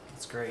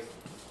 That's great.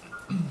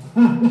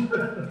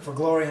 For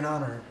glory and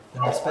honor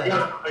and respect. I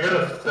got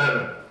a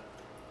 7.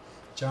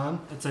 John?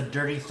 It's a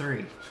dirty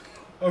 3.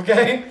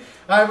 Okay.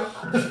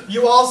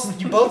 You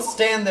both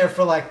stand there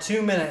for like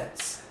 2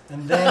 minutes,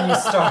 and then you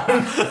start.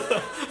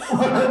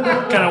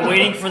 Kind of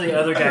waiting for the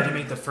other guy to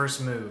make the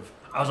first move.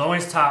 I was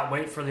always taught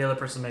wait for the other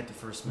person to make the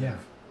first move. Yeah.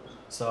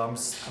 So I'm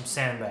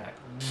standing back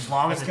as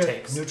long That's as good. it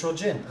takes. Neutral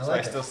gin. I So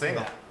like I it. still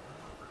single.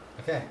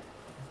 Okay.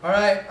 All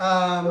right.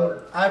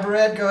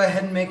 Ibered, go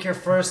ahead and make your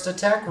first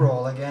attack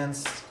roll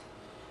against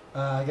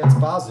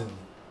Bazoon.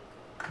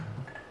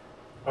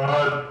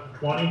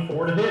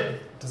 24 to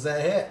hit. Does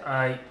that hit?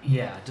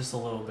 Yeah, just a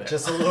little bit.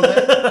 Just a little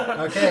bit?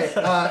 Okay.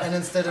 And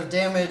instead of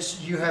damage,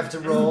 you have to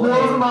roll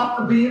Blows him a. off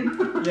the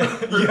beam.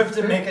 Yeah, you have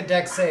to make a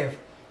dex save.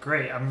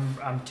 Great.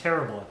 I'm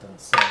terrible at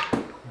this.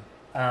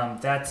 So,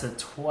 that's a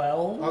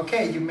 12.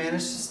 Okay, you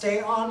managed to stay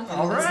on, and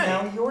All it's right.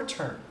 now your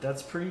turn.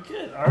 That's pretty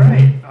good. All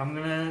right, I'm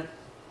gonna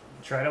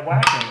try to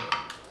whack him,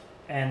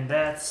 and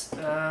that's 8,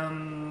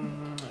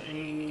 9, 10,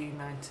 11,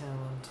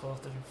 12,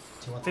 13,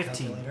 Do you want the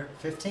 15. calculator?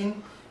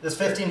 15? Does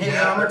 15 hit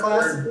your armor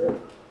class?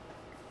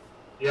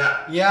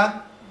 Yeah.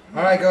 Yeah?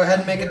 Alright, go ahead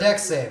and make a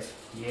dex save.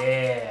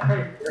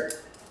 Yeah.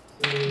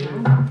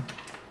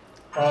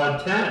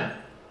 10.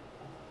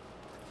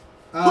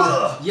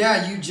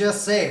 Yeah, you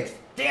just saved.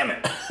 Damn it!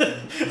 I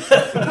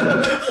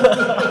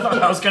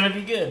thought I was gonna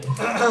be good. All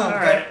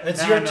right,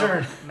 it's now your I know-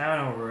 turn. Now I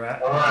know where we're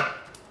at.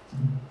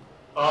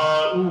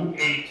 Alright.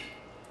 8.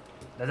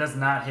 That does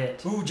not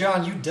hit. Ooh,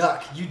 John, you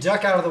duck. You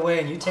duck out of the way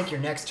and you take your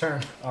next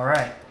turn. All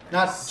right.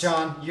 Not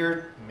John,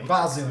 you're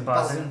Bazoon.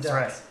 Bazoon That's ducks.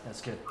 right.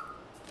 That's good.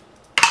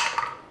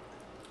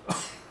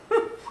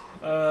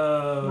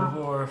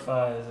 4,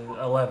 5,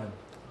 11.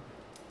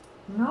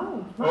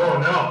 No.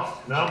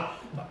 Oh, no.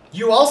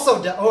 You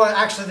also duck. Oh,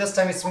 actually, this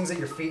time he swings at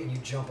your feet and you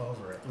jump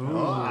over it.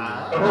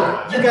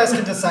 Ooh. You guys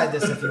can decide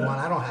this if you want.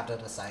 I don't have to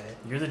decide it.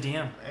 You're the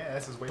DM. Yeah,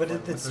 this is way But fun.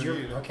 it's This your.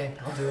 is you. Okay,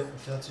 I'll do it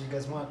if that's what you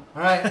guys want.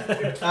 Alright.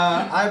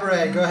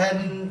 Ibered, go ahead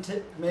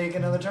and make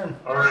another turn.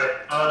 Alright.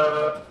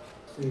 Let's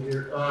see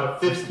here.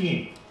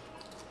 15.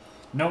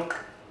 Nope.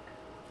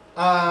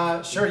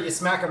 Sure, you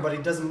smack him, but he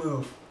doesn't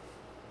move.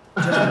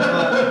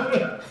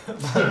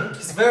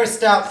 He's very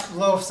stout,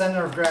 low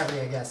center of gravity,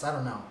 I guess. I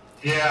don't know.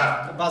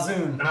 Yeah.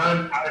 Bazoon. And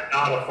I'm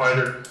not a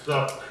fighter,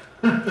 so.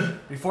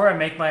 Before I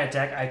make my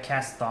attack, I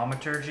cast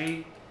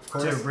Thaumaturgy to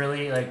course.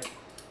 really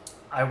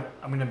I'm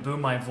gonna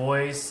boom my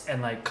voice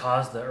and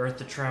cause the earth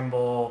to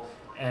tremble,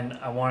 and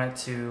I want it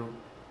to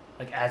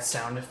add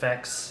sound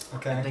effects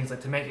Okay. and things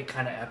to make it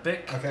kind of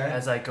epic Okay.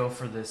 as I go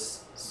for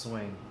this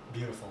swing,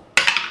 Beautiful.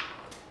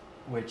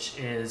 which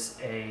is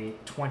a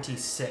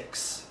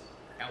 26.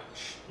 Ouch.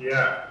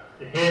 Yeah.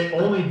 It hit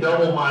only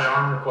double my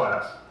armor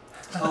class.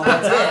 Oh,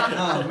 that's it.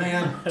 Oh,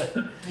 man.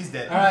 He's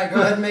dead. Alright, go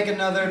ahead and make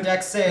another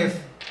dex save.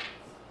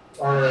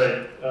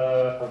 Alright.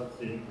 Let's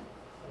see.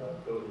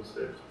 Ability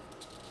saves.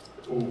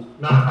 Ooh,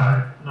 not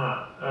high.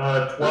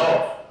 Not.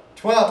 12.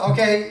 12.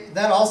 Okay,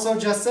 that also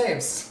just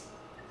saves.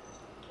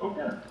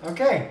 Okay.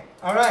 Okay.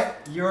 Alright,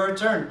 your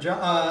turn.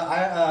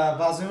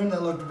 Bazoon,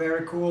 that looked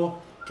very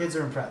cool. Kids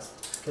are impressed.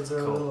 Kids are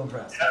a little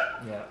impressed.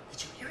 Yeah.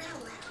 You're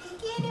allowed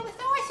again. It was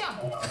awesome.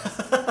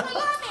 I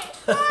love it.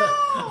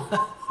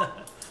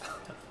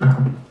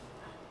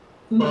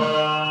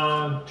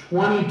 Oh.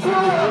 22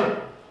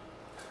 to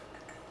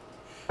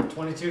hit.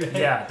 22 to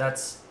hit. Yeah,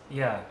 that's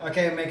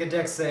Okay, make a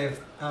dex save.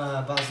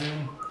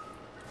 Bazoon.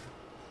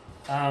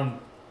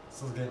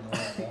 This is getting a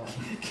lot more.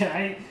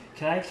 Can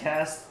I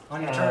cast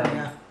On your turn,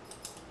 yeah.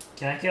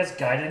 Can I cast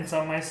guidance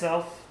on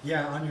myself?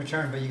 Yeah, on your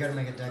turn, but you gotta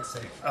make a dex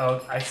save.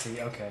 Oh, I see.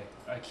 Okay,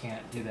 I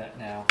can't do that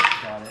now.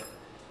 Got it.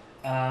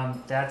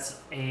 That's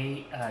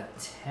a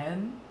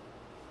 10.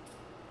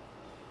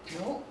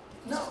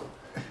 No.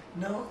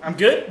 I'm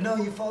good. No,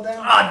 you fall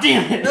down. Ah,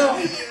 damn it! No.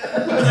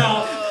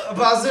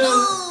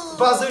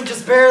 Bazoon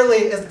just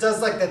barely does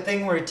the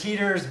thing where he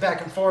teeters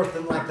back and forth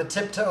and the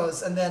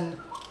tiptoes and then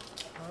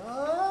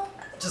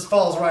just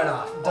falls right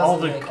off. All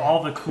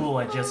the cool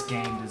I just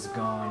gained is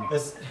gone.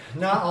 It's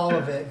not all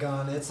of it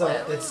gone. It's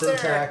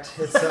intact.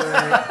 It's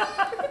alright.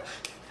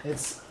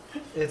 It's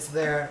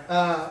there.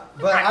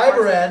 But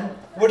Ibered,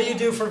 what do you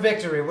do for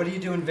victory? What do you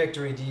do in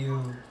victory? Do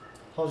you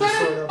hold your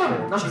sword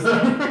up or cheese?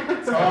 I'm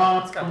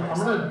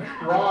gonna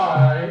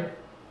try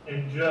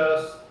and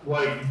just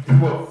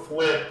do a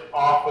flip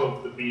off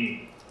of the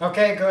beam.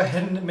 Okay, go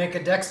ahead and make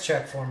a dex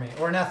check for me,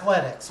 or an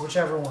athletics,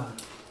 whichever one.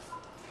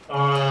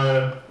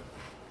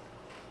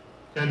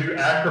 Can I do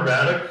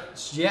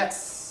acrobatics?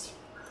 Yes.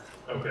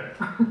 Okay.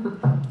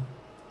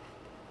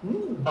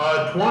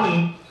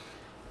 20.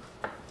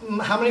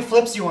 How many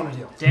flips do you want to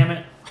do? Damn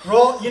it!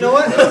 Roll. You know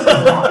what?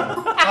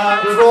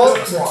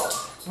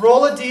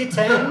 Roll a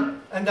d10,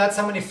 and that's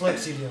how many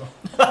flips you do.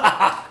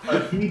 A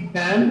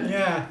D10?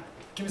 Yeah.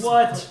 Give me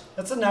What? Some,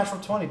 that's a natural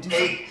 20. Do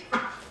 8.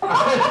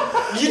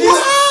 You do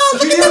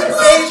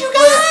 8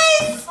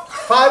 flips.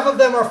 5 of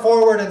them are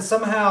forward, and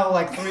somehow,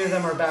 like, 3 of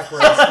them are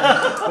backwards.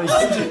 But you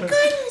do-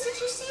 Goodness, did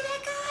you see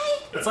that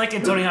guy? It's like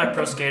in Tony Hawk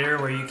Pro Skater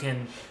where you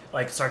can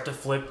like start to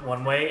flip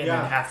one way and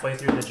Yeah. then halfway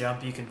through the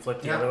jump you can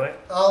flip the other way.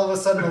 All of a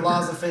sudden, the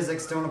laws of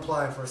physics don't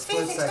apply for a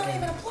split Physics don't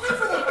even second.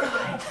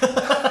 apply for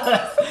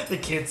that guy. The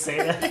kids say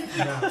that.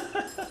 Yeah.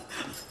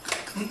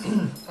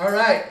 All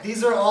right,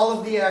 these are all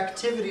of the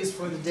activities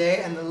for the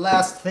day, and the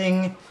last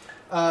thing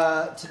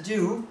to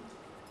do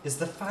is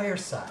the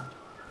fireside.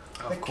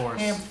 The course.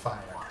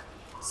 campfire.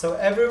 So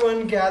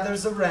everyone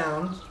gathers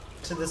around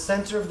to the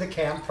center of the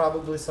camp,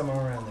 probably somewhere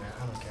around there.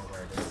 I don't care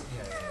where it is.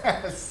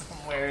 Yeah.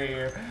 Somewhere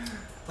here.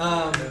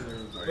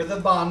 With a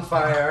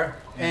bonfire,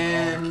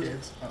 and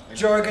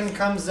Jorgen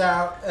comes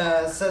out,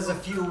 says a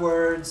few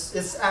words.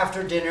 It's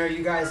after dinner.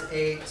 You guys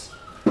ate.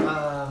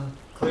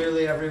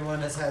 Clearly, everyone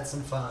has had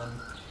some fun.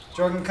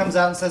 Jorgen comes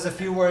out and says a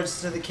few words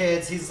to the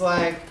kids. He's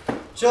like,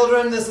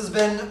 "Children, this has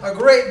been a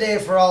great day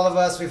for all of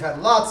us. We've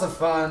had lots of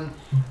fun.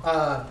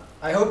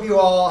 I hope you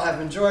all have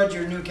enjoyed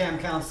your new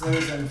camp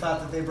counselors and thought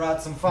that they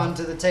brought some fun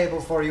to the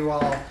table for you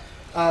all.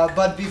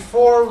 But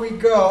before we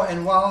go,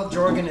 and while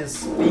Jorgen is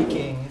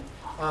speaking,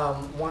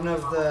 one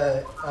of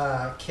the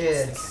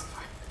kids,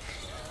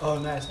 oh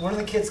nice, one of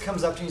the kids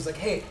comes up to you. He's like,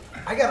 "Hey,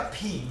 I gotta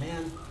pee,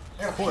 man.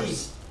 I gotta pee.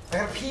 I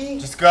gotta pee.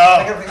 Just go.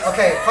 I gotta pee."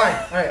 Okay, fine.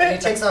 All right. And he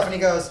takes off and he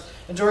goes.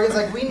 And Jorgen's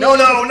like, "We need." No!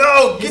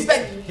 Get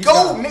back! he's Go!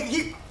 gone. Nick,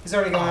 He's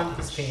already gone.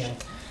 He's peeing.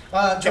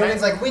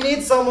 Jorgen's like, "We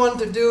need someone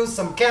to do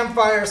some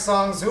campfire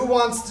songs. Who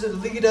wants to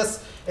lead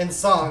us in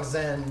songs?"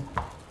 And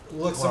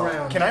looks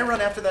around. Can I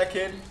run after that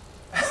kid?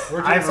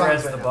 We're doing songs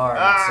Ivarez right the now. bard.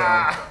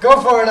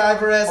 Go for it,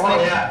 Ivarez. Oh,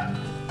 yeah.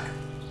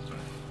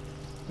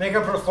 Make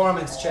a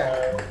performance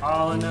check. So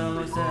all I know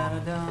is that I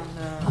don't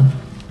know.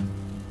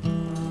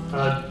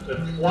 A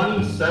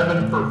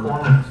 27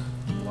 performance.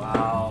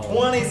 Wow.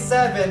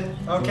 27.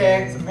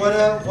 Okay.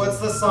 What's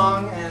the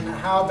song, and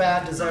how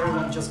bad does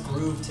everyone just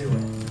groove to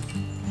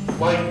it?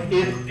 Like,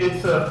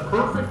 it's a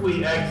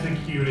perfectly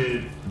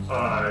executed,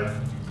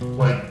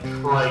 like,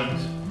 trite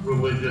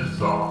religious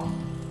song.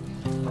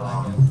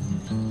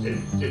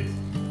 It's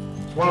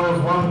one of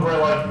those ones where,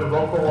 like, the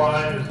vocal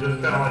line is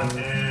just kind of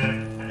like,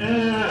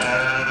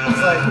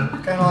 It's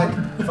like kind of like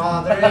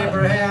Father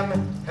Abraham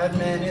had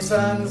many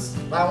sons.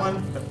 That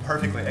one.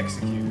 Perfectly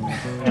executed.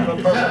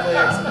 But perfectly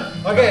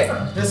excellent. Okay,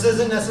 this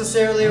isn't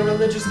necessarily a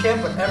religious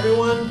camp, but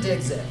everyone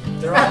digs it.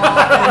 They're all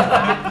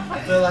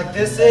they're like,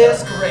 "This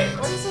is great."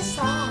 What is this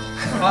song?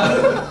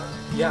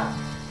 Yeah.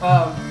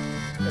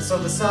 So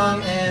the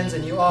song ends,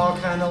 and you all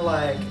kind of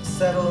like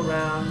settle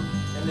around,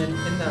 and then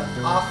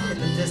off in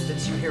the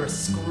distance, you hear a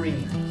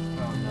scream,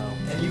 Oh no.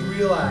 and you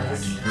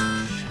realize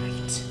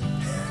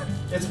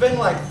it's been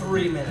like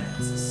 3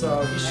 minutes,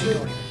 so you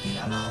should.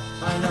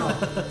 I know.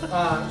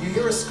 You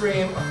hear a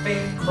scream, a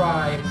faint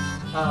cry.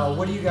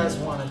 What do you guys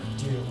want to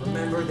do?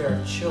 Remember, there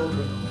are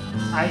children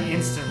around. I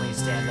instantly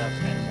stand up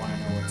and want to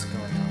know what's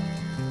going on.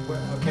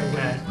 Okay,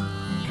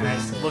 Can I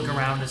look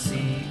around to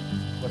see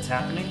what's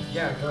happening?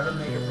 yeah, go ahead and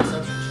make a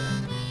perception check.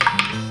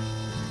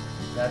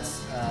 That's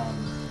a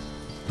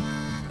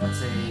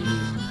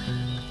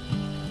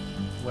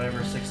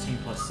whatever 16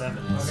 plus 7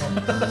 is.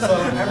 Okay. So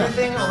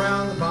everything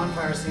around the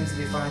bonfire seems to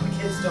be fine. The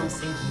kids don't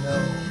seem to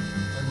know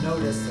or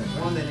notice that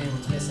one, that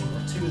anyone's missing,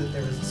 or two, that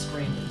there is a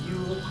scream. But you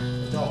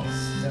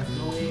adults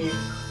definitely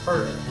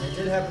heard it, and it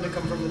did happen to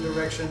come from the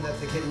direction that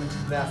the kid went to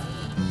the bathroom.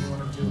 What do you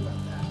want to do about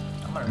that?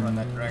 I'm gonna run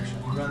that direction.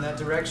 You run that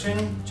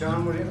direction,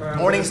 John.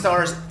 Morning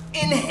stars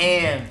in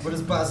hand. What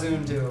does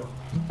Bazoon do?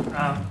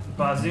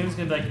 Bazoon's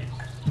gonna be like,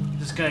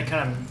 just gonna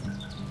kind of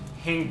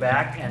hang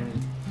back and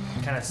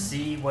kind of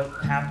see what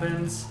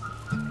happens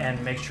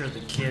and make sure the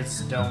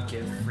kids don't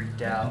get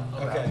freaked out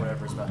about Okay.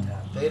 whatever's about to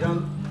happen. They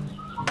don't.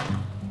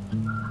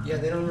 Yeah,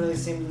 they don't really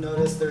seem to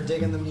notice. They're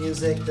digging the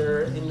music.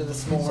 They're into the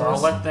s'mores. So I'll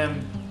let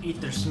them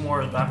eat their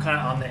s'mores, but I'm kind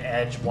of on the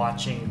edge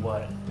watching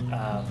what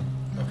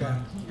Okay.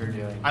 you're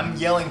doing. I'm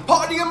yelling,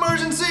 "Party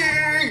emergency!"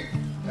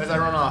 as I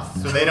run off,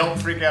 so they don't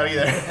freak out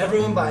either.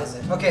 Everyone buys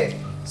it. Okay,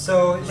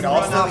 so But you run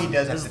also, off. he does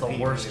This have is to the pee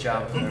worst really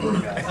job quick. I've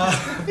ever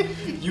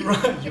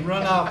got. You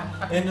run off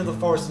into the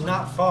forest,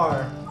 not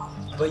far,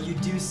 but you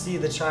do see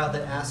the child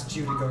that asked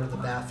you to go to the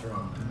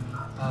bathroom,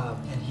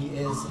 and he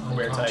is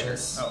Were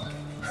unconscious. tigers. Oh, okay.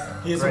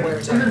 He is Great. a were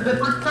Is tiger. it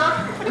zipper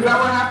stuck? Is that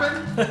what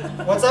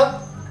happened? What's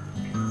up?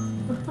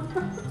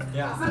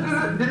 Yeah.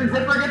 Did the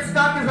zipper get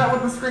stuck? Is that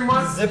what the scream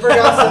was? Zipper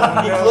got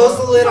some. He closed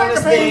the lid on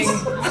his thing.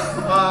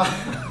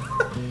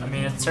 I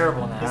mean, it's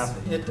terrible when that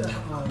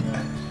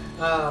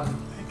happens.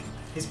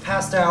 He's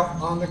passed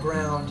out on the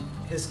ground.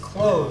 His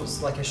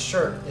clothes, like his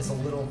shirt, is a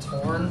little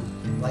torn,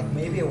 like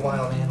maybe a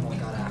wild animal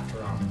got after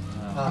him.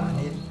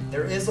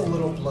 There is a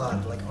little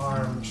blood, like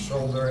arm,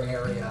 shoulder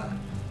area.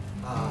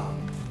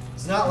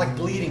 It's not like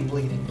bleeding,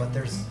 but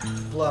there's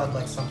blood,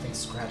 like something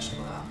scratched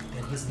him up.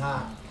 And he's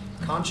not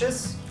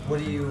conscious. What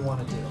do you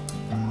want to do?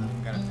 I'm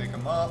gonna pick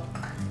him up,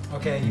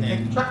 Okay, you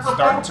And pick.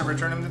 start to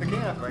return him to the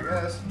camp, I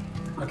guess.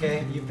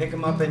 Okay, you pick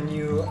him up and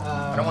you.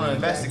 I don't want to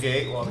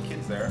investigate while the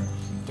kid's there.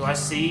 Do I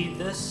see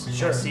this? Can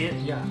Sure. I see it?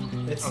 Yeah.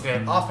 It's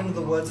Okay. off into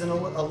the woods in a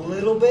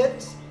little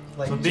bit.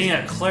 Like So being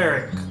a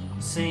cleric,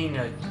 seeing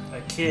a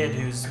kid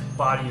whose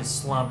body is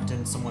slumped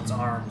in someone's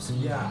arms,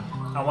 Yeah.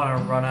 I want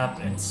to run up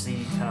and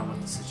see kind of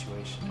what the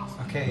situation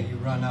is. Okay, you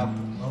run up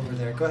over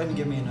there. Go ahead and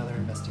give me another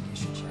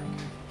investigation check.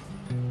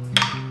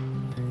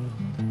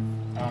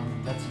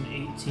 That's an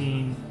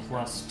 18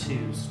 plus 2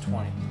 is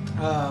 20.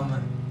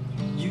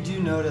 You do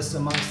notice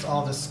amongst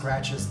all the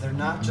scratches, they're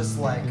not just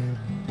like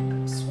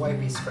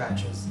swipey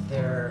scratches.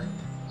 They're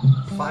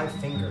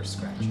 5-finger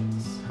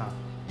scratches.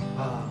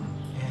 Huh.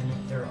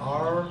 And there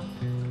are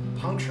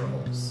puncture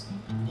holes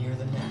near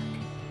the neck.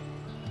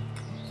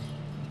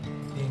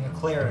 Being a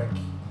cleric,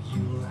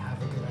 you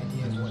have a good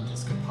idea of what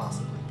this could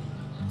possibly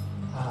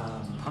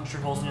be. Puncture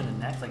holes near the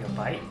neck like a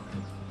bite?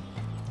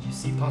 You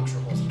see puncture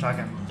holes.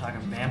 Talking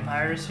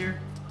vampires here?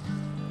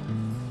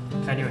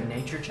 Can I do a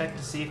nature check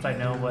to see if I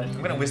know what...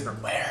 I'm gonna whisper,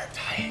 "Where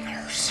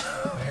tigers?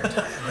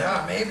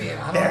 Yeah, maybe.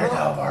 I They're don't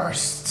know. the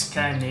worst."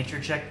 Can I nature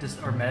check this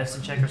or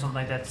medicine check or something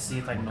like that to see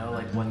if I know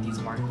like what these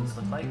markings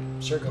look like?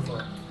 Sure, go for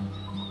it.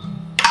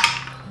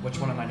 Which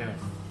one am I doing?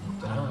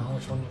 I don't know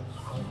which one.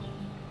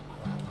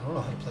 I don't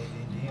know how to play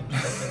D&D. I'm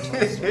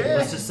just like,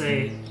 Let's just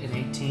say an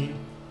 18.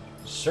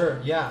 Sure,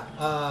 yeah.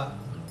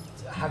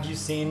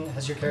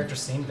 Has your character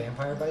seen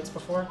vampire bites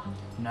before?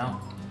 No.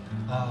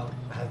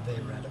 Have they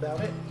read about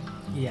it?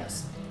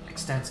 Yes.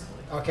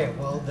 Extensively. Okay,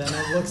 well then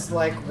it looks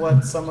like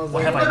what some of the...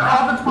 What have Read I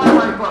all the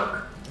Twilight book.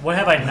 What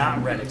have I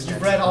not read You've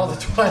extensively? read all the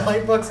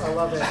Twilight books? I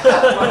love it.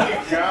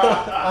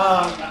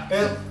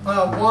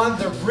 One,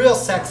 they're real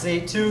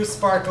sexy. 2,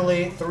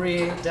 sparkly.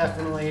 3,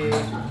 definitely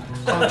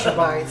puncture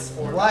bites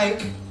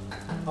like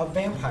a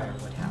vampire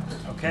would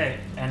have. Okay,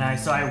 and I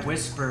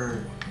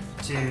whisper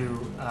to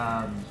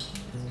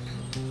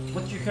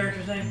what's your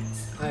character's name?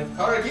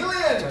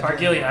 Targillian!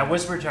 Targillian. I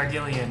whisper to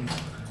Targillian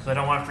because I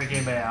don't want to freak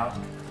anybody out,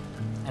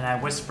 and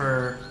I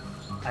whisper,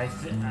 I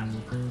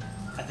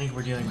think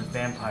we're dealing with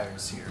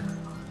vampires here.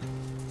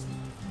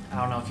 I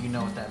don't know if you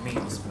know what that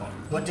means, but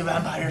What do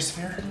vampires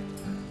fear?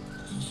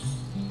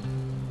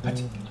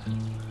 What?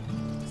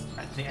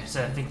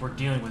 I think we're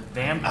dealing with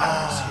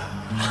vampires here.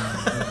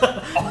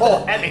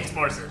 Oh, that makes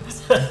more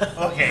sense.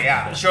 Okay,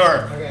 yeah,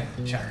 sure. Okay.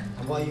 Sure.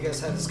 And while you guys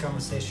had this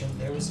conversation,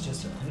 there was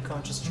just an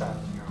unconscious child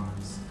in your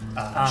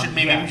arms.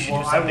 Maybe we should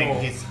do something.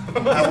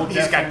 I will He's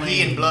got definitely-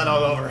 pee and blood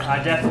all over.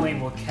 I definitely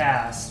will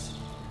cast.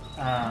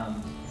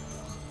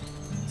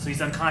 So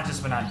he's unconscious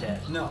but not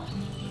dead. No.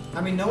 I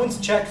mean, no one's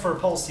checked for a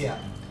pulse yet.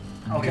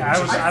 Okay, I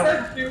I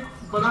said to,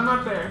 but I'm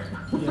not there.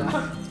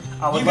 Yeah.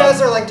 I would You guys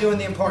love, are like doing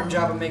the important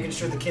job of making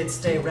sure the kids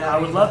stay rowdy. I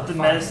would love the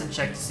fine. medicine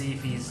check to see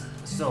if he's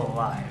still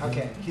alive.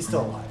 Okay, he's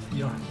still alive.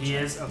 You don't have to He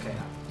is? Okay.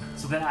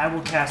 So then I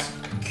will cast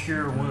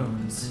Cure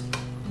Wounds.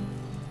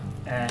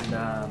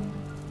 And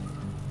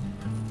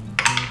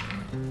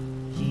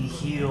he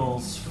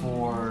heals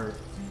for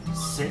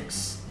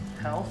 6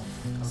 health.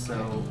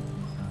 So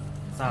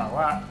it's not a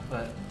lot,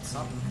 but it's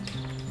something.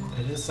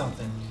 It is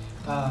something.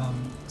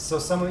 So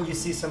you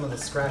see some of the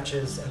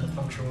scratches and the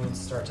puncture wounds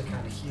start to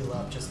kind of heal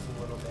up just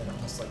a little bit,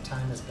 almost like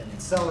time has been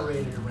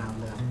accelerated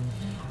around them.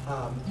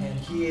 And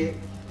he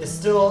is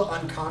still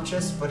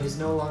unconscious, but he's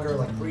no longer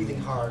like breathing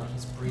hard.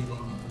 He's breathing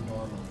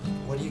normally.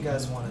 What do you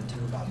guys want to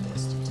do about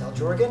this? Do you tell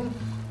Jorgen?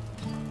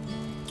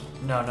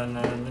 No.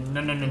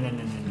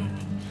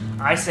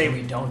 I say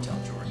we don't tell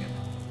Jorgen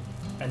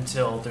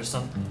until there's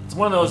some. It's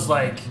one of those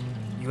like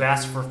you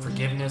ask for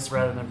forgiveness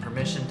rather than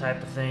permission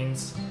type of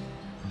things.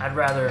 I'd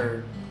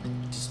rather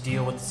just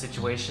deal with the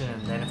situation,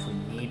 and then if we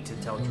need to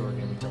tell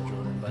Jorgen, we tell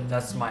Jorgen. But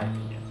that's my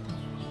opinion.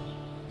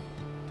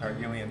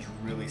 Targillian's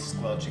really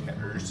squelching the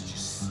urge to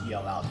just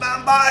yell out,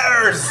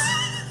 "Vampires!"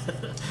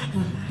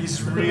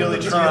 He's really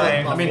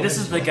trying. I mean, this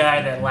is the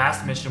guy that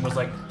last mission was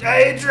like,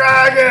 "Day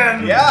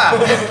Dragon!" Yeah!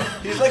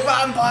 He's like,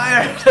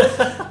 "Vampire!"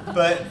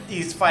 But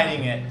he's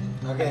fighting it.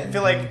 Okay, I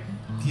feel like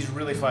he's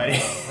really fighting.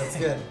 that's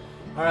good.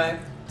 All right,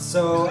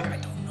 so I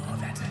don't know if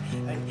that's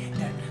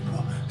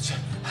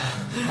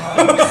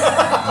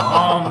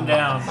Calm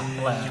down,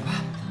 lad.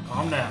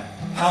 Calm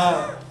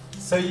down.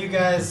 so you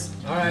guys,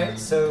 all right.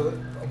 So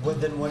what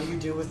do you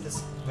do with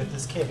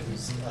this kid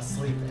who's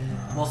asleep?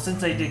 Well,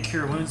 since I did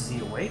Cure Wounds, is he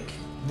awake?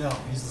 No,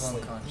 he's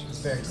asleep. unconscious. He's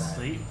very tired.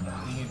 Asleep?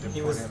 We need to He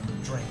put was him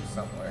drained.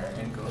 somewhere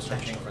and go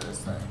searching for this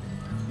thing.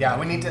 Yeah,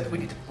 we need to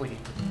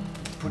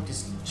put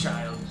this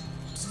child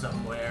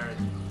somewhere.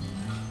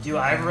 Do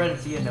Ivor and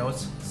Thea know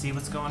see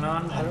what's going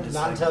on? I don't, Just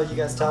not like- until you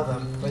guys tell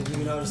them, but you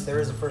notice there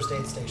is a first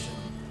aid station.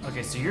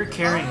 Okay, so you're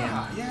carrying him.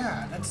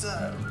 Yeah, that's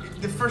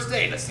the first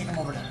aid. Let's take him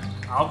over there.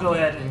 I'll go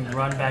ahead and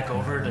run back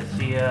over to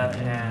Thea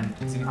and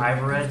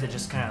Ivored to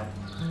just kind of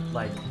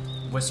like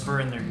whisper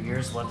in their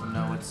ears, let them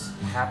know what's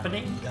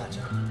happening, Gotcha.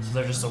 so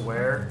they're just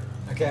aware.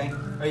 Okay.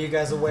 Are you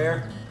guys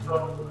aware?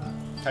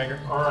 Tiger.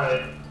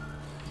 Alright.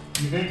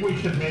 You think we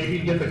should maybe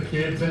get the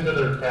kids into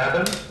their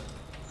cabin?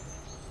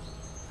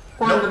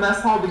 Or in the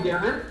mess hall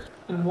together.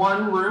 in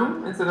one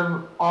room instead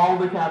of all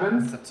the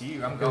cabins? It's up to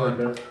you. I'm Going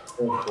going.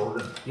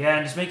 Yeah,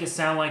 and just make it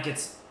sound like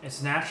it's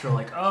natural.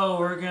 Like, oh,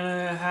 we're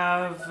gonna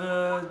have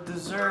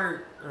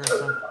dessert or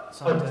A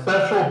something.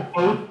 special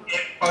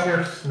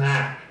post-campfire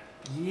snack.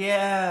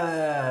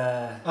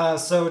 Yeah.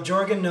 So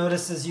Jorgen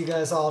notices you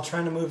guys all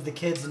trying to move the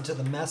kids into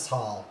the mess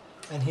hall,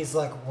 and he's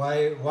like,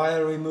 "Why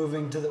are we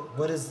moving to the?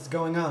 What is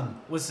going on?"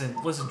 Listen,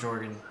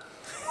 Jordan.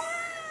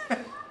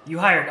 You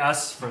hired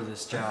us for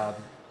this job.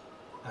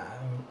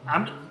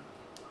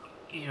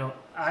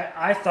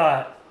 I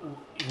thought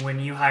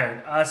when you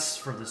hired us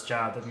for this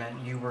job, that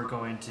meant you were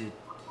going to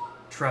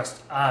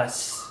trust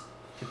us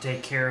to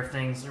take care of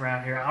things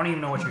around here. I don't even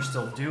know what you're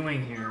still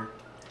doing here,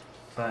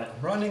 but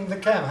Running the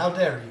camp. How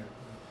dare you?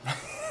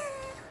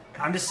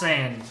 I'm just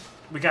saying,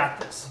 we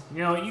got this.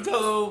 You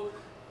go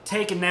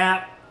take a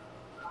nap.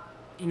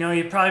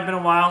 You've probably been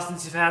a while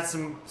since you've had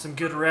some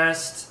good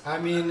rest. I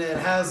mean, it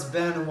has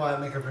been a while.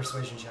 Make a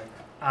persuasion check.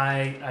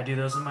 I do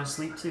those in my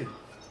sleep too.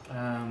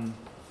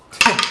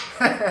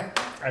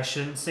 I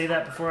shouldn't say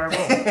that before I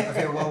roll.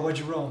 Okay, well, what'd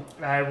you roll?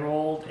 I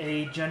rolled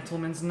a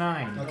gentleman's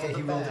 9. Okay,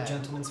 he rolled a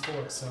gentleman's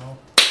 4, so...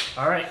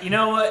 All right, you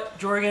know what,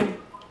 Jorgen?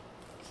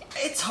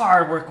 It's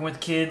hard working with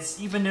kids.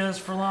 You've been doing this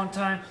for a long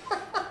time.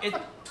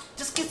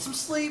 Just get some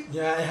sleep.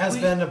 Yeah, it has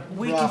been a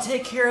We can rough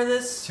take care of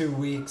this. 2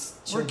 weeks.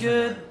 We're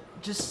good.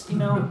 Just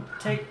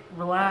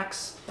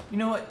relax. You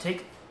know what?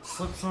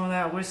 Slip some of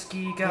that whiskey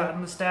you got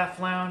in the staff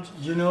lounge.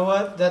 You know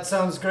what? That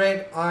sounds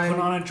great. Put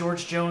on a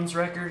George Jones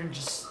record and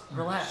just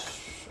relax.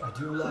 I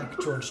do like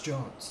George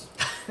Jones.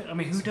 I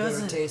mean, who It's very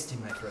doesn't? tasty,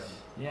 my friend.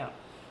 Yeah.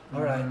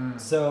 All right,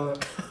 so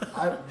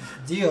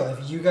deal.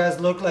 If you guys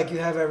look like you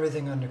have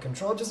everything under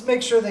control, just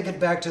make sure they get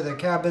back to their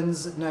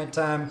cabins at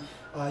nighttime.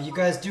 You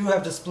guys do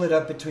have to split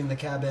up between the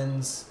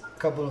cabins. A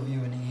couple of you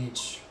in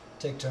each.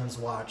 Take turns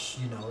watch.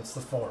 It's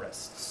the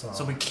forest.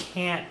 So we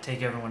can't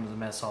take everyone to the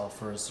mess hall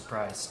for a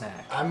surprise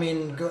snack. I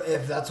mean,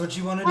 if that's what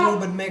you want to do,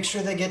 but make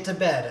sure they get to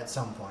bed at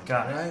some point.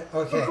 Got it. Right?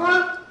 Okay.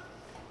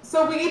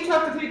 So we each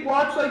have to take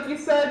watch, like you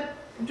said.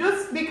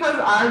 Just because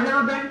I've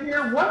never been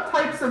here, what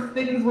types of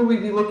things will we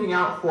be looking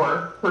out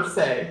for, per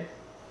se?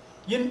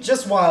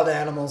 Just wild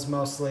animals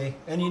mostly,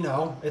 and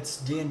it's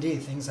D&D.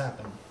 Things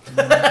happen.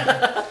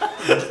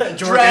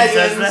 Jordan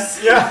says that.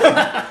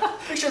 Yeah.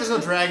 Make sure there's no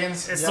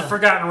dragons. It's Yeah. the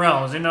Forgotten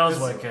Realms. Who knows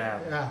what could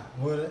happen? Yeah.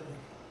 Would it?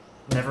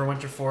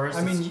 Neverwinter Forest.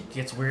 I mean, it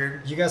gets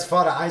weird. You guys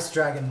fought an ice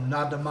dragon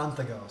not a month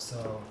ago,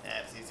 so. Yeah,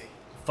 it's easy.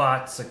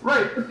 Thoughts.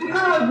 Right, but they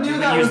kind of knew You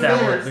that use was that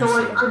there. word So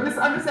loosely.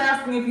 I'm just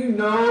asking if you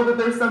know that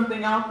there's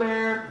something out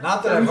there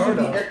Not that I've we should heard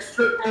be of.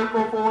 extra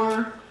careful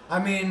for. I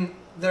mean,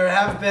 there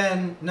have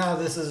been. No,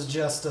 this is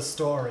just a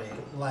story.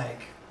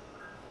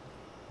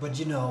 But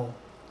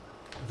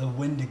the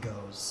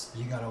Wendigos.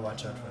 You gotta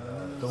watch out for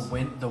those.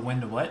 The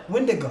wind of what?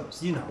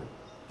 Wendigos,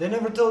 They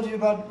never told you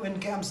about wind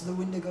camps of the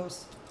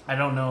Wendigos? I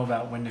don't know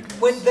about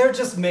Wendigos. They're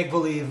just make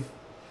believe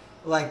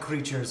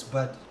creatures,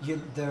 but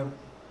they're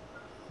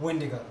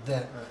Wendigo.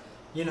 That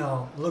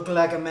look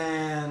like a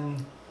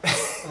man.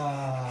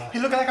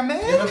 You look like a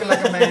man? They look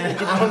like a man.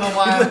 I don't know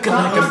why. Look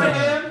like a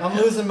man. I'm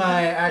losing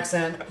my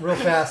accent real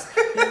fast.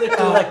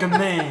 Like a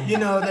man.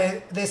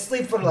 They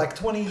sleep for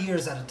 20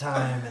 years at a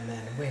time and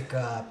then wake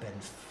up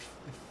and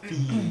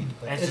feed.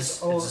 But It's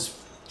just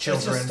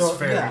children's sto-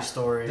 fairy yeah.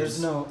 stories.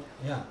 There's no,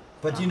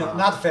 but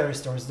not fairy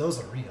stories. Those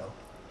are real.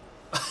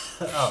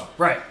 Oh,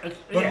 right.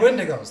 But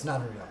Wendigos,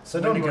 not real. So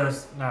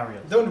Wendigos, not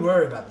real. don't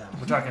worry about them.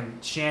 We're talking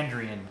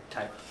Chandrian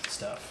type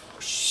stuff.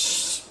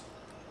 Shh.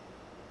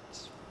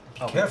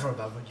 Be Oh, careful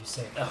about what you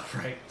say. Oh,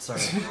 right.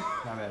 Sorry.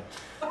 My bad.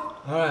 All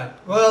right.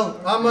 Well,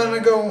 I'm gonna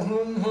go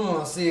home.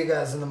 I'll see you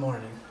guys in the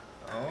morning.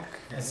 Okay.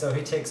 And so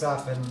he takes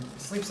off and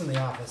sleeps in the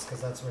office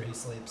because that's where he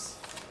sleeps.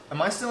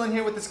 Am I still in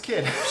here with this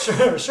kid?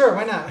 Sure.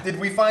 Why not? Did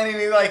we find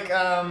any,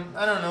 I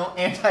don't know,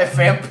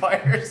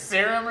 anti-vampire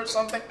serum or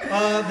something?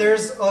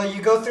 There's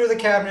you go through the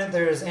cabinet.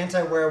 There's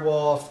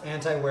anti-werewolf,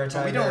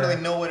 anti-weretiger. We don't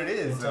really know what it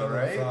is, though,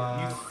 right?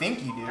 Anti-werewolf, You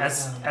think you do.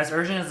 As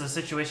urgent as the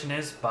situation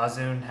is,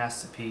 Bazoon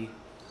has to pee,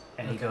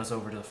 and he goes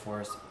over to the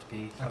forest to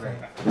pee. Okay.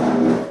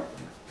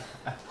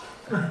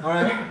 All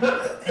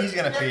right. He's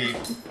gonna pee.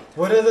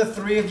 What are the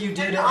three of you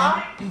did?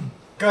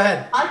 Go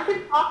ahead. I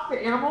could talk to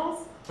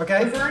animals.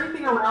 Okay. Is there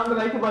anything around that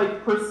I could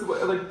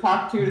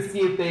talk to see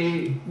if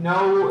they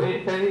know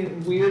if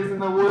anything weird's in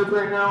the woods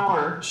right now,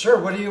 or Sure.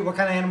 What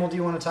kind of animal do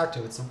you want to talk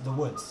to? It's the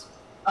woods.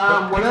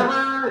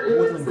 whatever it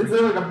is? Is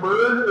there a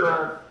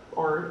bird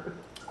or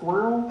a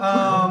squirrel?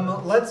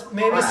 Let's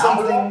maybe Or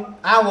something.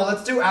 Owl.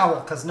 Let's do owl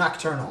because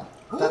nocturnal.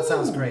 That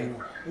sounds great.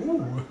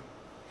 Ooh.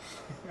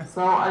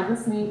 So I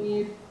just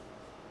need.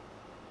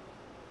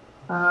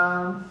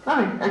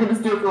 Nothing. I can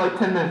just do it for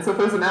 10 minutes. So if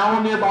there's an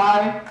owl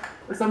nearby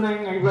or something,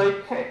 I can be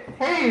like,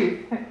 hey,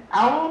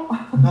 owl.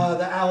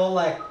 The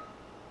owl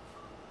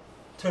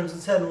turns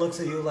its head and looks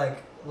at you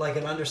like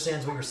it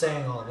understands what you're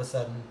saying all of a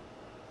sudden.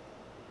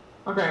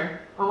 Okay.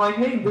 I'm like,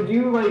 hey, did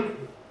you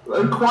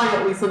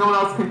quietly so no one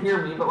else can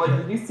hear me, but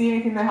did you see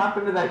anything that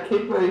happened to that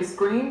kid where he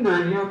screamed,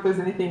 or do you know if there's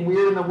anything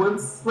weird in the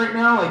woods right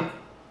now?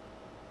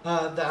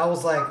 The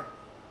owl's like,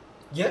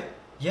 yeah,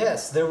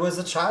 Yes, there was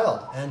a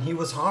child, and he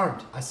was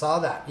harmed. I saw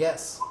that,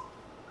 yes.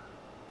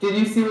 Did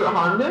you see what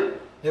harmed him?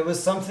 It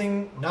was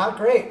something not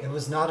great. It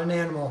was not an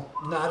animal.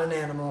 Not an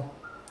animal.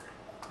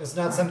 It's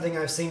not something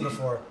I've seen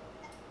before.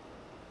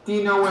 Do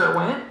you know where it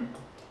went?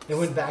 It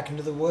went back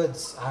into the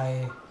woods.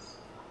 I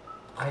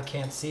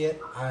can't see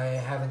it. I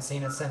haven't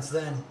seen it since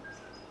then.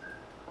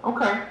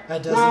 Okay.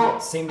 That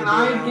doesn't seem to be Can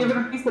I around. give it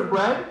a piece of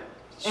bread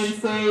and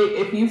say,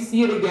 if you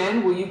see it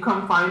again, will you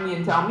come find me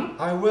and tell me?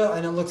 I will,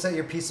 and it looks at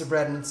your piece of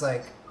bread, and it's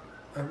like,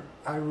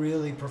 I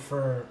really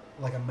prefer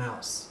like a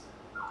mouse.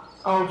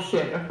 Oh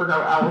shit, I forgot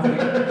what owls mean.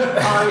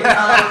 Alright,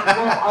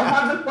 well, I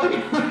have this like...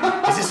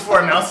 Is this for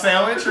a mouse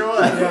sandwich or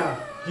what? Yeah.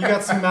 You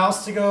got some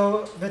mouse to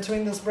go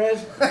between this bread?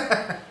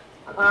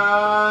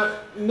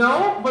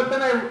 No, but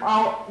then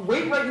I'll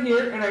wait right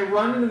here and I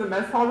run into the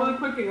mess hall really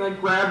quick and like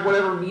grab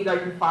whatever meat I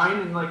can find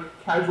and like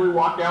casually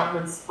walk out and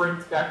then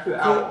sprint back to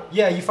the owl.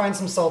 Yeah, you find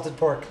some salted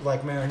pork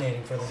like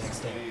marinating for the next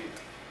day.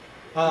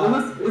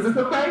 Is this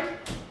okay?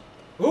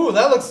 Ooh,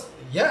 that looks,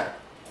 yeah.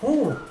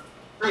 Ooh,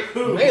 Great.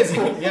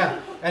 amazing. Yeah,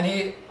 and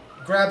he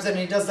grabs it and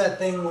he does that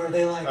thing where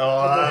they like,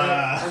 put their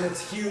hand, and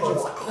it's huge.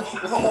 It's like,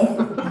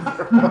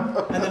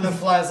 and then it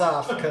flies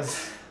off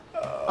because,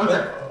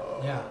 Okay.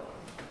 yeah.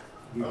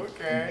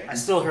 Okay. I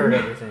still heard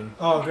everything.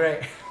 Oh,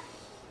 great.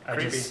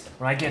 When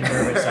I get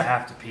nervous, I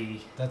have to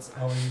pee. That's,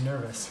 oh, you're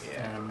nervous.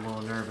 And I'm a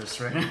little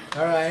nervous right now.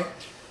 All right.